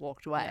who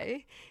walked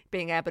away,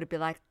 being able to be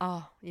like,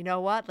 oh, you know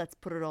what? Let's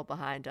put it all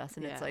behind us,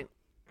 and it's like,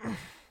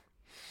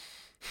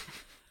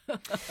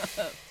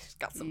 She's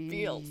got some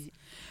feels.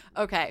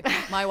 Okay,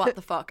 my what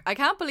the fuck. I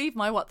can't believe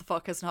my what the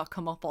fuck has not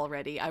come up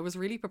already. I was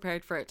really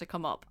prepared for it to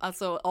come up.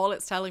 So all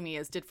it's telling me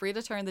is, did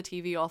Frida turn the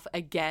TV off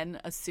again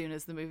as soon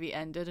as the movie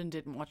ended and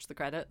didn't watch the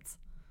credits?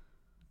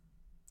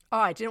 oh,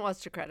 I didn't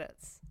watch the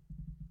credits.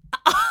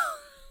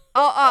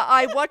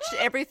 I watched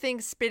everything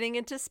spinning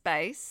into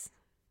space,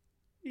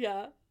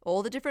 Yeah.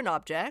 all the different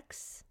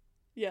objects.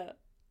 Yeah.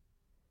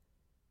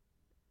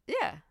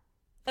 Yeah,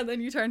 And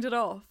then you turned it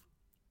off.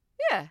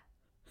 yeah.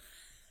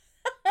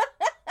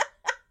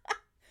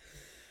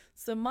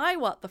 So my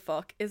what the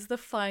fuck is the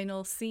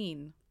final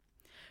scene,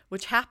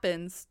 which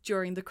happens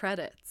during the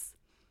credits,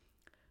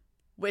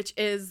 which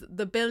is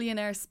the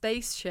billionaire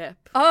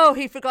spaceship, Oh,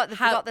 he forgot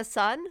the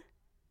sun.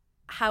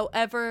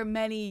 however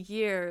many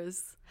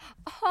years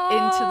Oh.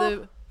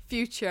 into the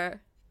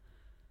future,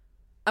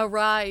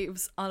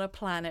 arrives on a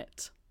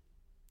planet.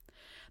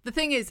 The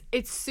thing is,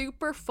 it's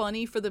super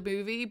funny for the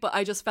movie, but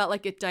I just felt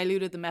like it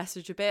diluted the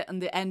message a bit,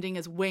 and the ending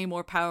is way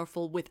more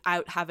powerful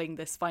without having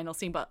this final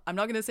scene. But I'm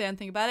not going to say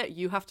anything about it.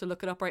 You have to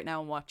look it up right now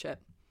and watch it.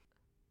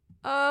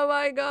 Oh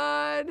my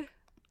god,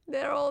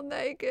 they're all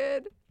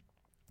naked.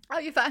 Oh,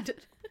 you found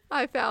it.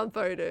 I found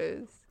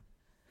photos,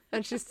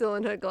 and she's still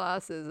in her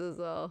glasses as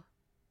well.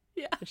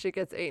 Yeah. She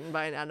gets eaten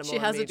by an animal. She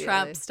has a immediately.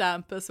 tramp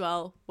stamp as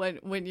well.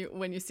 When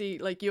you see,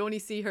 like, you only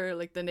see her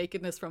like the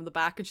nakedness from the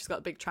back, and she's got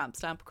a big tramp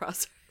stamp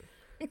across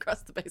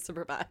the base of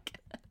her back.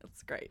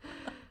 It's great.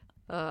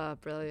 Oh,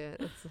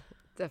 brilliant. It's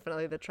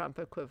definitely the Trump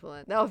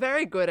equivalent. They were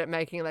very good at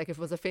making, like, if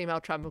it was a female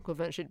Trump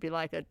equivalent, she'd be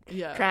like a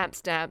tramp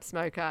stamp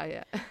smoker.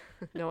 Yeah.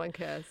 No one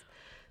cares.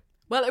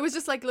 Well, it was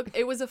just like, look,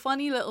 it was a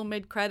funny little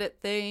mid-credit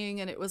thing,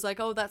 and it was like,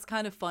 oh, that's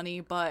kind of funny,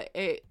 but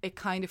it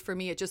kind of, for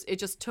me, it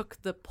just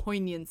took the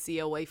poignancy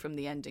away from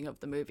the ending of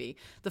the movie.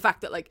 The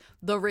fact that, like,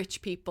 the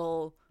rich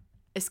people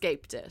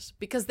escaped it,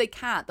 because they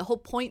can't. The whole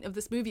point of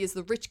this movie is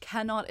the rich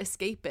cannot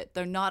escape it.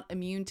 They're not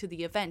immune to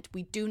the event.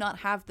 We do not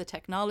have the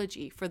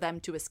technology for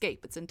them to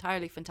escape. It's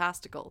entirely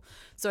fantastical.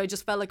 So I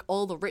just felt like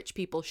all the rich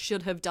people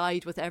should have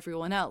died with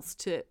everyone else,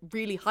 to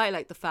really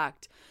highlight the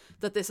fact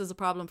that this is a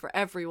problem for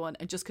everyone,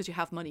 and just because you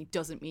have money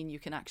doesn't mean you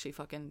can actually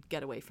fucking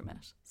get away from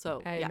it. So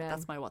Amen. yeah,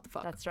 that's my what the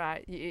fuck. That's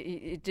right.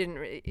 You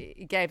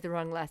gave the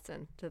wrong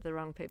lesson to the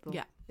wrong people.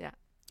 Yeah. Yeah.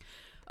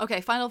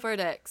 Okay, final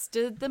verdicts.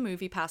 Did the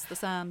movie pass the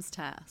SAMS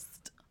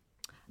test?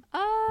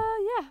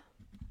 Yeah.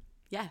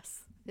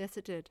 Yes. Yes,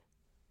 it did.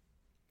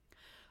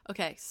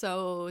 Okay,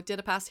 so did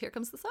it pass Here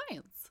Comes the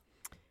Science?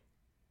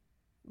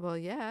 Well,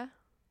 yeah.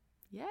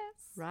 Yes.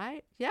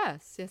 Right?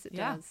 Yes. Yes, it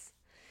Yeah. does.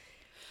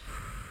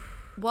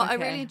 What I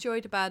Okay. really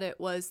enjoyed about it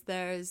was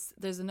there's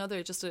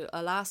another, just a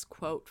last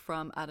quote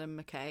from Adam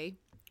McKay,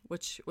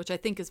 which I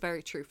think is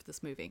very true for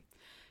this movie.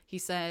 He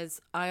says,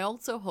 "I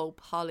also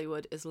hope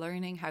Hollywood is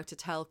learning how to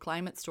tell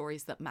climate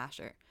stories that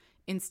matter,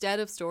 instead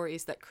of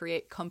stories that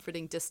create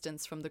comforting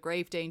distance from the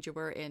grave danger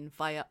we're in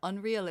via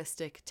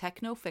unrealistic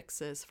techno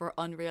fixes for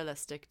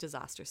unrealistic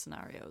disaster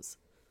scenarios."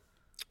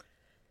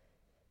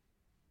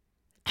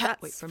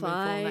 That's Wait for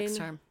fine. Next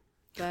term.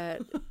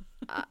 But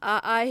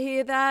I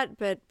hear that,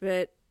 but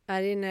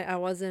I didn't. I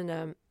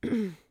wasn't.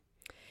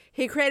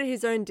 He created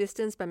his own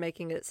distance by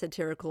making it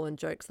satirical and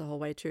jokes the whole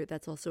way through.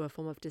 That's also a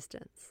form of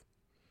distance,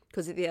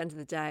 because at the end of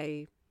the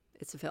day,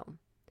 it's a film.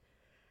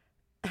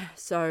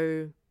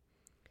 So,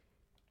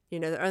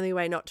 the only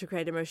way not to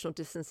create emotional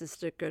distance is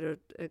to go to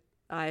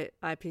a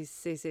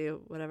IPCC or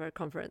whatever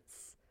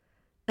conference.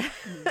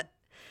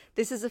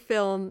 This is a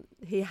film.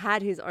 He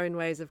had his own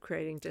ways of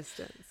creating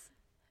distance.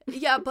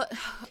 Yeah, but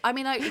I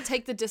mean, I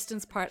take the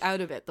distance part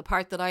out of it. The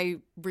part that I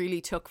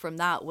really took from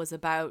that was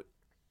about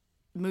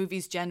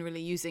movies generally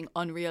using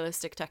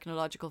unrealistic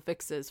technological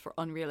fixes for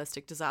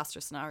unrealistic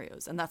disaster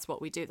scenarios, and that's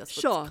what we do.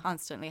 That's what's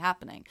constantly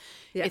happening.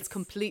 Yes. It's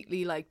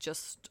completely like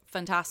just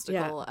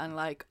fantastical and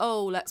like,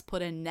 oh, let's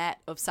put a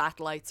net of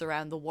satellites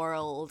around the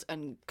world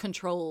and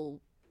control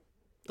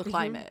the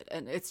climate.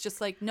 And it's just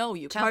like, no,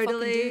 you can't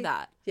fucking do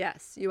that.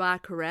 Yes, you are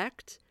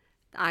correct.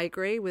 I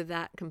agree with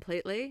that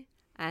completely.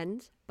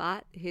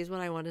 But here's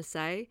what I want to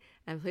say,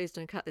 and please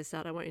don't cut this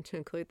out. I want you to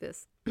include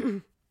this.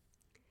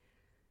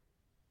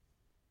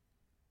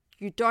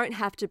 You don't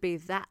have to be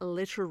that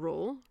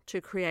literal to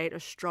create a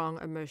strong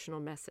emotional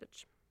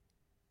message.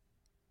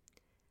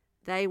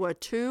 They were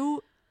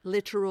too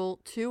literal,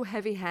 too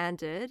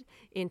heavy-handed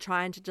in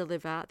trying to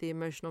deliver the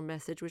emotional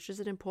message, which is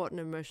an important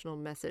emotional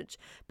message,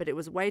 but it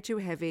was way too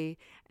heavy,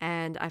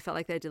 and I felt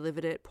like they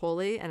delivered it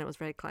poorly, and it was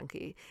very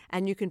clunky.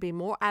 And you can be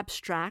more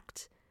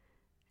abstract,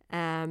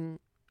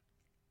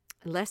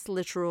 less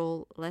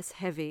literal, less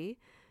heavy,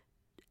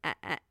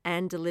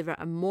 and deliver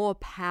a more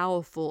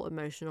powerful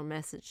emotional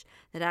message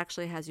that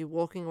actually has you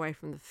walking away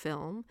from the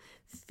film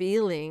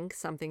feeling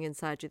something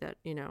inside you that,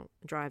 you know,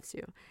 drives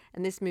you.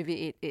 And this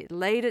movie, it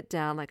laid it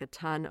down like a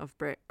ton of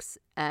bricks,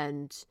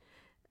 and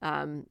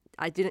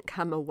I didn't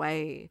come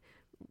away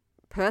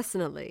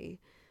personally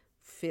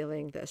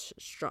feeling this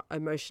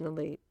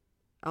emotionally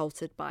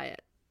altered by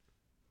it.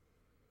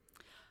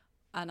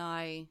 And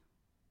I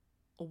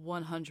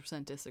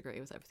 100%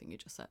 disagree with everything you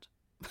just said.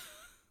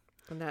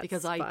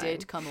 Because I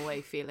did come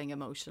away feeling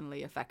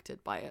emotionally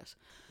affected by it.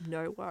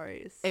 No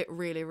worries. It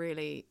really,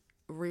 really,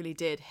 really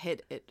did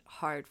hit it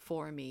hard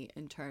for me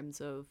in terms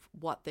of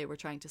what they were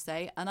trying to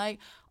say. And I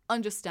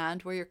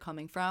understand where you're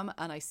coming from.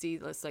 And I see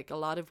it's like a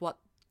lot of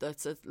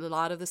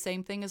the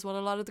same thing as what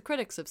a lot of the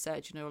critics have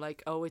said, you know,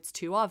 like, oh, it's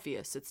too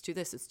obvious. It's too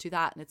this, it's too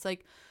that. And it's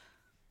like,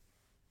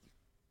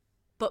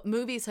 but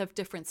movies have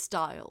different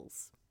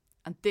styles.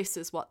 And this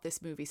is what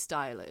this movie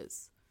style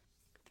is.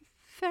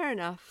 Fair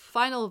enough.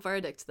 Final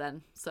verdict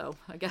then. So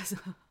I guess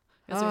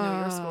we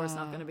know your score's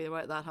not going to be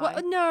that high.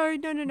 Well,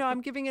 no.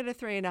 I'm giving it a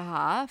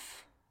 3.5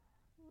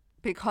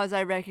 because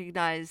I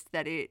recognize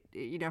that it,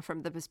 you know,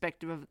 from the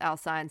perspective of our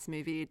science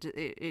movie,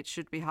 it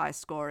should be high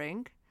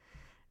scoring.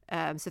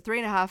 So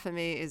 3.5 for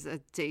me is a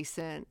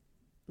decent,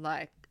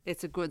 like,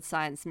 it's a good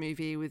science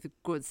movie with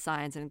good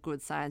science and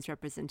good science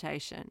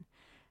representation.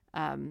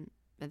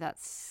 But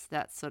that's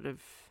sort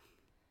of,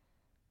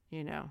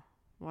 you know,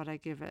 what I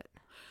give it.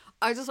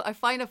 I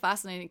find it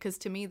fascinating because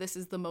to me this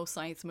is the most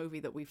science movie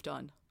that we've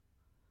done.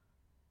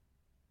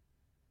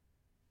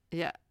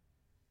 Yeah.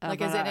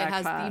 Like as in it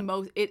has the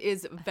most, it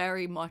is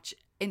very much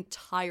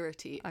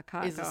entirety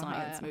is a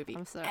science movie.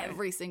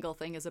 Every single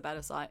thing is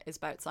about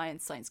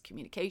science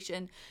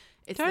communication.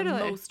 It's the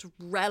most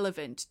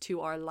relevant to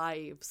our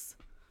lives.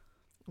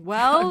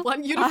 Well, I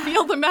want you to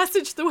feel the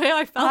message the way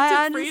I felt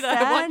it, Frida.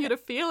 I want you to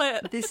feel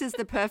it. This is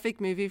the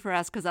perfect movie for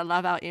us because I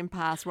love our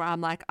impasse where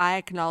I'm like, I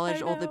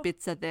acknowledge all the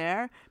bits are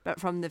there, but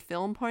from the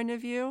film point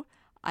of view,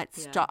 it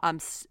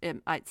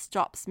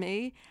stops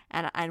me,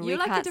 and we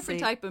like can't a different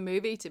type of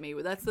movie to me.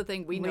 That's the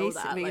thing. We know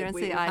that.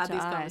 We've had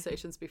these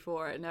conversations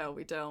before. No,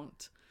 we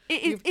don't.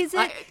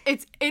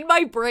 It's in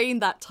my brain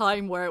that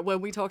time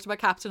when we talked about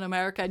Captain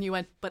America and you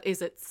went, but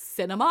is it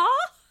cinema?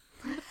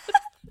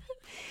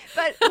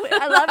 But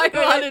I love it.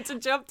 I wanted to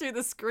jump through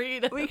the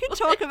screen. We could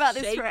talk about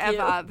this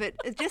forever, but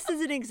just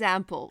as an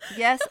example,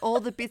 yes, all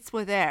the bits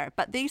were there,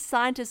 but these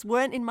scientists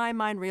weren't, in my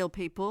mind, real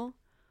people.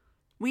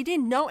 We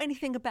didn't know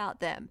anything about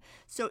them.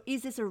 So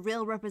is this a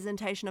real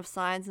representation of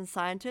science and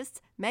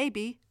scientists?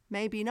 Maybe,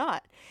 maybe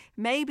not.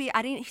 Maybe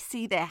I didn't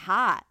see their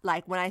heart.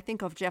 Like when I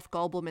think of Jeff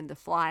Goldblum in The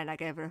Fly, and I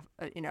gave it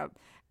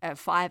a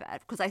 5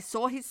 because I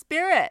saw his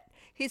spirit.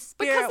 Because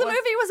the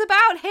movie was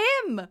about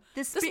him.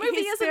 This movie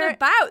isn't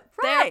about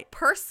their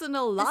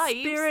personal lives.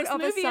 The spirit of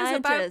movie a scientist.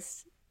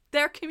 Is about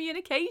their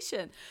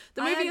communication.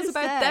 The movie is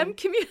about them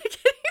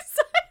communicating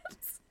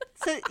science.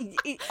 So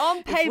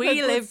on paper, if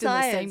we lived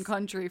science. In the same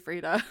country,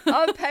 Frida.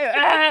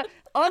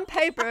 On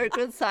paper,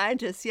 good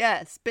scientists,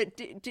 yes.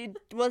 But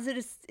was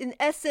it in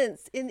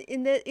essence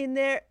in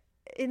their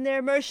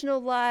emotional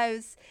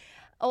lives?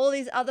 All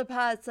these other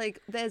parts, like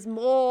there's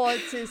more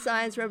to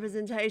science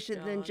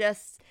representation than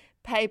just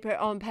paper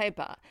on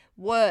paper.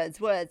 Words.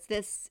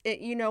 This,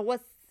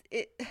 what's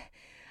it?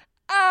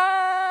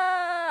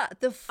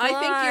 The Fly. I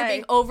think you're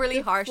being overly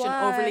harsh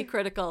and overly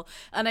critical.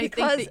 And I think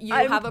that you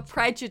have a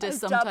prejudice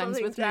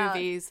sometimes with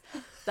movies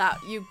that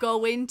you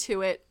go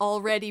into it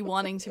already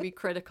wanting to be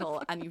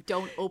critical and you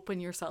don't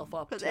open yourself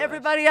up to it.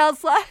 Everybody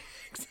else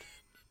likes.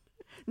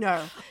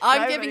 No.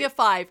 I'm giving it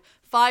 5.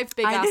 5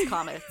 big ass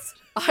comets.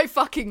 I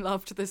fucking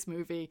loved this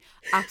movie.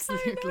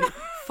 Absolutely.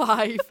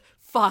 5.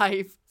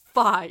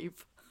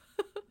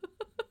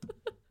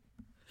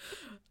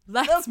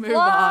 Let's move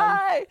on.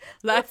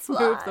 Let's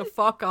move the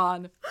fuck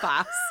on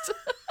fast.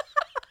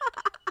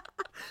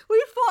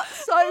 We fought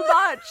so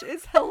much.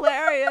 It's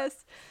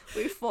hilarious.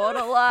 We fought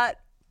a lot.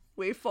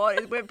 We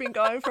fought. We've been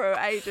going for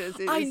ages.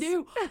 I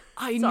knew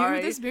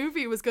this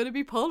movie was going to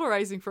be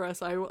polarizing for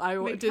us. I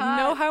didn't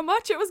know how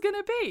much it was going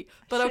to be.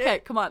 But okay,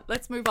 come on,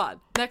 let's move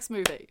on. Next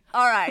movie.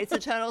 All right, it's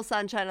Eternal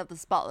Sunshine of the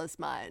Spotless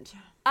Mind.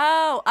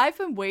 Oh, I've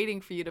been waiting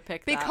for you to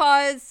pick that.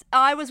 Because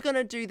I was going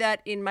to do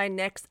that in my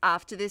next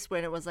after this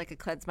when it was like a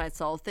cleanse my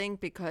soul thing,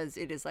 because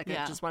it is like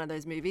just one of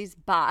those movies.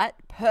 But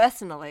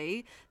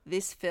personally,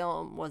 this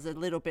film was a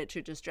little bit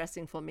too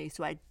distressing for me.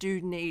 So I do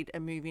need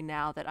a movie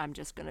now that I'm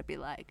just going to be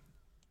like,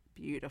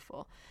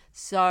 beautiful.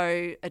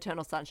 So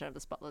Eternal Sunshine of the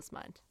Spotless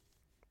Mind.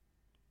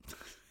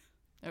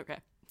 Okay.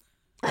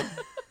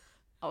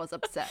 I was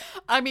upset.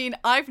 I mean,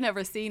 I've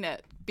never seen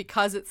it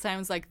because it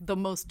sounds like the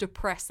most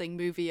depressing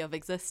movie of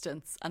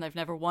existence, and I've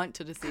never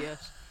wanted to see it.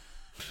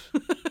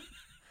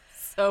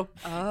 So,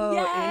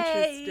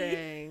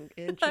 yay!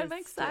 Interesting. I'm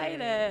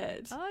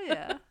excited. Oh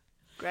yeah,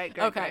 great.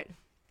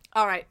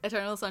 All right,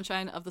 Eternal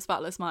Sunshine of the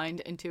Spotless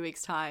Mind in 2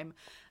 weeks' time.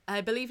 I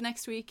believe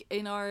next week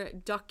in our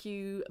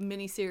docu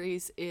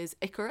miniseries is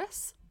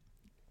Icarus.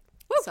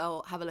 Woo!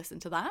 So have a listen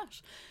to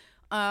that.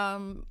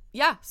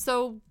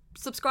 So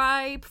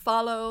subscribe,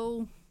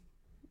 follow,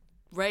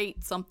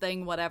 rate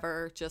something,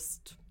 whatever,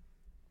 just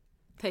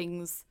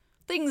things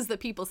that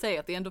people say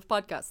at the end of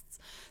podcasts.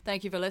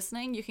 Thank you for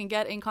listening. You can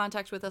get in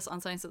contact with us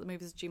on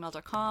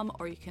scienceatthemovies@gmail.com,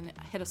 or you can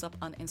hit us up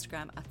on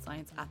Instagram at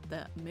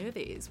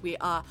scienceatthemovies. We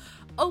are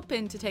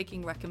open to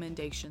taking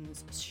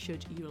recommendations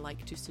should you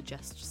like to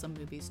suggest some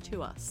movies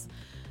to us.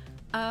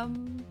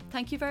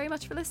 Thank you very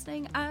much for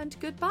listening, and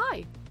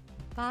goodbye.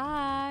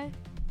 Bye.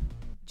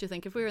 Do you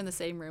think if we were in the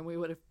same room we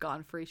would have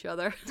gone for each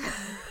other?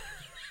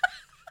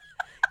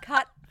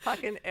 Cut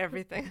fucking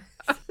everything.